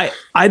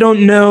I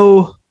don't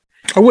know.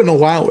 I wouldn't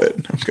allow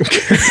it.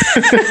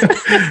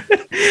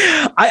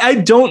 I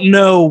don't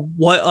know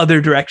what other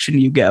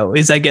direction you go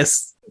is, I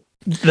guess,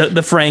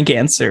 the frank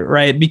answer,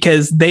 right?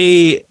 Because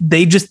they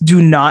just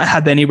do not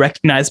have any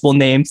recognizable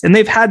names, and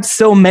they've had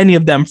so many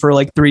of them for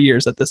like 3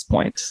 years at this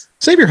point.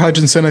 Xavier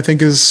Hutchinson, I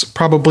think, is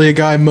probably a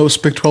guy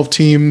most Big 12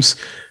 teams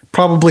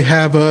probably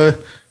have a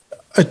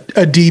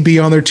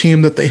DB on their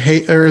team that they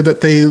hate or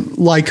that they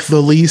like the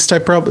least.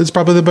 It's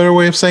probably the better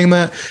way of saying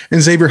that.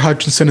 And Xavier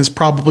Hutchinson is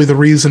probably the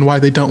reason why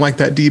they don't like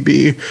that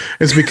DB,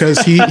 is because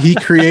he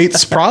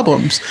creates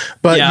problems.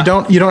 But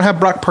you don't have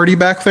Brock Purdy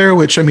back there,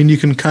 which, I mean, you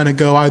can kind of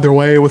go either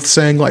way with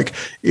saying like,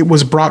 it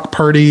was Brock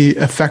Purdy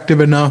effective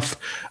enough,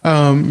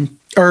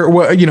 or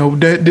what, you know,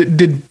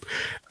 did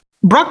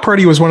Brock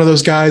Purdy was one of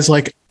those guys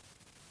like,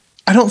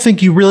 I don't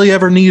think you really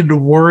ever needed to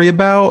worry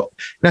about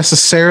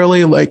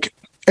necessarily, like,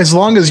 as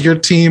long as your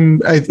team,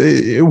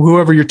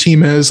 whoever your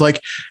team is,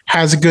 like,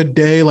 has a good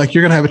day, like,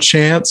 you're going to have a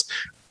chance.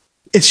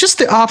 It's just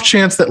the off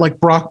chance that like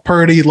Brock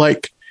Purdy,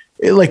 like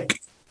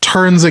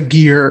turns a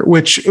gear,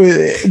 which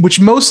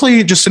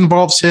mostly just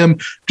involves him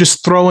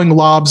just throwing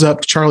lobs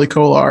up to Charlie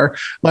Kolar.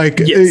 Like,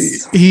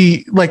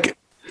 you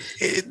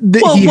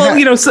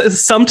know,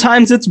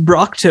 sometimes it's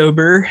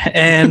Brocktober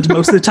and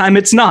most of the time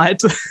it's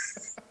not.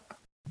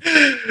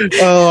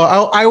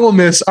 I will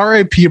miss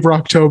R.I.P.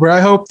 Brocktober.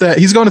 I hope that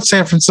he's going to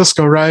San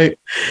Francisco, right?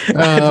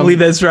 I believe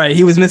that's right.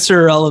 He was Mr.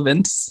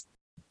 Irrelevant.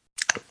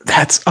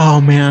 Oh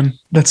man,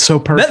 that's so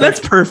perfect. That's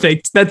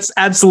perfect. That's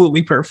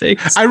absolutely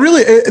perfect.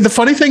 The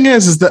funny thing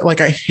is that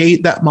like, I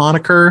hate that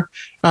moniker,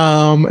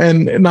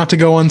 and not to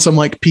go on some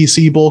like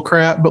PC bull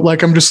crap, but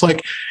like, I'm just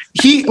like,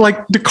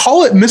 to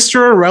call it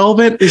Mr.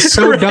 Irrelevant is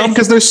so dumb,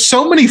 because there's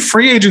so many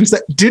free agents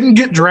that didn't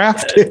get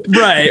drafted.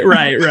 Right.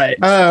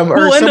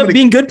 Who end up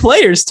being good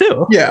players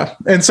too. Yeah.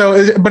 And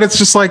so, but it's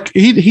just like,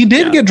 he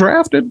did get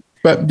drafted,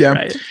 but yeah.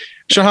 Right.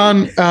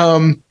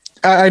 Shahan,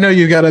 I know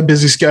you got a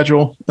busy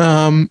schedule.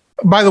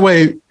 By the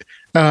way,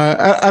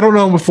 I don't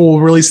know if we'll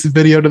release the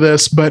video to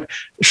this, but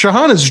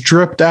Shahan is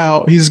dripped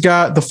out. He's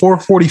got the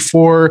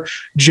 444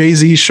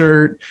 Jay-Z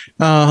shirt.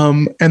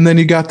 And then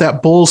you got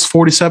that Bulls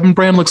 47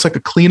 brand. Looks like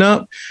a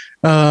cleanup.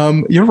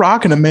 You're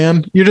rocking it,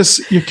 man.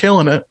 You're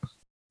killing it.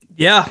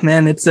 Yeah,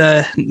 man, it's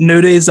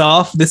no days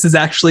off. This is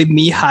actually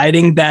me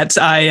hiding that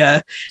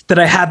I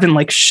haven't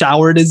like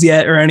showered as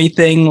yet or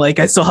anything. Like,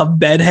 I still have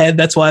bedhead.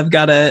 That's why I've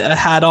got a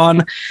hat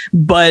on.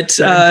 But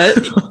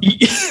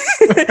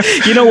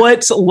you know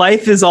what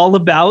life is all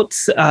about.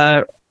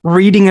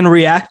 reading and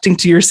reacting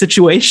to your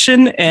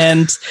situation.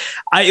 And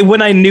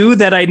when I knew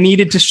that I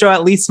needed to show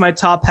at least my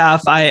top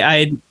half,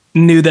 I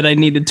knew that I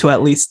needed to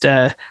at least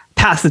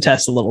pass the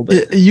test a little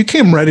bit. You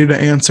came ready to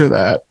answer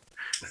that.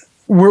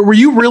 Were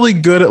you really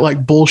good at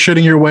like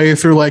bullshitting your way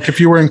through, like if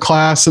you were in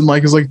class and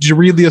like, it's like, did you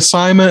read the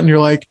assignment? And you're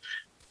like,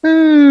 Do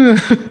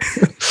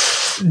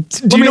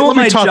you know what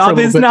my job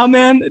is now,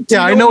 man?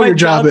 Yeah, I know what your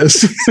job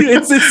is.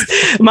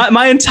 It's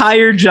my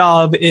entire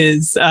job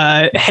is,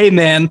 hey,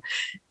 man,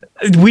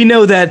 we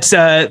know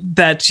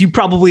that you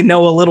probably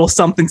know a little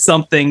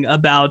something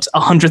about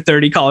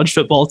 130 college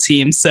football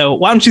teams. So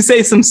why don't you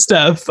say some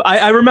stuff?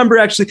 I remember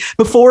actually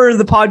before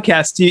the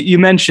podcast, you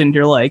mentioned,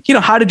 you're like,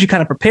 how did you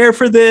kind of prepare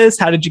for this?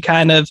 How did you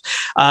kind of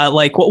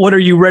like, what are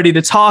you ready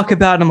to talk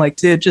about? And I'm like,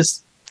 dude,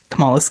 just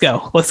come on, let's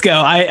go.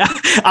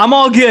 I'm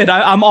all good.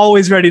 I'm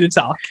always ready to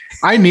talk.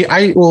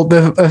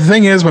 The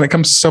thing is, when it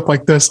comes to stuff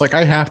like this, like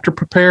I have to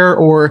prepare,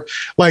 or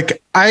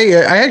like I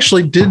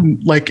actually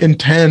didn't like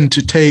intend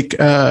to take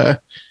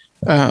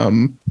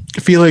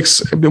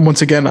Felix.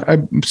 Once again,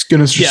 I'm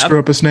gonna just screw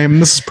up his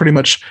name. This is pretty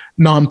much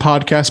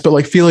non-podcast, but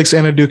like Felix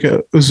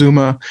Anaduka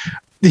Uzuma.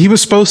 He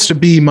was supposed to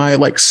be my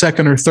like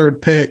second or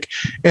third pick,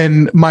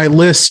 and my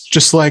list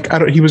just like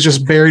he was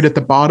just buried at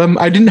the bottom.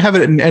 I didn't have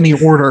it in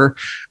any order.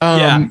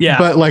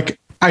 But like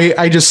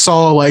I just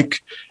saw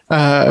like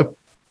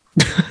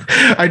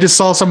I just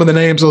saw some of the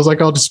names. I was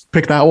like, I'll just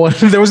pick that one.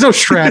 There was no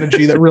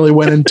strategy that really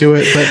went into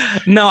it.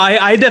 But no,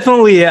 I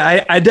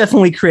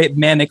definitely create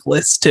manic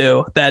lists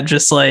too, that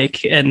just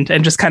like and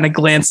just kind of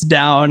glance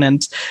down.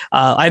 And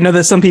I know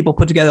that some people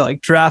put together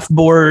like draft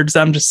boards.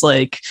 I'm just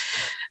like,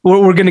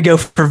 we're gonna go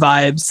for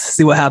vibes,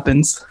 see what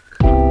happens.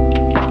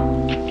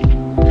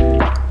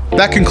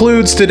 That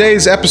concludes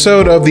today's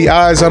episode of the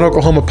Eyes on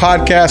Oklahoma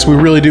podcast. We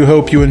really do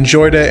hope you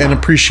enjoyed it and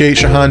appreciate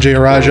Shahan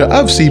Jeyarajah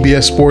of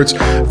CBS Sports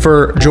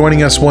for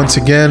joining us once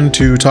again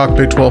to talk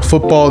Big 12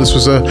 football. This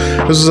was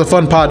a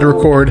fun pod to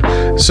record.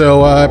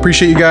 So I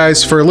appreciate you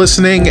guys for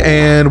listening,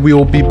 and we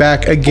will be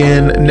back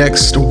again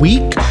next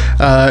week.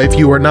 If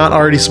you are not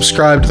already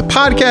subscribed to the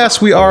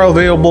podcast, we are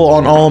available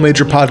on all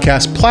major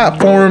podcast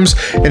platforms.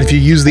 And if you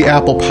use the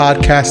Apple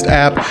Podcast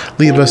app,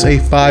 leave us a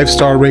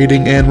 5-star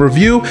rating and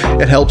review.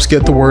 It helps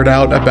get the word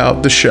out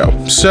about the show.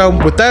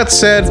 So with that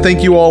said,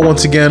 thank you all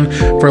once again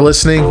for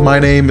listening. My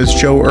name is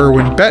Joe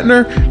Irwin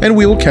Bettner, and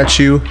we will catch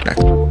you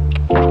next time.